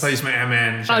Wasp? Yes. I thought you said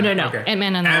Ant-Man. Oh, no. Okay.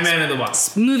 Ant-Man and the Wasp. Ant-Man and the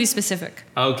Wasp. Movie specific.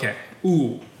 Okay.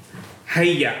 Ooh.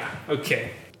 Hey, yeah.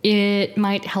 Okay. It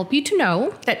might help you to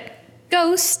know that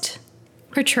Ghost,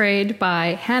 portrayed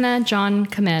by Hannah John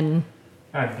Kamen.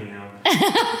 God damn.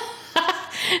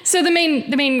 So the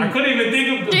main. I couldn't even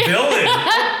think of the villain.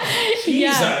 Jesus.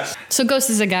 Yeah. So Ghost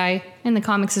is a guy in the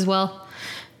comics as well.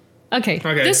 Okay.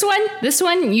 This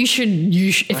one, you should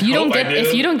if you don't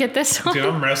get this one. Dude,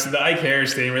 I'm rested. The Ike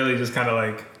Harris thing really just kind of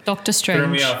like Doctor Strange. Threw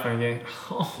me off again.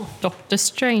 Oh. Doctor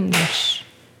Strange.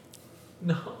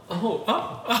 No.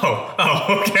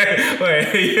 Oh, okay.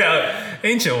 Wait, yeah.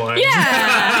 Ancient One. Yeah.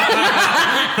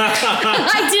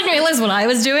 I didn't realize what I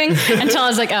was doing until I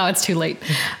was like, oh, it's too late.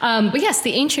 But yes,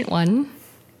 the Ancient One,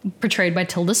 portrayed by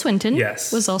Tilda Swinton,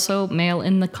 was also male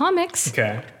in the comics.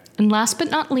 Okay. And last but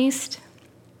not least,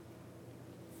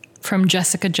 from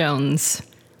Jessica Jones.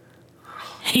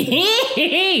 Oh,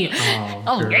 yeah.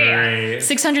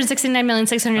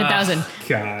 669,600,000. Oh,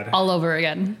 God. All over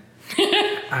again.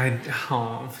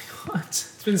 What?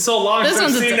 It's been so long since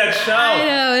I've seen that show. I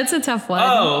know, it's a tough one.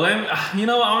 Oh, you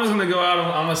know what? I'm just going to go out.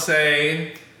 I'm going to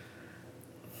say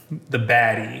the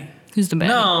baddie. Who's the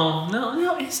baddie?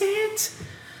 No, is it?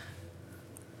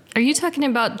 Are you talking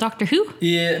about Doctor Who?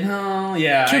 Yeah, no,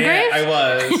 yeah. I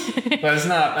was. But it's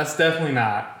not. That's definitely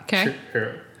not true.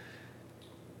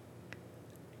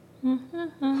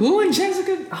 Who in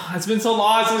Jessica? Oh, it's been so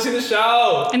long since I've seen the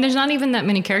show. And there's not even that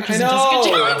many characters in Jessica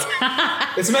Jones.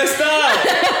 It's messed up.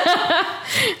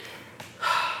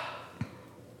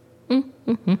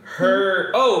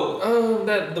 Her.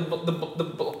 The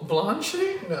blonde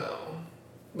chick? No.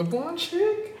 The blonde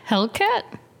chick?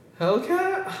 Hellcat?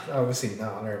 Obviously,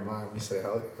 no. Never mind. You say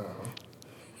Hellcat.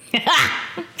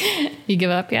 You give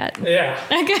up yet? Yeah.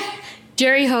 Okay.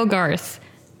 Jerry Hogarth,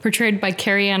 portrayed by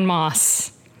Carrie-Anne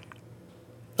Moss.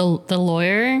 The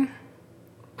lawyer?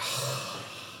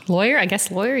 Lawyer? I guess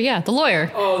lawyer? Yeah, the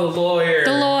lawyer. Oh, the lawyer.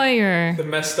 The lawyer. The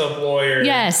messed up lawyer.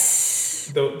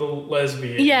 Yes. The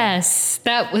lesbian. Yes.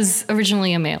 That was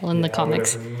originally a male in the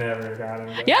comics. I would have never gotten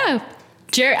that. Yeah.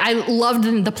 Jerry, I loved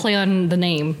the play on the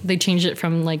name. They changed it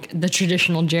from like the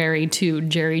traditional Jerry to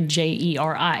Jerry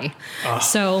Jeri.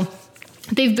 So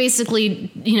they've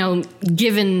basically,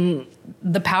 given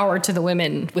the power to the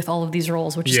women with all of these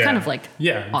roles, which is kind of like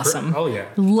awesome. Oh yeah.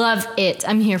 Love it.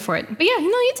 I'm here for it. But yeah,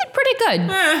 you did pretty good.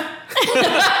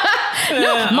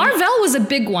 No, Mar-Vell was a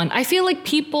big one. I feel like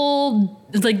people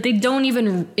they don't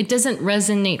even, it doesn't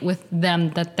resonate with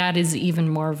them that is even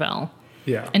Mar-Vell.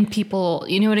 Yeah. And people,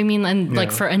 you know what I mean? And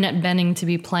like for Annette Bening to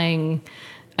be playing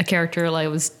a character like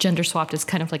was gender swapped is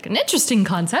kind of like an interesting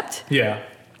concept. Yeah.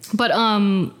 But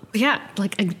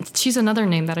she's another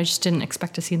name that I just didn't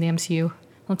expect to see in the MCU.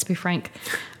 Let's be frank.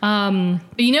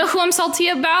 But you know who I'm salty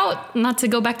about? Not to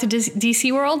go back to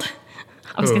DC World.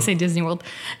 I was going to say Disney World.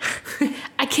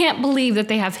 I can't believe that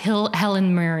they have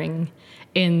Helen Mirren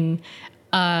in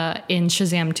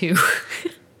Shazam 2.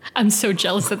 I'm so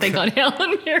jealous that they got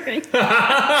Helen Mirren.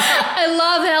 I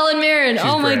love Helen Mirren. She's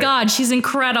great. My God, she's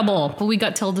incredible. But we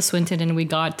got Tilda Swinton and we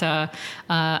got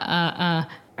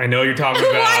I know you're talking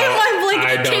about. Why am I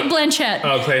blanking? Kate Blanchett.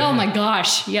 Oh my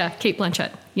gosh. Yeah, Kate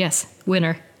Blanchett. Yes,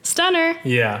 winner. Stunner.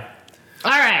 Yeah.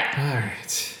 All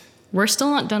right. We're still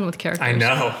not done with characters. I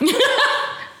know.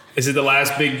 Is it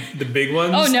the big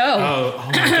ones? Oh, no. Oh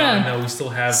my God, no, we still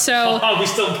have. So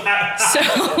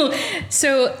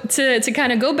to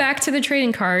kind of go back to the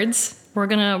trading cards, we're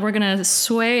gonna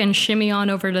sway and shimmy on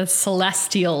over to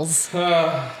Celestials.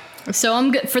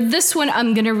 So for this one,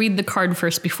 I'm gonna read the card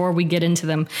first before we get into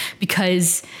them,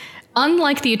 because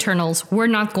unlike the Eternals, we're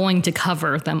not going to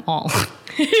cover them all.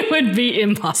 It would be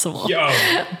impossible.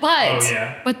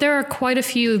 But there are quite a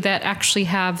few that actually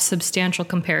have substantial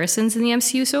comparisons in the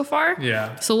MCU so far.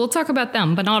 Yeah. So we'll talk about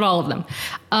them, but not all of them.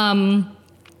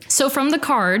 So from the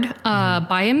card,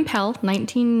 by Impel,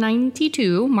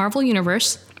 1992, Marvel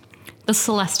Universe, the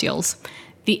Celestials.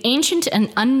 The ancient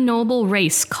and unknowable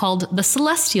race called the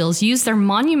Celestials use their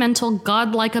monumental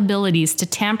godlike abilities to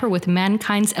tamper with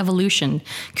mankind's evolution,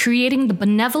 creating the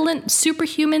benevolent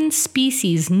superhuman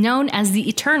species known as the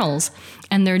Eternals,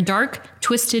 and their dark,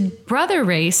 twisted brother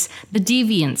race, the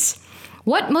Deviants.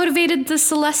 What motivated the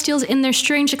Celestials in their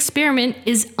strange experiment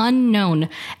is unknown,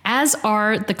 as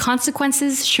are the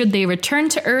consequences should they return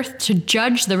to Earth to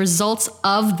judge the results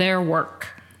of their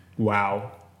work.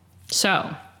 Wow.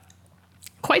 So,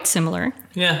 quite similar.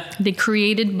 Yeah. They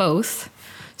created both.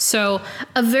 So,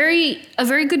 a very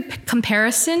good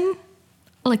comparison,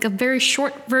 like a very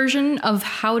short version of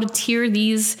how to tier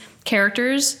these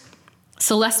characters.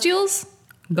 Celestials,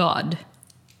 God.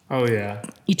 Oh, yeah.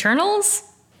 Eternals,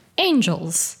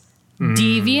 angels.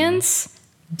 Deviants,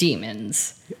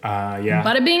 demons. Yeah.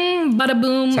 Bada bing, bada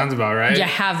boom. Sounds about right. You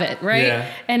have it, right? Yeah.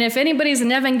 And if anybody's an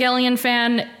Evangelion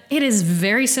fan, it is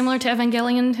very similar to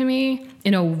Evangelion to me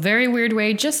in a very weird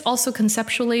way. Just also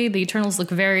conceptually, the Eternals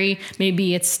look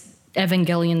maybe it's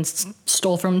Evangelion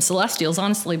stole from Celestials,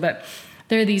 honestly, but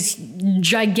they're these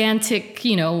gigantic,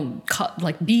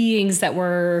 like beings that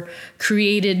were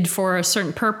created for a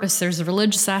certain purpose. There's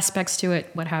religious aspects to it,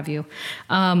 what have you.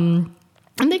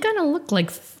 And they kind of look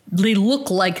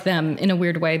like them in a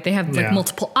weird way. They have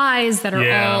multiple eyes that are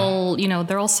all,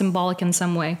 they're all symbolic in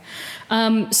some way.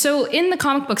 So in the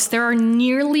comic books, there are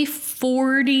nearly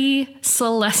 40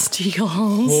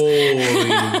 Celestials in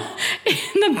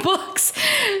the books.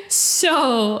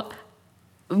 So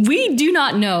we do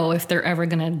not know if they're ever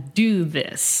going to do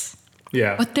this.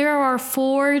 Yeah. But there are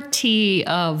 40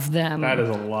 of them. That is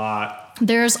a lot.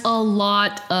 There's a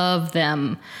lot of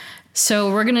them.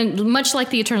 So we're going to, much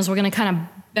like the Eternals, we're going to kind of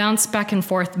bounce back and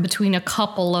forth between a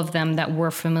couple of them that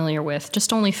we're familiar with,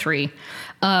 just only 3.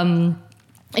 And,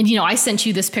 I sent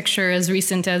you this picture as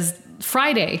recent as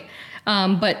Friday.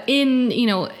 But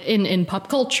in pop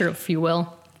culture, if you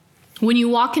will, when you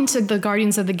walk into the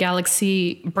Guardians of the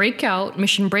Galaxy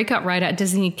Mission Breakout ride at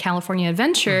Disney California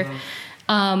Adventure,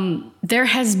 there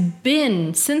has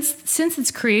been, since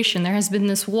its creation, there has been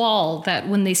this wall that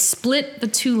when they split the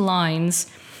 2 lines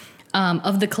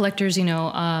of the collector's,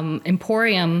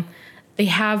 emporium, they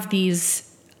have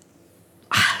these,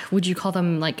 would you call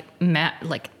them like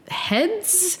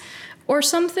heads or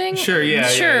something? Sure,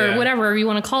 yeah. Whatever you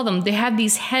want to call them. They have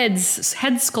these head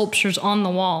sculptures on the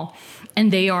wall, and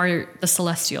they are the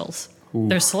Celestials. Ooh.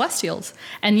 They're Celestials.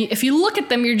 And if you look at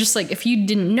them, you're just like, if you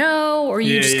didn't know, or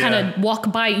you just kind of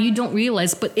walk by, you don't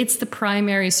realize, but it's the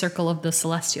primary circle of the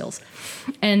Celestials.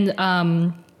 And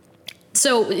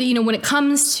so, when it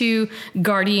comes to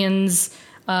Guardians,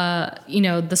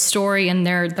 the story and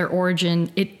their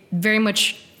origin, it very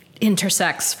much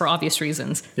intersects for obvious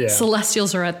reasons. Yeah.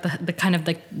 Celestials are at the kind of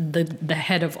the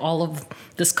head of all of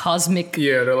this cosmic.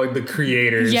 Yeah, they're like the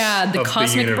creators. Yeah, the of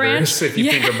cosmic the universe, branch. If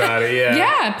you think about it, yeah.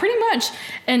 Yeah, pretty much.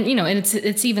 And and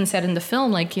it's even said in the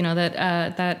film, like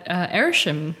that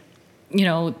Arishem,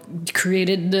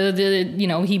 created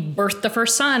the he birthed the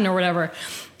first sun or whatever,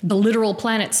 the literal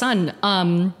planet sun.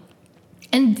 And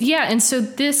so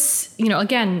this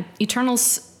again,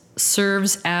 Eternals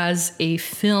serves as a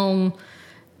film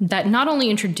that not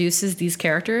only introduces these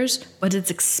characters, but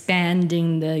it's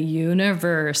expanding the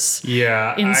universe.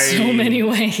 Yeah. In so many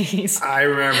ways. I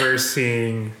remember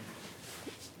seeing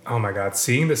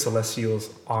the Celestials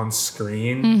on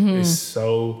screen is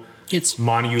so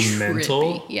monumental.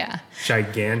 Trippy. Yeah.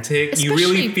 Gigantic. Especially, you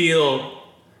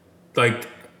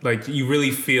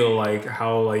really feel like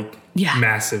how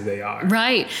massive they are.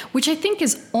 Right. Which I think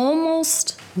is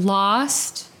almost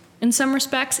lost in some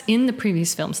respects in the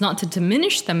previous films, not to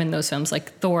diminish them in those films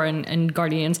like Thor and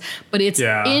Guardians, but it's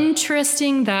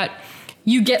interesting that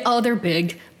you get, they're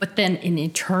big, but then in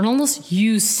Eternals,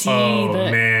 you see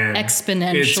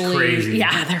exponentially. It's crazy.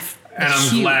 Yeah, they're and I'm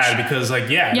huge. Glad because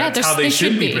that's how they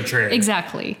should be portrayed.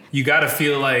 Exactly. You gotta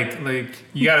feel like there's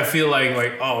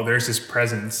this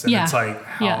presence, and it's like,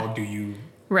 how do you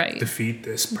defeat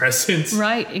this presence?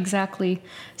 Right, exactly.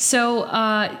 So,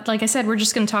 like I said, we're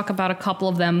just going to talk about a couple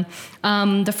of them.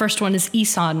 The first one is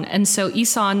Isan. And so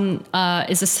Isan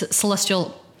is a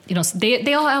Celestial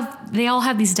they all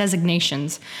have these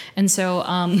designations, and so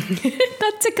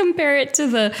not to compare it to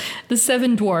the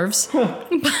seven dwarves,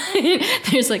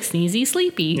 but there's like sneezy,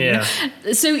 sleepy. Yeah.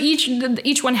 So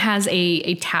each one has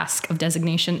a task of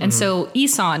designation, and so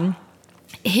Isan,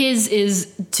 his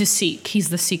is to seek. He's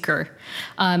the seeker.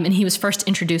 And he was first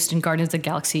introduced in Guardians of the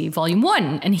Galaxy Volume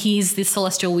 1. And he's the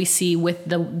Celestial we see with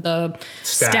the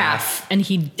staff. And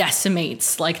he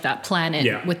decimates like that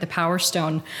planet with the Power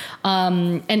Stone.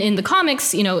 And in the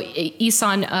comics,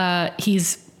 Isan,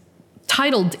 he's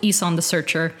titled Isan the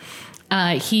Searcher.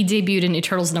 He debuted in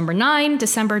Eternals number 9,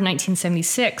 December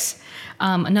 1976.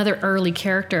 Another early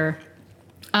character.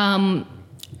 And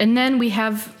then we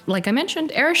have, like I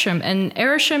mentioned, Arishem. And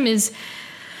Arishem is,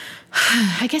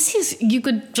 I guess you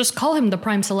could just call him the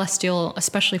Prime Celestial,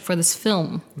 especially for this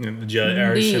film. Yeah,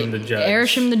 Arishem the Judge.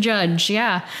 Arishem the Judge,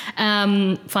 yeah.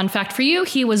 Fun fact for you,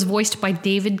 he was voiced by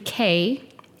David Kaye,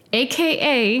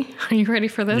 a.k.a., are you ready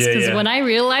for this? Because when I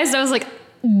realized, I was like,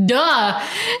 duh!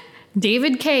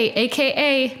 David Kaye,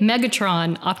 a.k.a.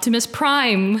 Megatron, Optimus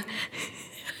Prime.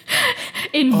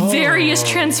 In various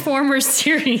Transformers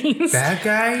series. That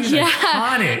guy? He's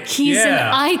iconic. He's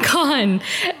an icon.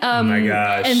 Oh my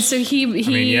gosh. And so he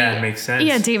it makes sense.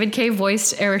 Yeah, David Kaye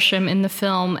voiced Arishem in the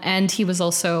film, and he was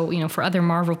also, for other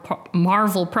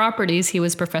Marvel properties, he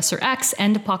was Professor X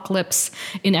and Apocalypse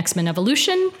in X-Men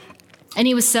Evolution. And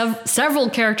he was several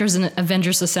characters in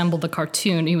Avengers Assemble the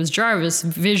cartoon. He was Jarvis,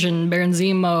 Vision, Baron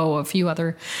Zemo, a few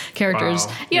other characters.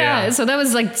 Wow. Yeah, so that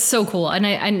was like so cool.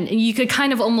 And you could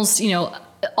kind of almost,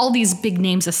 all these big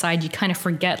names aside, you kind of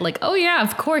forget like, oh yeah,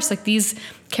 of course, like these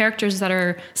characters that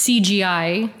are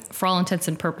CGI for all intents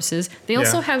and purposes, they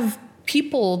also have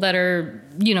people that are,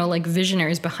 like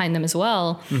visionaries behind them as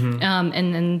well. Mm-hmm.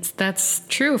 And that's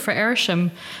true for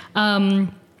Arishem.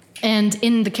 And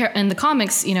in the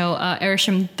comics,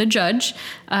 Arishem the Judge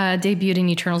debuted in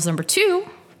Eternals number 2,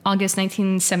 August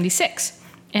 1976,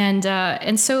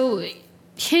 and so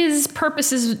his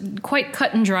purpose is quite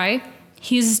cut and dry.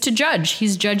 He's to judge.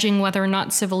 He's judging whether or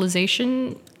not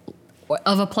civilization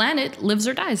of a planet lives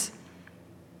or dies.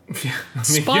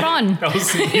 Spot on.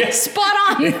 Spot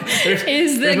on.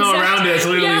 There's no around it. That's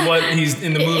literally what he's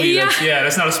in the movie.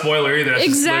 That's not a spoiler either.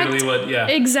 That's literally what.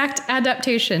 Exact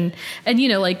adaptation. And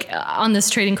like on this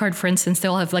trading card, for instance,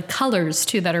 they'll have like colors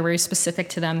too that are very specific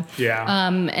to them. Yeah.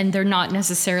 And they're not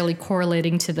necessarily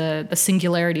correlating to the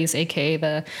singularities, aka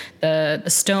the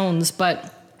stones,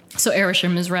 but. So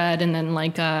Arishem is red, and then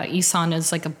like Isan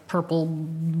is like a purple,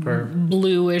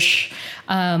 bluish,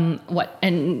 and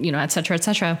et cetera, et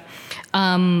cetera.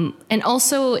 And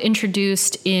also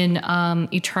introduced in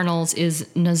Eternals is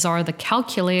Nazar the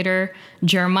Calculator,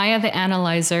 Jeremiah the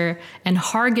Analyzer, and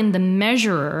Hargan the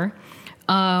Measurer.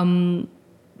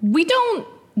 We don't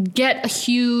get a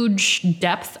huge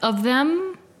depth of them.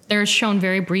 They're shown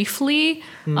very briefly.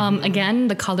 Mm-hmm. Again,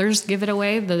 the colors give it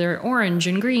away. They're orange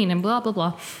and green and blah, blah,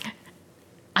 blah.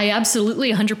 I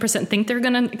absolutely 100% think they're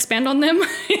going to expand on them.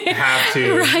 Have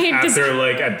to. Right? After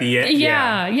like at the end.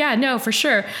 Yeah, no, for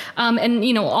sure.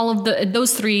 And all of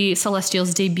those three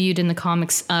Celestials debuted in the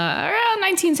comics around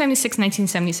 1976,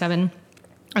 1977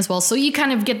 as well. So you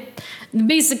kind of get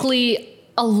basically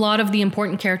a lot of the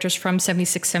important characters from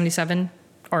 76, 77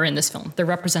 are in this film. They're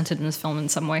represented in this film in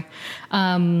some way,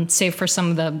 save for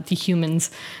some of the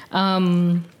humans.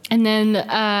 And then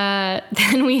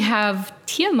we have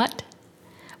Tiamat,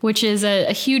 which is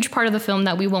a huge part of the film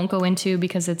that we won't go into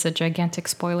because it's a gigantic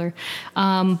spoiler.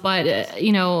 But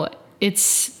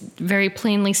it's very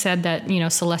plainly said that,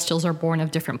 Celestials are born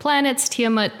of different planets.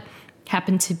 Tiamat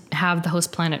happened to have the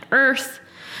host planet Earth.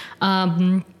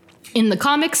 In the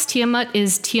comics, Tiamat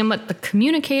is Tiamat the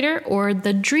Communicator or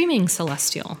the Dreaming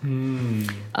Celestial.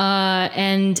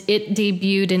 And it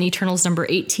debuted in Eternals number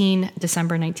 18,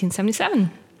 December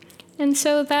 1977. And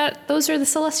so those are the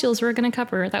Celestials we're going to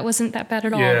cover. That wasn't that bad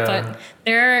at all. But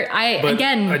there's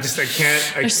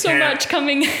so much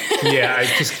coming. I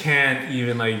just can't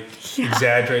even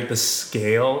exaggerate the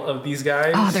scale of these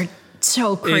guys. Oh, they're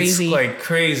so crazy. It's like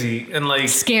crazy and like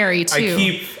scary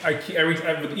too.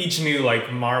 With each new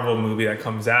Marvel movie that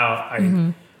comes out,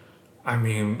 I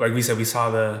mean, like we said, we saw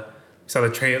the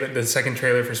trailer, the second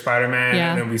trailer for Spider-Man,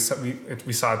 and then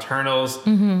we saw Eternals.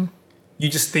 Mm-hmm. You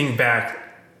just think back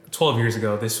 12 years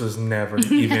ago, this was never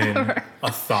even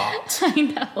a thought. I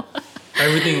know.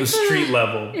 Everything was street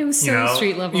level. It was so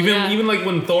street level. Even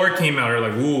when Thor came out, we were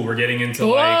like, "Ooh, we're getting into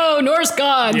Norse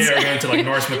gods." Yeah, we're getting into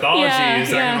Norse mythology. Is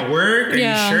that gonna work? Are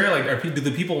you sure? Do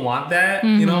the people want that?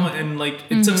 Mm-hmm. And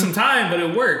it took some time, but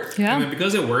it worked. Yeah. And then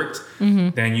because it worked,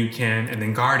 then you can. And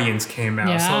then Guardians came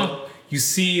out, so you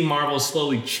see Marvel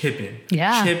slowly chipping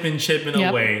Yep.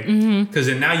 away. Because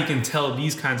then now you can tell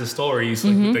these kinds of stories.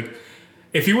 Like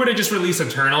if you were to just release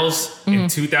Eternals in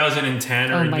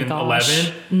 2010 or even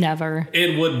 11, never.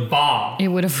 It would bomb. It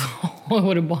would have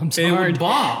bombed so hard. It would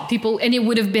bomb. And it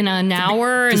would have been an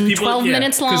hour and 12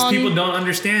 minutes long. Because people don't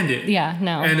understand it. Yeah,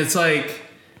 no. And it's like,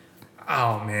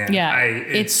 oh man. Yeah,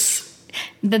 it's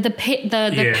the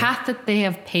path that they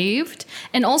have paved,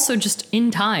 and also just in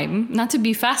time, not to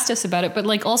be fastest about it, but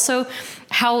like also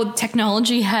how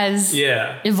technology has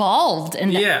evolved,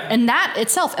 and that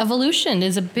itself, evolution,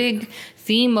 is a big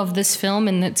theme of this film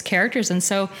and its characters, and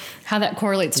so how that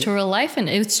correlates to real life, and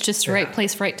it's just right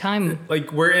place, right time.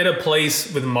 Like we're in a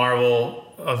place with Marvel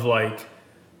of like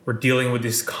we're dealing with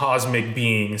these cosmic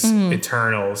beings,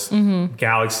 Eternals,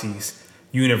 galaxies,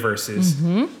 universes,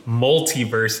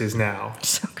 multiverses now.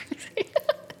 So crazy.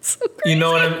 So crazy. You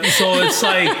know what I'm? So it's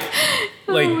like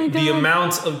the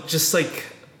amount of just like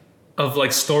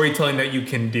storytelling that you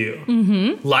can do.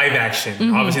 Live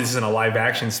action. Obviously, this is in a live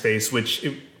action space, which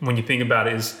when you think about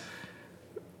it is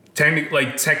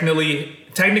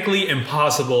technically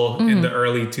impossible in the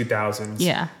early 2000s.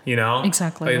 Yeah. You know?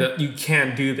 Exactly. Like, you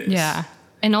can't do this. Yeah.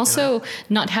 And also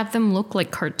not have them look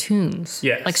like cartoons.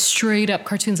 Yes. Like straight up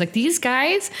cartoons. Like these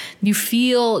guys, you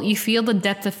feel the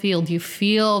depth of field. You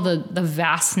feel the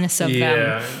vastness of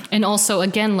them. And also,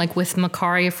 again, like with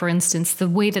Makkari, for instance, the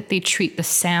way that they treat the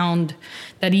sound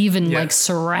that even like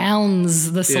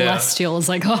surrounds the Celestial is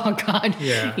like, oh God.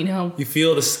 Yeah. You know? You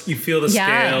feel the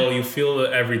scale. You feel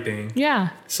the everything. Yeah.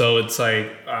 So it's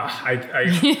like,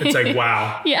 it's like,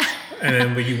 wow. Yeah. And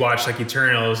then when you watch like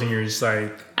Eternals and you're just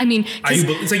like, I mean,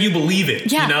 it's like you believe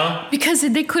it, you know? Because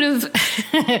they could have,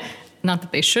 not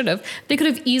that they should have, they could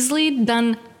have easily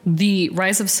done the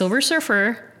Rise of Silver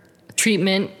Surfer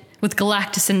treatment with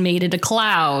Galactus and made it a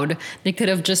cloud. They could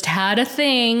have just had a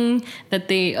thing that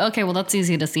that's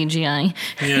easy to CGI.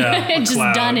 Yeah, just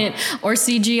cloud. Done it. Or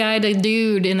CGI'd a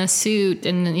dude in a suit,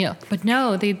 and but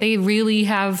no, they really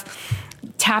have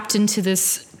tapped into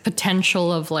this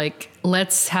potential of like,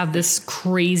 let's have this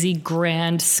crazy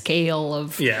grand scale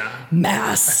of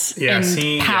mass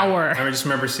and power. I just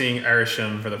remember seeing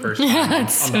Arishem for the first time on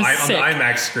the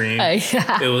IMAX screen.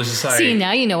 It was just like... See,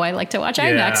 now you know I like to watch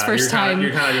IMAX first time.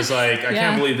 You're kind of just like, I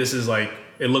can't believe this is like,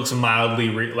 it looks mildly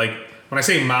like, when I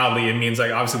say mildly, it means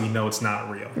like, obviously we know it's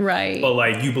not real. Right. But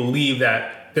like, you believe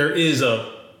that there is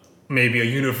maybe a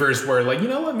universe where like, you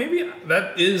know what, maybe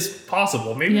that is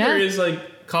possible. Maybe there is like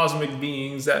cosmic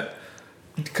beings that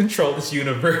control this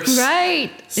universe.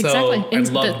 Right. So exactly. I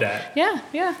love that.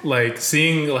 Yeah. Like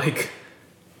seeing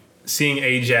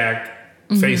Ajak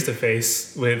face to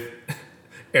face with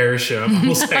Arishem, I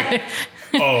was like,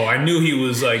 oh, I knew he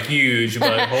was like huge,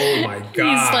 but oh my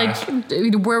god. He's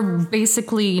like, we're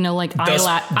basically, like dust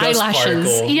eyelashes.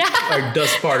 Particle, like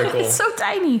dust particles. It's so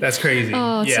tiny. That's crazy.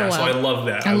 Oh, yeah, so I love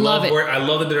that. I love it. I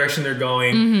love the direction they're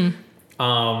going.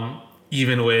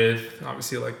 Even with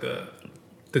obviously like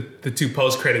the two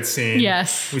post-credit scene,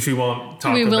 which we won't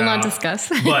talk about. We will not discuss.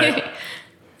 But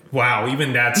wow,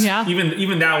 even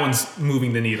even that one's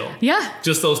moving the needle. Yeah,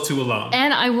 just those two alone.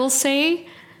 And I will say,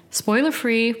 spoiler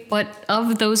free, but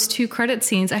of those two credit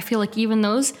scenes, I feel like even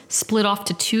those split off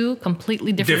to two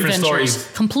completely different adventures,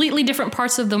 stories, completely different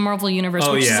parts of the Marvel universe.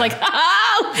 Which is like,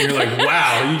 you're like,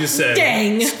 wow, you just said,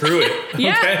 dang, screw it.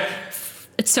 Yeah. Okay.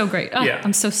 It's so great. Oh,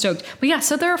 I'm so stoked. But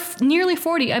so there are nearly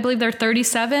 40. I believe they're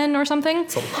 37 or something.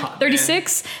 It's a lot,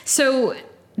 36. Man. So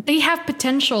they have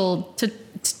potential to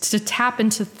tap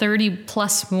into 30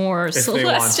 plus more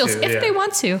Celestials if they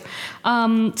want to.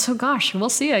 So gosh, we'll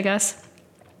see, I guess.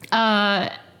 And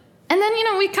then,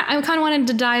 I kind of wanted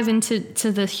to dive into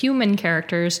the human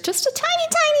characters just a tiny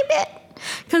bit.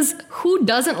 Because who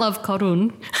doesn't love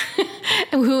Karun,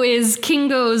 who is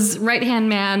Kingo's right-hand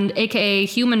man, a.k.a.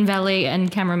 human valet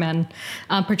and cameraman,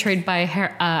 portrayed by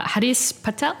Haris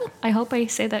Patel. I hope I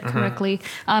say that correctly.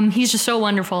 He's just so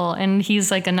wonderful, and he's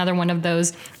like another one of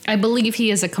those. I believe he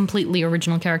is a completely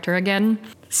original character again.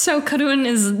 So Karun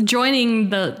is joining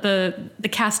the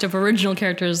cast of original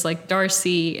characters like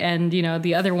Darcy and,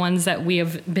 the other ones that we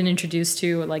have been introduced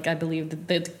to, like I believe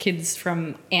the kids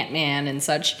from Ant-Man and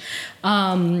such.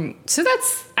 So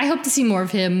I hope to see more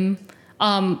of him.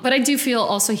 But I do feel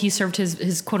also he served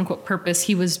his quote unquote purpose.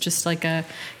 He was just like a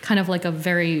kind of like a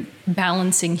very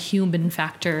balancing human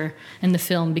factor in the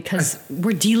film because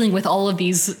we're dealing with all of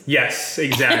these. Yes,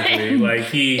 exactly.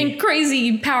 Like and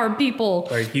crazy powered people.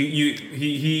 Like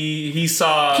he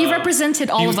saw. He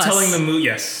represented all of us.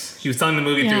 He was telling the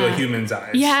movie through a human's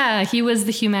eyes. Yeah, he was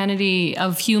the humanity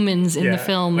of humans in the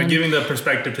film. Like giving the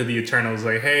perspective to the Eternals.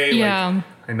 Like, hey,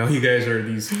 I know you guys are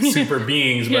these super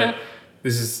beings, but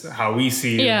this is how we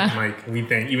see you. Yeah. Like, we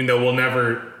think, even though we'll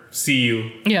never see you,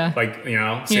 like, you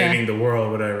know, saving the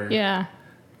world, whatever. Yeah.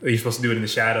 You're supposed to do it in the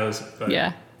shadows. But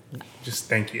yeah. Just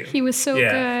thank you. He was so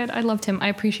good. I loved him. I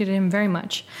appreciated him very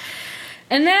much.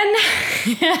 And then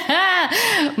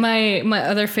my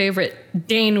other favorite,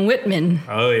 Dane Whitman.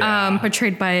 Oh, yeah.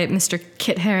 Portrayed by Mr.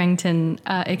 Kit Harington,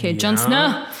 a.k.a. Jon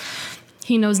Snow.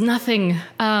 He knows nothing.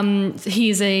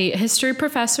 He's a history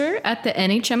professor at the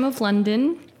NHM of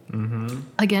London. Mm-hmm.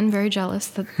 Again, very jealous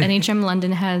that NHM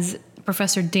London has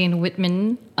Professor Dane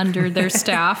Whitman under their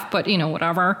staff, but, you know,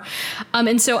 whatever.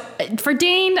 And so for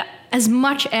Dane, as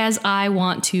much as I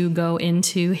want to go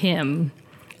into him,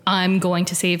 I'm going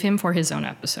to save him for his own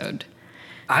episode.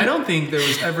 I don't think there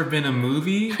was ever been a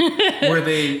movie where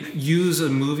they use a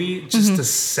movie just to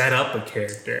set up a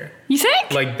character. You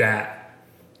think? Like that.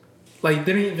 Like,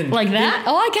 they didn't even... Like that?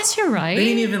 Oh, I guess you're right. They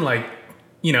didn't even, like...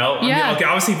 You know, I mean, okay,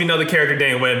 obviously if you know the character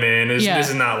Dane Whitman, this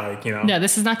is not like, you know. No,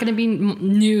 this is not going to be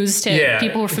news to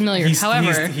people who are familiar.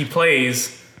 However. He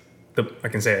plays I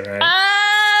can say it, right?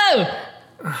 Oh!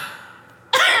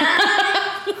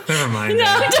 Never mind.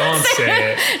 No, don't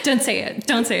say it.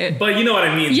 Don't say it. But you know what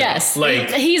I mean. Yes. Though.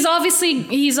 Like, he's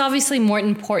obviously more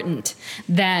important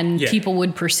than people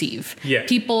would perceive. Yeah.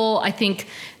 People, I think,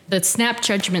 the snap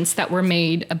judgments that were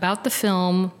made about the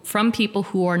film from people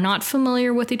who are not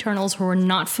familiar with Eternals, who are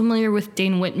not familiar with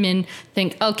Dane Whitman,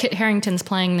 think, oh, Kit Harington's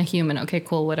playing the human. Okay,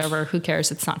 cool, whatever. Who cares?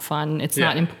 It's not fun. It's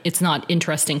not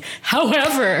interesting.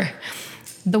 However,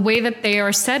 the way that they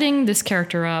are setting this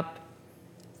character up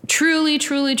truly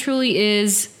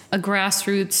is a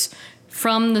grassroots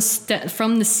from the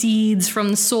seeds, from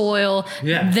the soil.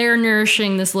 Yeah. They're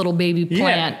nourishing this little baby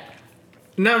plant. Yeah.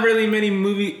 Not really many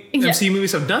MCU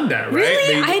movies have done that, right?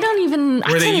 Really?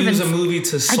 Where they use a movie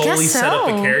to solely set up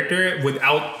the character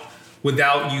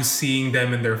without you seeing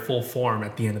them in their full form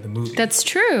at the end of the movie. That's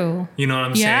true. You know what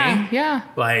I'm saying? Yeah.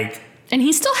 Like, and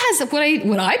he still has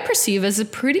what I perceive as a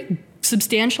pretty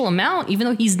substantial amount, even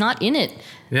though he's not in it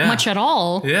much at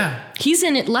all. Yeah. He's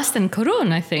in it less than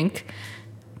Karun, I think.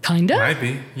 Kinda? Might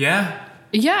be. Yeah.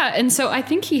 Yeah, and so I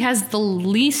think he has the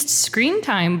least screen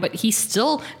time, but he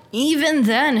still, even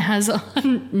then, has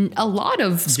a lot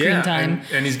of screen time.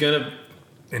 And he's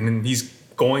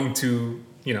going to,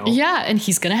 you know. Yeah, and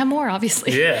he's going to have more,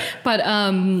 obviously. Yeah. But,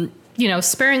 you know,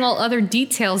 sparing all other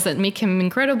details that make him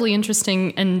incredibly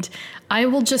interesting. And I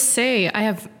will just say, I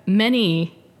have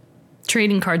many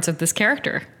trading cards of this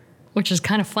character, which is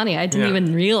kind of funny. I didn't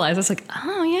even realize. I was like,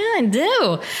 oh, yeah, I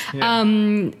do.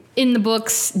 Yeah. In the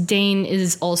books, Dane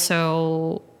is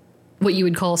also what you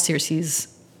would call Cersei's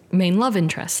main love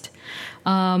interest.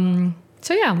 So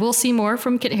yeah, we'll see more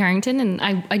from Kit Harington, and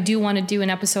I do want to do an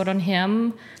episode on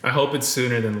him. I hope it's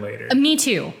sooner than later. Me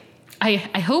too. I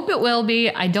hope it will be.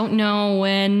 I don't know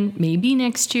when. Maybe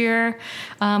next year.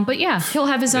 But yeah, he'll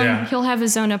have his own. Yeah. He'll have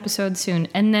his own episode soon.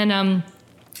 And then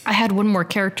I had one more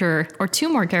character or two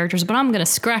more characters, but I'm gonna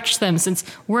scratch them since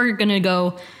we're gonna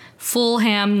go full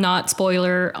ham, not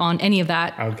spoiler on any of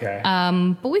that. Okay.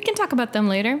 But we can talk about them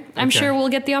later. I'm sure we'll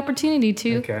get the opportunity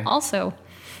to also.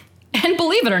 And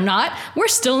believe it or not, we're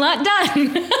still not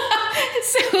done.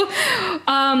 So,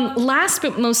 last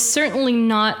but most certainly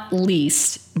not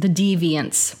least, the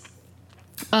Deviants.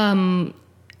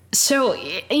 So,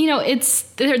 you know,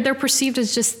 they're perceived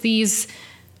as just these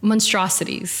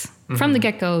monstrosities. Mm-hmm. From the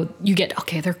get-go, you get,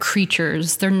 okay, they're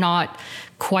creatures. They're not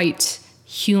quite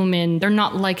human. They're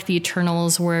not like the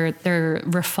Eternals where they're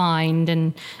refined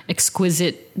and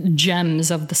exquisite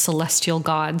gems of the celestial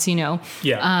gods, you know?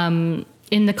 Yeah.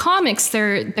 In the comics,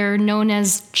 they're known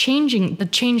as the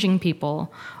changing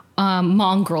people.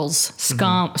 Mongrels,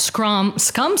 scum. Nice. Scrum,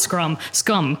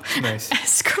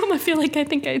 I feel like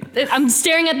I'm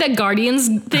staring at that Guardians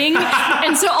thing,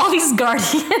 and so all these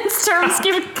Guardians terms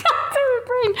give it through my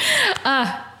brain.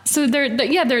 So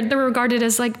they're regarded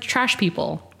as like trash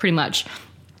people, pretty much.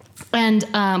 And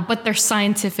but their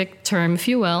scientific term, if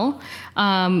you will,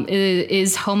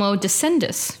 is Homo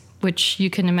descendus, which you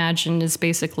can imagine is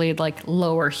basically like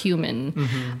lower human.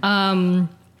 Mm-hmm.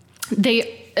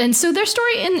 And so their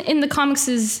story in the comics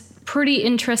is pretty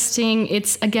interesting.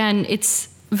 It's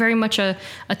very much a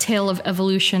tale of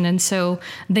evolution. And so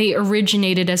they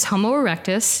originated as Homo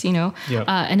erectus, you know,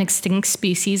 an extinct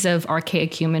species of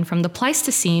archaic human from the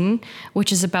Pleistocene,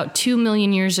 which is about 2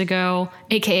 million years ago,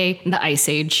 aka the Ice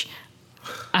Age.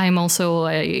 I'm also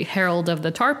a herald of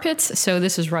the tar pits, so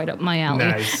this is right up my alley.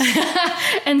 Nice.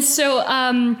 And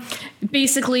so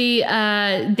basically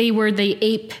they were the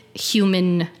ape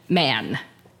human man,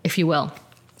 if you will.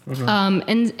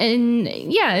 Mm-hmm.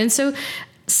 And so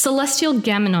Celestial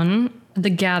Gamenon the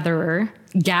Gatherer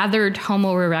gathered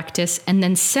Homo erectus and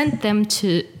then sent them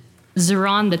to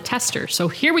Zeron the Tester. So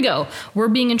here we go. We're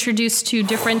being introduced to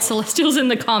different Celestials in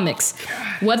the comics.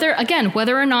 Whether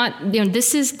or not,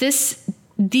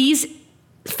 these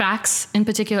facts in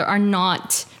particular are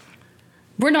not,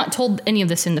 we're not told any of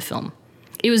this in the film.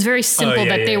 It was very simple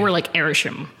they were like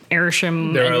Arishem. They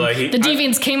were like, the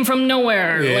deviants came from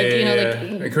nowhere.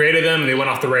 They created them and they went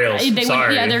off the rails.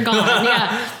 Sorry. They're gone.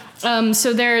 Yeah.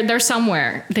 So they're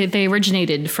somewhere. They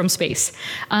originated from space.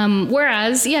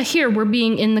 Whereas, here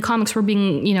in the comics, we're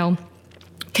being,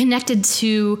 connected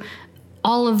to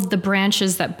all of the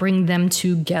branches that bring them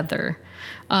together.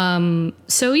 So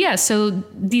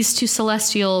these two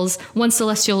Celestials, one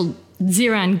Celestial,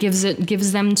 Ziran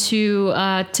gives them to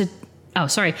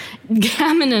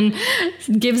Gamenon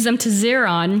gives them to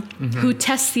Zeron, who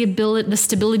tests the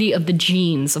stability of the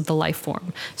genes of the life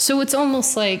form. So it's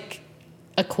almost like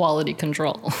a quality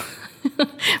control,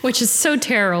 which is so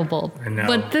terrible. I know.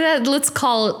 But let's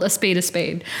call it a spade a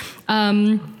spade.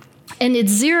 And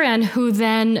it's Ziran who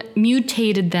then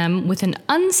mutated them with an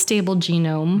unstable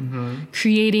genome,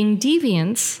 creating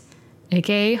deviants,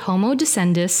 aka Homo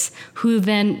descendus, who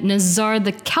then Nazar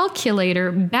the Calculator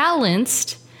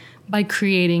balanced by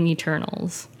creating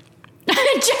Eternals.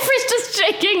 Jeffrey's just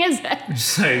shaking his head.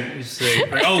 It's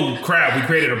like, oh crap, we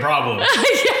created a problem. All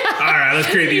right, let's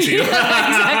create these people.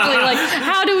 Exactly. Like,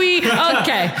 how do we?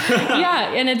 Okay.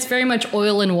 Yeah, and it's very much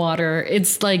oil and water.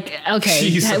 It's like,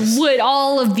 okay, would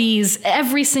all of these,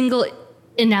 every single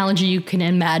analogy you can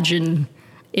imagine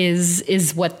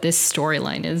is what this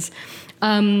storyline is.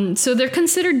 So they're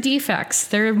considered defects.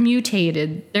 They're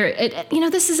mutated.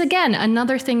 This is, again,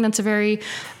 another thing that's very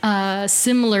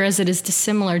similar as it is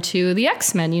dissimilar to the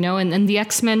X-Men, and the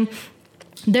X-Men,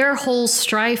 their whole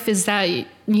strife is that,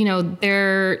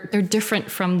 they're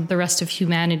different from the rest of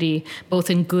humanity,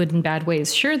 both in good and bad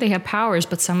ways. Sure, they have powers,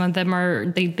 but some of them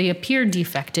they appear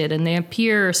defected and they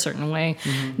appear a certain way.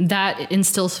 That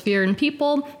instills fear in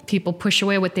people. People push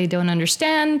away what they don't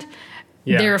understand.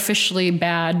 Yeah. They're officially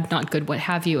bad, not good, what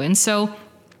have you. And so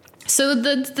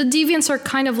the deviants are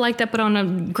kind of like that, but on a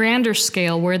grander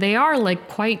scale, where they are like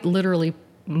quite literally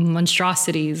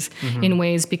monstrosities in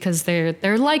ways, because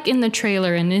they're like in the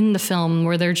trailer and in the film,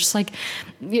 where they're just like,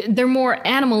 they're more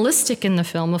animalistic in the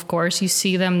film. Of course, you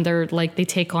see them, they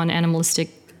take on animalistic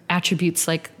attributes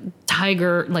like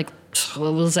tiger, like,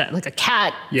 what was that? Like a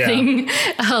cat thing,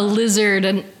 a lizard,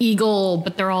 an eagle,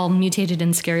 but they're all mutated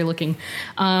and scary looking.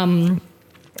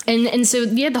 And so,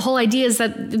 the whole idea is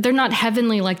that they're not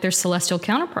heavenly like their celestial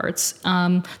counterparts.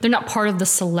 They're not part of the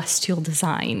celestial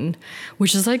design,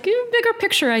 which is like a bigger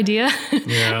picture idea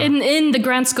in the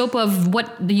grand scope of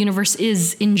what the universe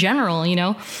is in general,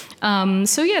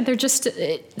 they're just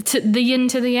the yin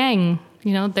to the yang.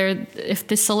 If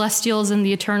the Celestials and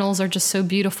the Eternals are just so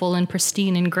beautiful and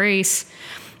pristine and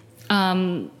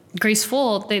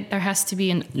graceful, there has to be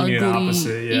an ugly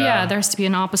opposite. There has to be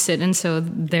an opposite, and so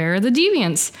they're the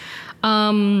deviants.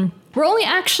 We're only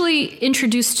actually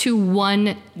introduced to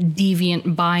one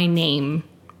deviant by name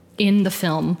in the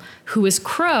film, who is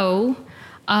Crow,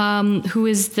 who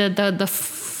is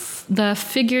the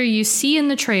figure you see in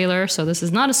the trailer. So this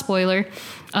is not a spoiler.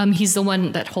 He's the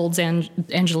one that holds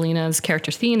Angelina's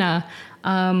character Thena.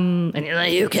 And you're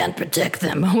like, you can't protect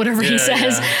them, whatever he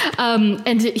says.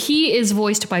 And he is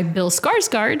voiced by Bill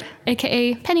Skarsgård,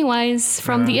 aka Pennywise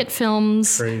from the It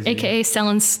films, aka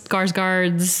Stellan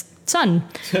Skarsgård's son,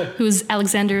 who's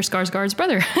Alexander Skarsgård's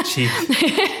brother.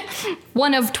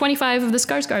 One of 25 of the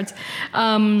Skarsgårds.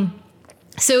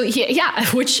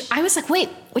 Which I was like, wait,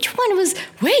 which one was,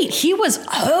 he was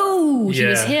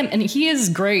him. And he is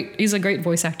great. He's a great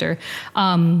voice actor.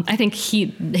 I think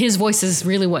his voice is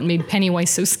really what made Pennywise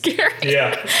so scary.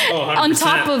 Yeah. On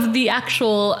top of the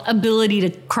actual ability to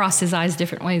cross his eyes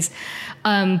different ways.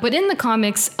 But in the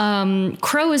comics,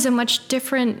 Crow is a much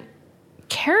different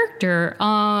character.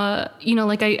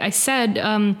 Like I said,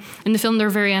 in the film, they're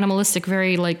very animalistic,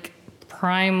 very like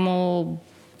primal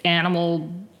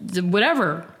animal,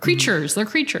 whatever creatures. They're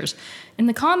creatures. In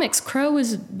the comics, Crow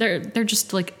is they're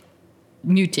just like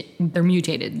they're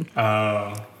mutated.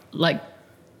 Like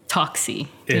Toxie,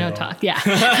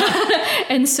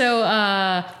 And so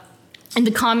in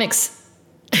the comics,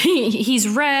 he's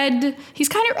red. He's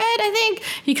kind of red, I think.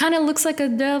 He kind of looks like a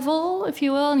devil, if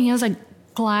you will, and he has like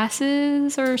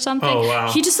glasses or something. Oh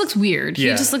wow! He just looks weird. He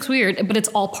just looks weird, but it's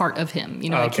all part of him.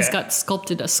 Like he's got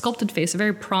a sculpted face, a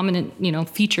very prominent,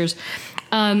 features.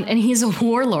 And he's a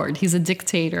warlord. He's a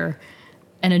dictator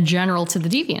and a general to the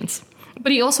deviants.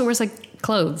 But he also wears like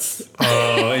clothes.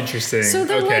 Oh, interesting. So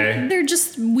they're they're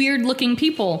just weird looking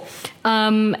people.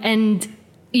 And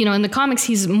in the comics,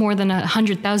 he's more than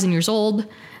 100,000 years old,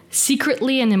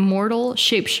 secretly an immortal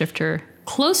shapeshifter,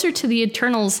 closer to the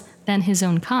Eternals than his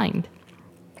own kind.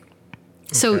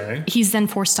 So he's then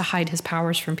forced to hide his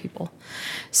powers from people.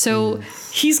 So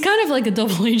he's kind of like a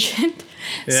double agent.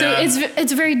 Yeah. So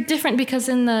it's very different because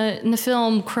in the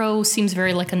film, Crow seems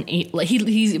very like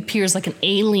he appears like an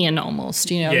alien almost.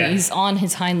 He's on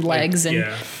his hind legs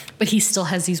but he still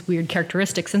has these weird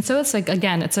characteristics. And so it's like,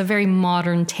 again, it's a very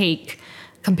modern take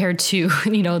compared to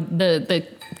the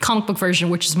comic book version,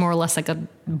 which is more or less like a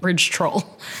bridge troll.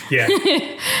 Yeah.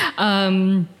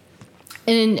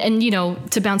 And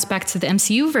to bounce back to the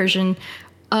MCU version,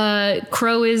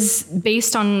 Crow is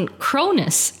based on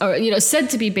Cronus, or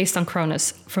said to be based on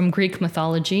Cronus from Greek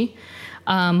mythology,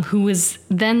 who is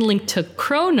then linked to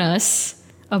Cronus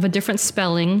of a different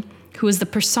spelling, who is the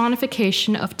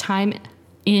personification of time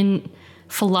in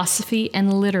philosophy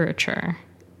and literature.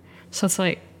 So it's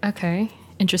like, okay,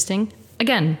 interesting.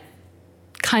 Again,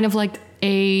 kind of like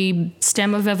a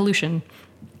stem of evolution.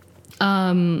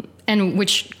 And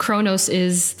which Chronos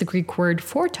is the Greek word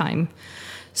for time.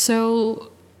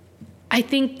 So I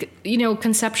think,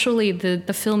 conceptually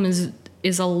the film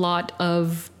is a lot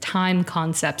of time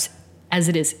concepts as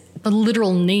it is. The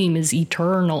literal name is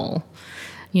eternal,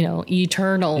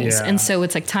 Eternals. Yeah. And so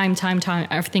it's like time,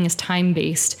 everything is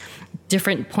time-based,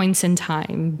 different points in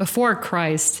time, before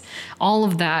Christ, all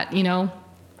of that,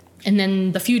 and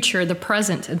then the future, the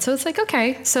present. And so it's like,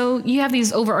 okay, so you have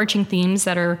these overarching themes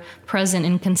that are present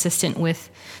and consistent with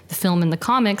the film and the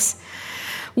comics.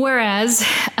 Whereas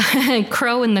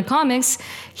Crow in the comics,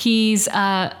 he's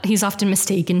often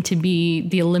mistaken to be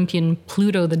the Olympian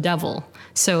Pluto, the devil.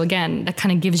 So again, that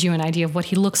kind of gives you an idea of what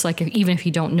he looks like, even if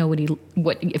you don't know even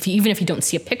if you don't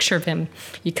see a picture of him,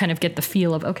 you kind of get the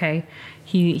feel of, okay,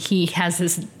 he has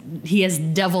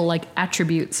devil-like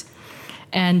attributes.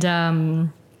 And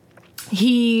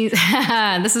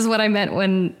this is what I meant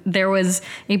when there was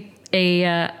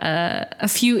a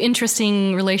few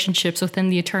interesting relationships within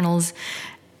the Eternals,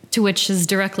 to which is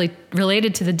directly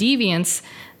related to the Deviants,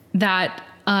 that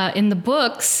in the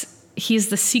books, he's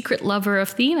the secret lover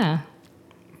of Thena.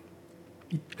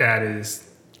 That is,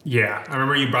 yeah. I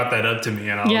remember you brought that up to me,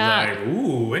 and I was like,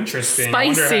 ooh, interesting.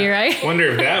 Spicy, right? Wonder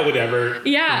if that would ever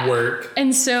work.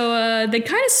 And so they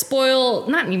kind of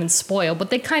not even spoil,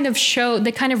 but they kind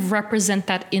of represent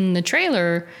that in the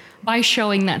trailer by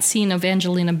showing that scene of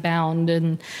Angelina bound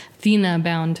and Thena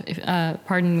bound,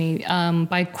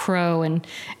 by Crow, and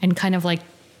kind of like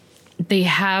they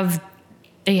have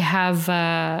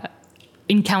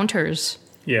encounters.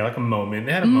 Yeah, like a moment.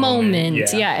 They had a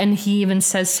moment. Yeah. And he even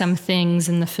says some things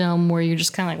in the film where you're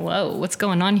just kind of like, whoa, what's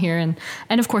going on here?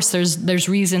 And of course, there's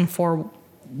reason for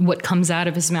what comes out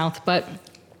of his mouth. But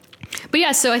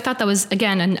yeah, so I thought that was,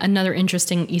 again, another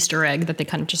interesting Easter egg that they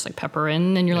kind of just like pepper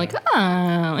in. And you're like,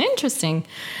 oh, interesting.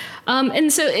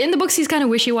 And so in the books, he's kind of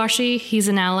wishy-washy. He's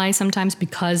an ally sometimes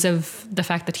because of the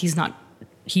fact that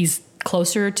he's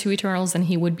closer to Eternals than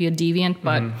he would be a Deviant.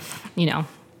 But,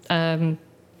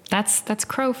 that's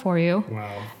Crow for you.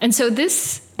 Wow. And so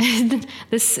this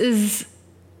is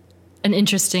an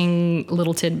interesting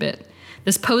little tidbit.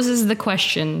 This poses the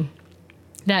question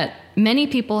that many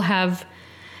people have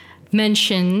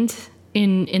mentioned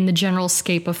in the general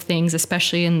scape of things,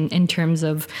 especially in terms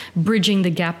of bridging the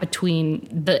gap between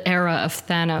the era of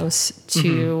Thanos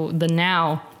to the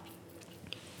now.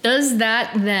 Does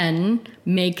that then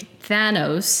make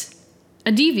Thanos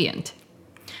a deviant?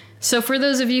 So for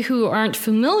those of you who aren't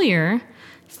familiar,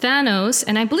 Thanos,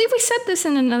 and I believe we said this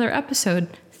in another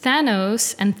episode,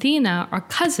 Thanos and Thena are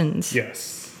cousins.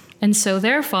 Yes. And so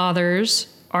their fathers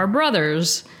are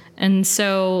brothers. And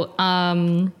so,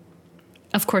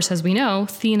 of course, as we know,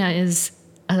 Thena is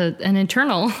an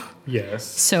Eternal. Yes.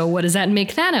 So what does that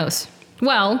make Thanos?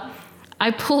 Well,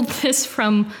 I pulled this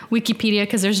from Wikipedia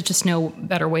because there's just no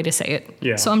better way to say it.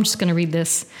 Yeah. So I'm just going to read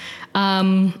this.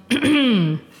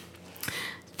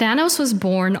 Thanos was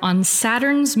born on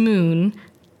Saturn's moon,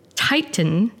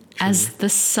 Titan, as the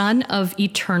son of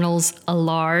Eternals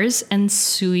Alars and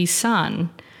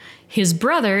Sui-San. His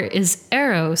brother is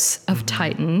Eros of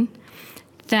Titan.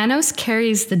 Thanos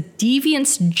carries the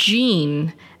Deviant's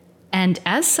gene and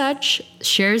as such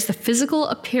shares the physical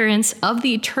appearance of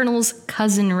the Eternals'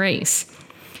 cousin race.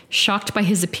 Shocked by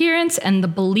his appearance and the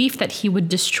belief that he would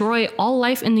destroy all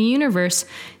life in the universe,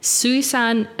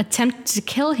 Sui-San attempted to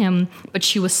kill him, but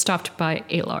she was stopped by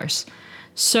Alars.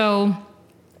 So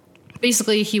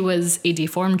basically he was a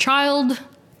deformed child.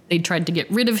 They tried to get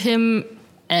rid of him,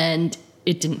 and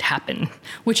it didn't happen,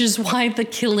 which is why the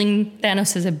killing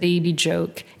Thanos as a baby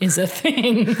joke is a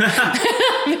thing.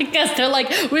 because they're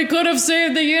like, we could have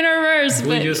saved the universe.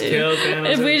 We just killed Thanos.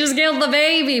 If we just killed the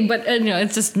baby. But,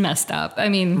 it's just messed up. I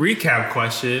mean. Recap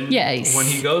question. Yes. When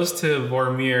he goes to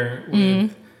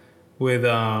Vormir with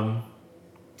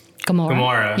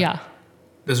Gamora. Yeah.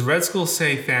 Does Red Skull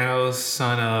say Thanos,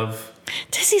 son of...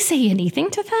 Does he say anything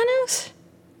to Thanos?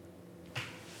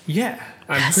 Yeah.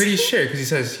 I'm pretty sure, because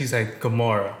he's like,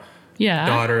 Gamora. Yeah.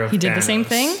 Daughter of Thanos. He did the same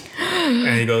thing? And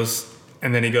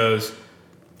then he goes,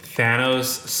 Thanos,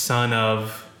 son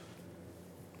of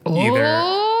either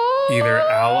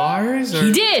Alars? Or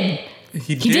He did.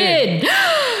 He did. Look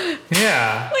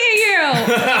Yeah. at you.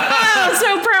 Oh,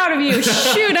 so proud of you.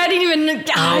 Shoot, I didn't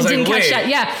catch that.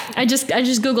 Yeah, I just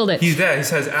Googled it. He's there. He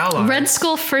says Alars. Red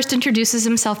Skull first introduces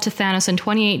himself to Thanos in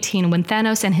 2018 when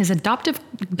Thanos and his adoptive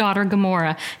daughter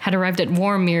Gamora had arrived at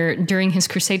Vormir during his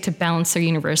crusade to balance their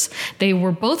universe. They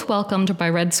were both welcomed by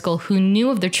Red Skull, who knew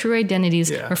of their true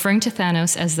identities, referring to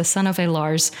Thanos as the son of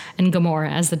Alars and Gamora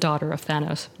as the daughter of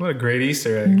Thanos. What a great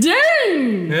Easter egg.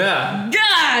 Dang! Yeah.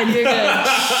 God, you're good.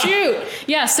 Shoot.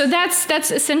 Yeah, so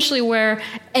that's essentially where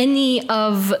any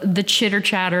of the chitter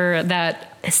chatter that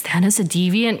is Thanos a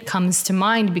deviant comes to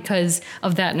mind because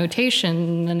of that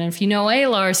notation. And if you know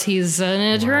Alars, he's an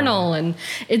Eternal, and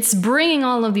it's bringing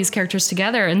all of these characters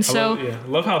together. And so, I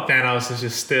love how Thanos is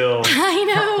just still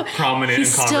prominent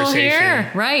he's in conversation. Still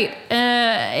here, right?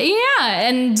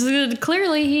 And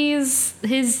clearly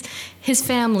his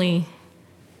family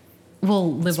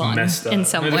will live on in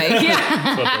some way.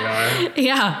 Yeah,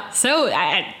 yeah. So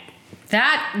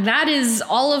that is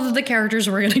all of the characters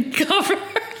we're going to cover.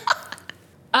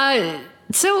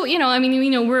 So,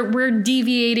 we're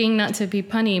deviating, not to be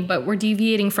punny, but we're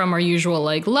deviating from our usual,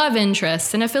 love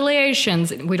interests and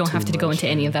affiliations. We don't have to go into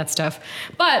any of that stuff.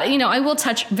 But, I will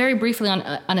touch very briefly on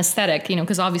aesthetic,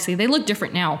 because obviously they look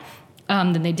different now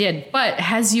than they did. But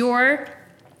has your...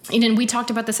 And we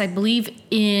talked about this, I believe,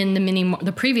 in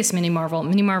the previous Mini Marvel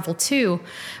 2,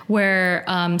 where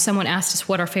someone asked us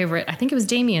what our favorite, I think it was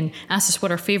Damien, asked us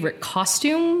what our favorite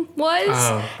costume was.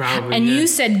 Oh, probably. And you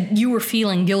said you were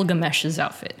feeling Gilgamesh's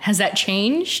outfit. Has that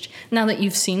changed now that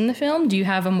you've seen the film? Do you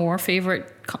have a more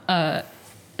favorite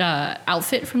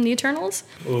outfit from the Eternals?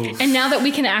 Oof. And now that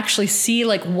we can actually see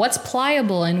what's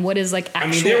pliable and what is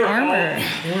actual armor.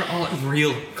 They were all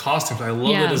real costumes. I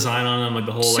love the design on them,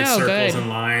 the whole circles good. And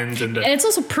lines. And it's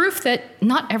also proof that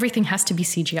not everything has to be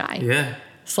CGI. Yeah.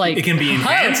 It's it can be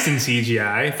enhanced in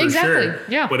CGI for sure.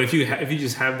 Yeah. But if you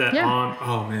just have that on,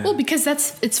 oh man. Well, because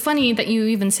it's funny that you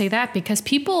even say that, because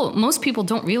most people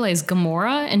don't realize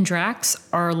Gamora and Drax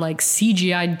are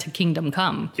CGI'd to Kingdom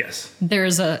Come. Yes.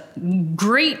 There's a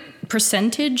great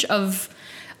percentage of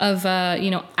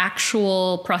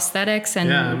actual prosthetics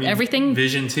and everything.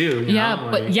 Vision too.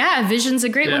 Vision's a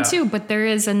great one too. But there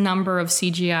is a number of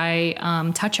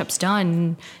CGI touch-ups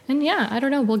done, and I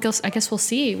don't know. I guess we'll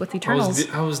see with Eternals.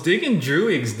 I was digging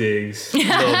Druig's digs a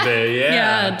little bit.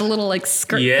 Yeah, the little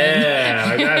skirt.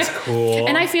 Yeah, that's cool.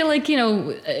 And I feel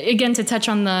again, to touch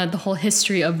on the whole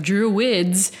history of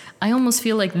Druids, I almost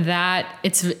feel that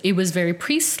it was very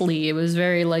priestly. It was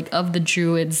very of the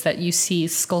Druids that you see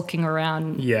skulking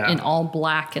around in all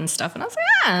black and stuff. And I was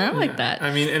I like that.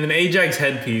 I mean, and then Ajax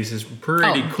headpiece is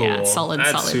pretty cool. Yeah, solid.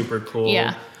 That's super cool.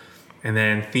 Yeah. And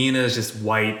then Thena's just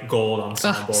white gold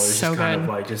ensemble is so just kind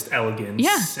of just elegance.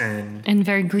 Yeah. And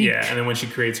very Greek. Yeah. And then when she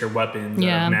creates her weapons of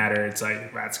matter, it's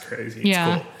that's crazy. It's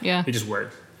cool. Yeah. It just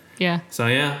works. Yeah. So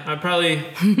I'd probably.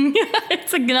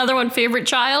 It's another one. Favorite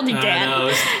child. You can't. I know,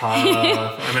 it's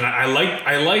tough. I mean, I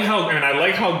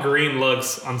like how green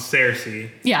looks on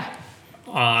Cersei. Yeah.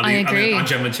 I agree. On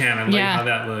Gemma Chan, I like how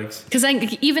that looks. Because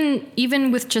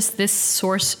even with just this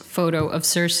source photo of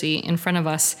Cersei in front of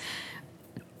us,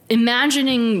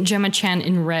 imagining Gemma Chan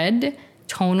in red.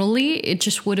 Tonally, it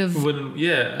just would have.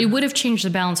 It would have changed the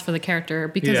balance for the character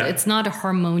because it's not a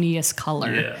harmonious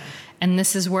color. Yeah. And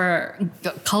this is where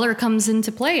color comes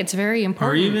into play. It's very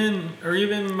important. Or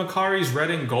even Makari's red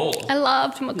and gold. I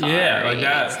loved Makari. Yeah, like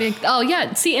that. Oh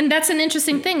yeah. See, and that's an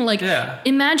interesting thing.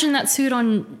 Imagine that suit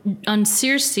on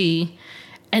Cersei,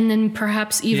 and then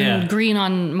perhaps even green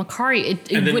on Makari.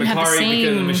 It wouldn't have the same.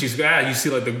 Because when she's you see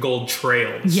the gold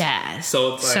trails. Yes.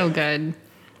 So it's so good.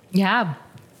 Yeah.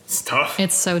 It's tough.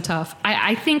 It's so tough.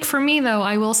 I think for me though,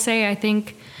 I will say I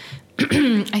think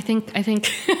again, I think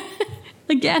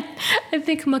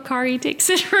Makari takes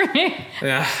it for me.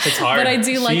 Yeah, it's hard. But I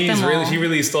do like them all. She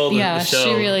really stole the show.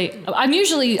 She really. I'm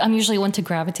usually one to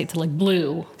gravitate to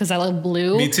blue because I love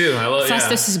blue. Me too. I love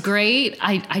Festus is great.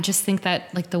 I just think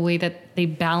that the way that they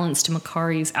balanced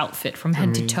Makari's outfit from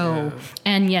head to toe,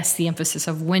 and yes, the emphasis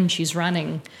of when she's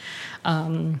running.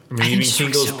 even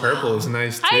Kingo's purple is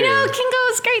nice too. I know, Kingo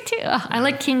is great too. I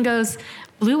like Kingo's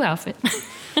blue outfit.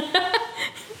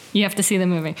 You have to see the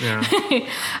movie. Yeah.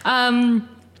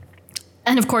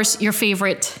 And of course, your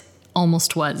favorite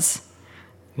almost was.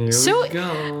 Here we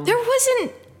go. There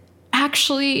wasn't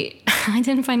actually. I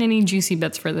didn't find any juicy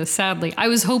bits for this. Sadly, I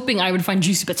was hoping I would find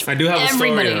juicy bits for everybody. I do have a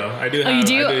story though. I do. You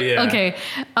do? I do, yeah. Okay.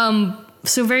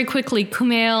 So very quickly,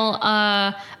 Kumail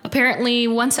apparently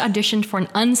once auditioned for an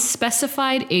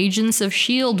unspecified Agents of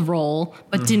S.H.I.E.L.D. role,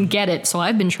 but didn't get it. So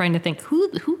I've been trying to think,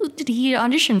 who did he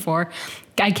audition for?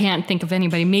 I can't think of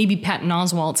anybody. Maybe Patton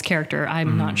Oswalt's character.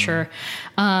 I'm not sure.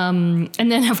 And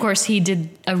then, of course, he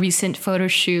did a recent photo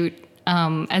shoot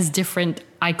as different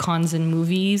icons in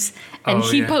movies. And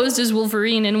he posed as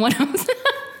Wolverine in one of them.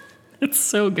 It's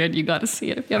so good. You got to see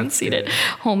it if you haven't seen it.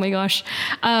 Oh my gosh.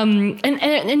 And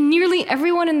nearly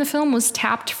everyone in the film was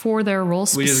tapped for their role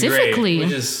specifically.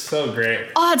 Which is so great.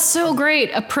 Oh, it's so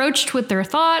great. Approached with their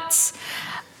thoughts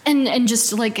and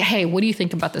just like, hey, what do you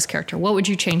think about this character? What would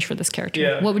you change for this character?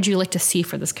 Yeah. What would you like to see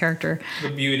for this character?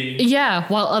 The beauty. Yeah,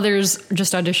 while others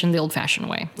just auditioned the old-fashioned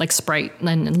way, like Sprite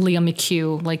and Leah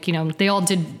McHugh. Like, you know, they all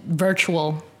did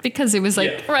virtual because it was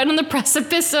like right on the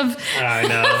precipice of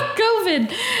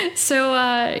COVID. So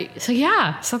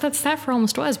yeah, so that's that for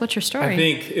Almost Was. What's your story? I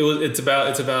think it's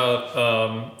about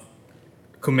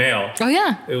Kumail. Oh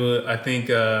yeah. It was I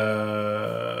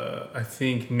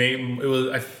think Nate.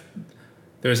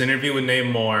 There was an interview with Nate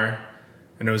Moore,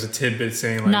 and there was a tidbit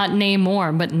saying like not Nate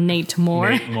Moore, but Nate Moore.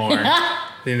 Nate Moore.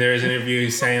 Then there was an interview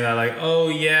saying that like, oh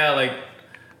yeah, like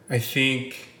I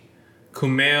think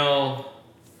Kumail,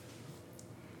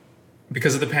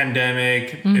 because of the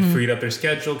pandemic, it freed up their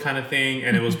schedule kind of thing.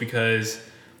 And it was because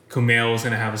Kumail was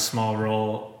going to have a small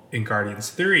role in Guardians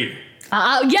 3.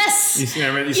 Yes!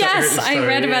 I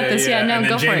read about this. Yeah, no, and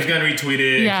go then for James it. Gunn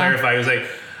retweeted and clarified. He was like,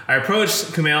 I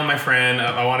approached Kumail, my friend.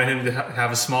 I wanted him to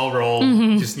have a small role,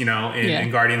 just, you know, in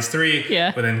Guardians 3.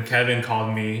 Yeah. But then Kevin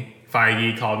called me,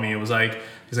 Feige called me. It was like,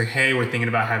 he's like, hey, we're thinking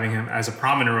about having him as a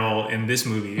prominent role in this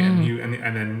movie. And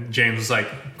then James was like,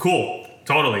 cool.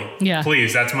 Totally. Yeah.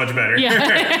 Please, that's much better. Yeah.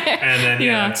 And then,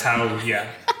 that's how,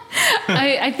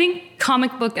 I think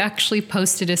Comic Book actually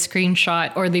posted a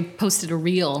screenshot, or they posted a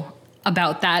reel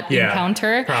about that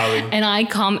encounter. Probably. And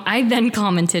I then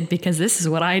commented, because this is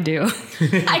what I do.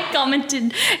 I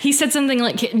commented, he said something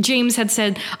like, James had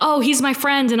said, oh, he's my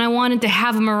friend and I wanted to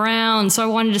have him around. So I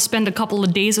wanted to spend a couple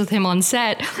of days with him on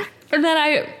set. And then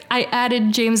I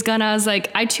added James Gunn. I was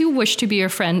like, I too wish to be your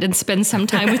friend and spend some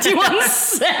time with you on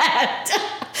set.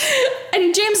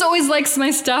 And James always likes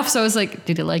my stuff. So I was like,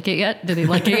 did he like it yet? Did he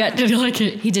like it yet? Did he like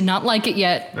it? He did not like it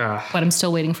yet. But I'm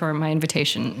still waiting for my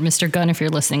invitation. Mr. Gunn, if you're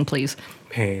listening, please.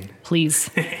 Pain. Please.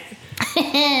 But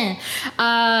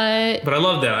I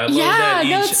love that. I love that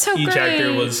each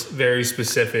actor was very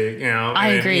specific. You know, I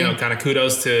agree. You know, kind of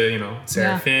kudos to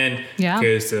Sarah Finn. Yeah.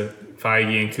 Kudos to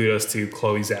Feige, and kudos to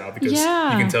Chloe Zhao, because you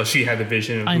can tell she had the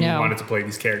vision of who wanted to play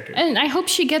these characters. And I hope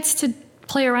she gets to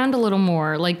play around a little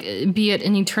more, like be it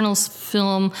an Eternals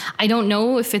film. I don't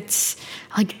know if it's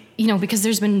like, you know, because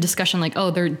there's been discussion like, oh,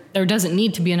 there doesn't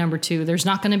need to be a number 2. There's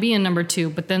not going to be a number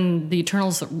 2, but then the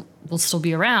Eternals will still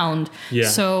be around. Yeah.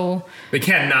 So they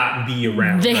can't not be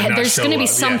around. There's going to be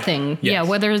something. Yeah.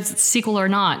 Whether it's a sequel or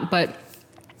not. But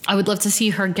I would love to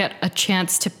see her get a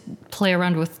chance to play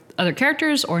around with other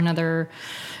characters or another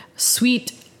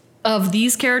suite of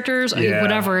these characters,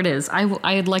 whatever it is.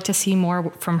 I'd like to see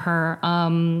more from her.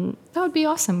 That would be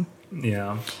awesome.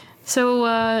 Yeah. So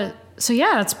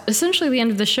that's essentially the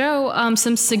end of the show.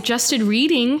 Some suggested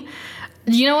reading.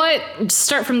 You know what?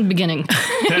 Start from the beginning.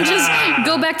 Just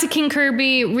go back to King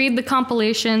Kirby, read the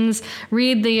compilations,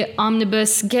 read the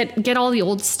omnibus, get all the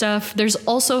old stuff. There's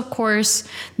also, of course,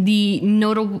 the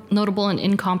notable and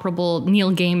incomparable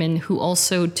Neil Gaiman, who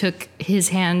also took his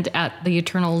hand at the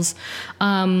Eternals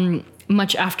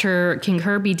much after King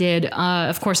Kirby did.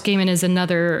 Of course, Gaiman is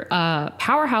another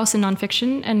powerhouse in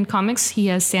nonfiction and comics. He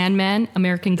has Sandman,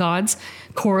 American Gods,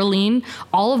 Coraline.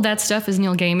 All of that stuff is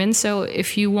Neil Gaiman. So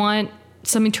if you want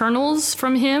some Eternals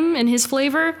from him and his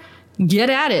flavor,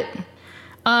 get at it.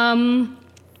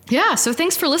 So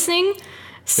thanks for listening.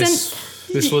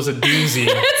 This was a doozy.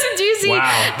 It's a doozy.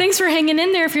 Wow. Thanks for hanging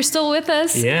in there if you're still with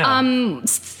us. Yeah.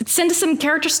 Send us some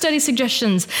character study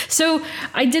suggestions. So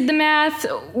I did the math.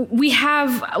 We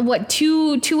have,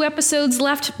 two episodes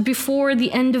left before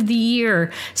the end of the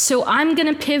year. So I'm going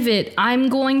to pivot. I'm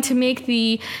going to make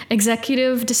the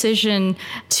executive decision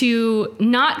to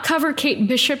not cover Kate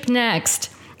Bishop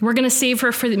next. We're going to save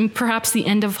her for perhaps the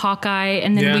end of Hawkeye,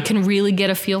 and then we can really get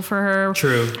a feel for her.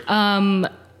 True.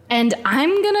 And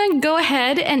I'm going to go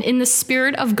ahead and in the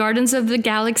spirit of Guardians of the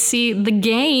Galaxy, the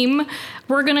game,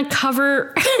 we're going to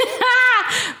cover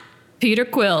Peter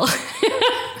Quill.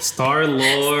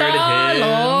 Star-Lord.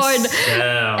 Oh,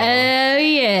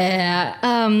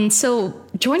 yeah. So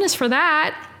join us for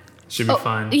that. Should be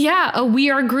fun. Yeah, a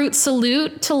We Are Groot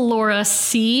salute to Laura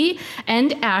C.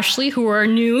 and Ashley, who are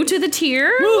new to the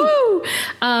tier. Woo!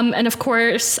 And of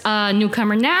course,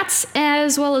 newcomer Nats,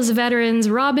 as well as veterans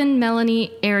Robin,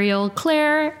 Melanie, Ariel,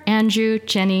 Claire, Andrew,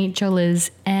 Jenny, Joliz,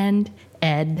 and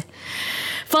Ed.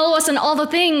 Follow us on all the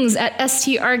things at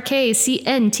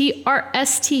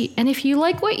STRKCNTRST. And if you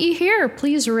like what you hear,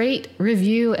 please rate,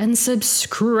 review, and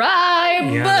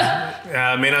subscribe.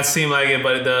 Yeah, it may not seem like it,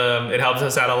 but it helps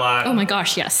us out a lot. Oh my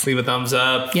gosh, yes. Leave a thumbs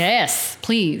up. Yes,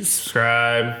 please.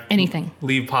 Subscribe. Anything.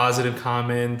 Leave positive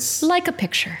comments. Like a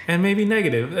picture. And maybe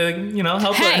negative.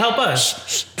 Help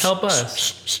us. Help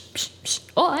us.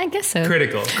 Oh, I guess so.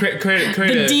 Critical.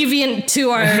 The deviant to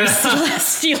our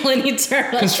celestial and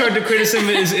eternal. Constructive criticism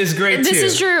is great too.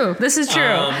 This is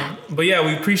true. But yeah,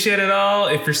 we appreciate it all.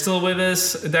 If you're still with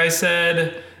us, Dice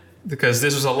said, because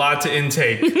this was a lot to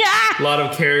intake. A lot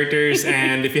of characters.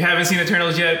 And if you haven't seen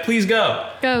Eternals yet, please go.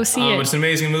 Go see it. It's an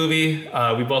amazing movie.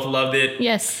 We both loved it.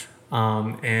 Yes.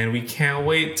 And we can't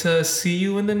wait to see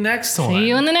you in the next one. See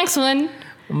you in the next one.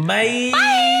 Bye.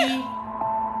 Bye.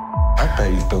 I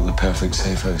bet you've built the perfect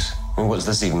safe house. I mean, what's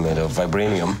this even made of?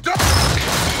 Vibranium?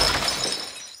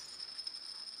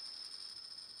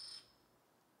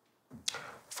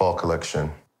 Fall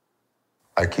collection.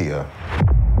 IKEA.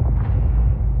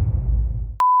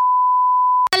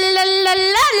 La la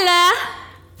la la.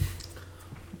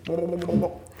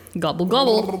 Gobble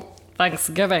gobble.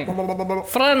 Thanksgiving.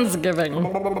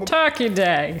 Friendsgiving. Turkey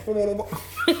Day.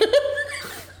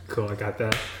 Cool, I got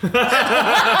that.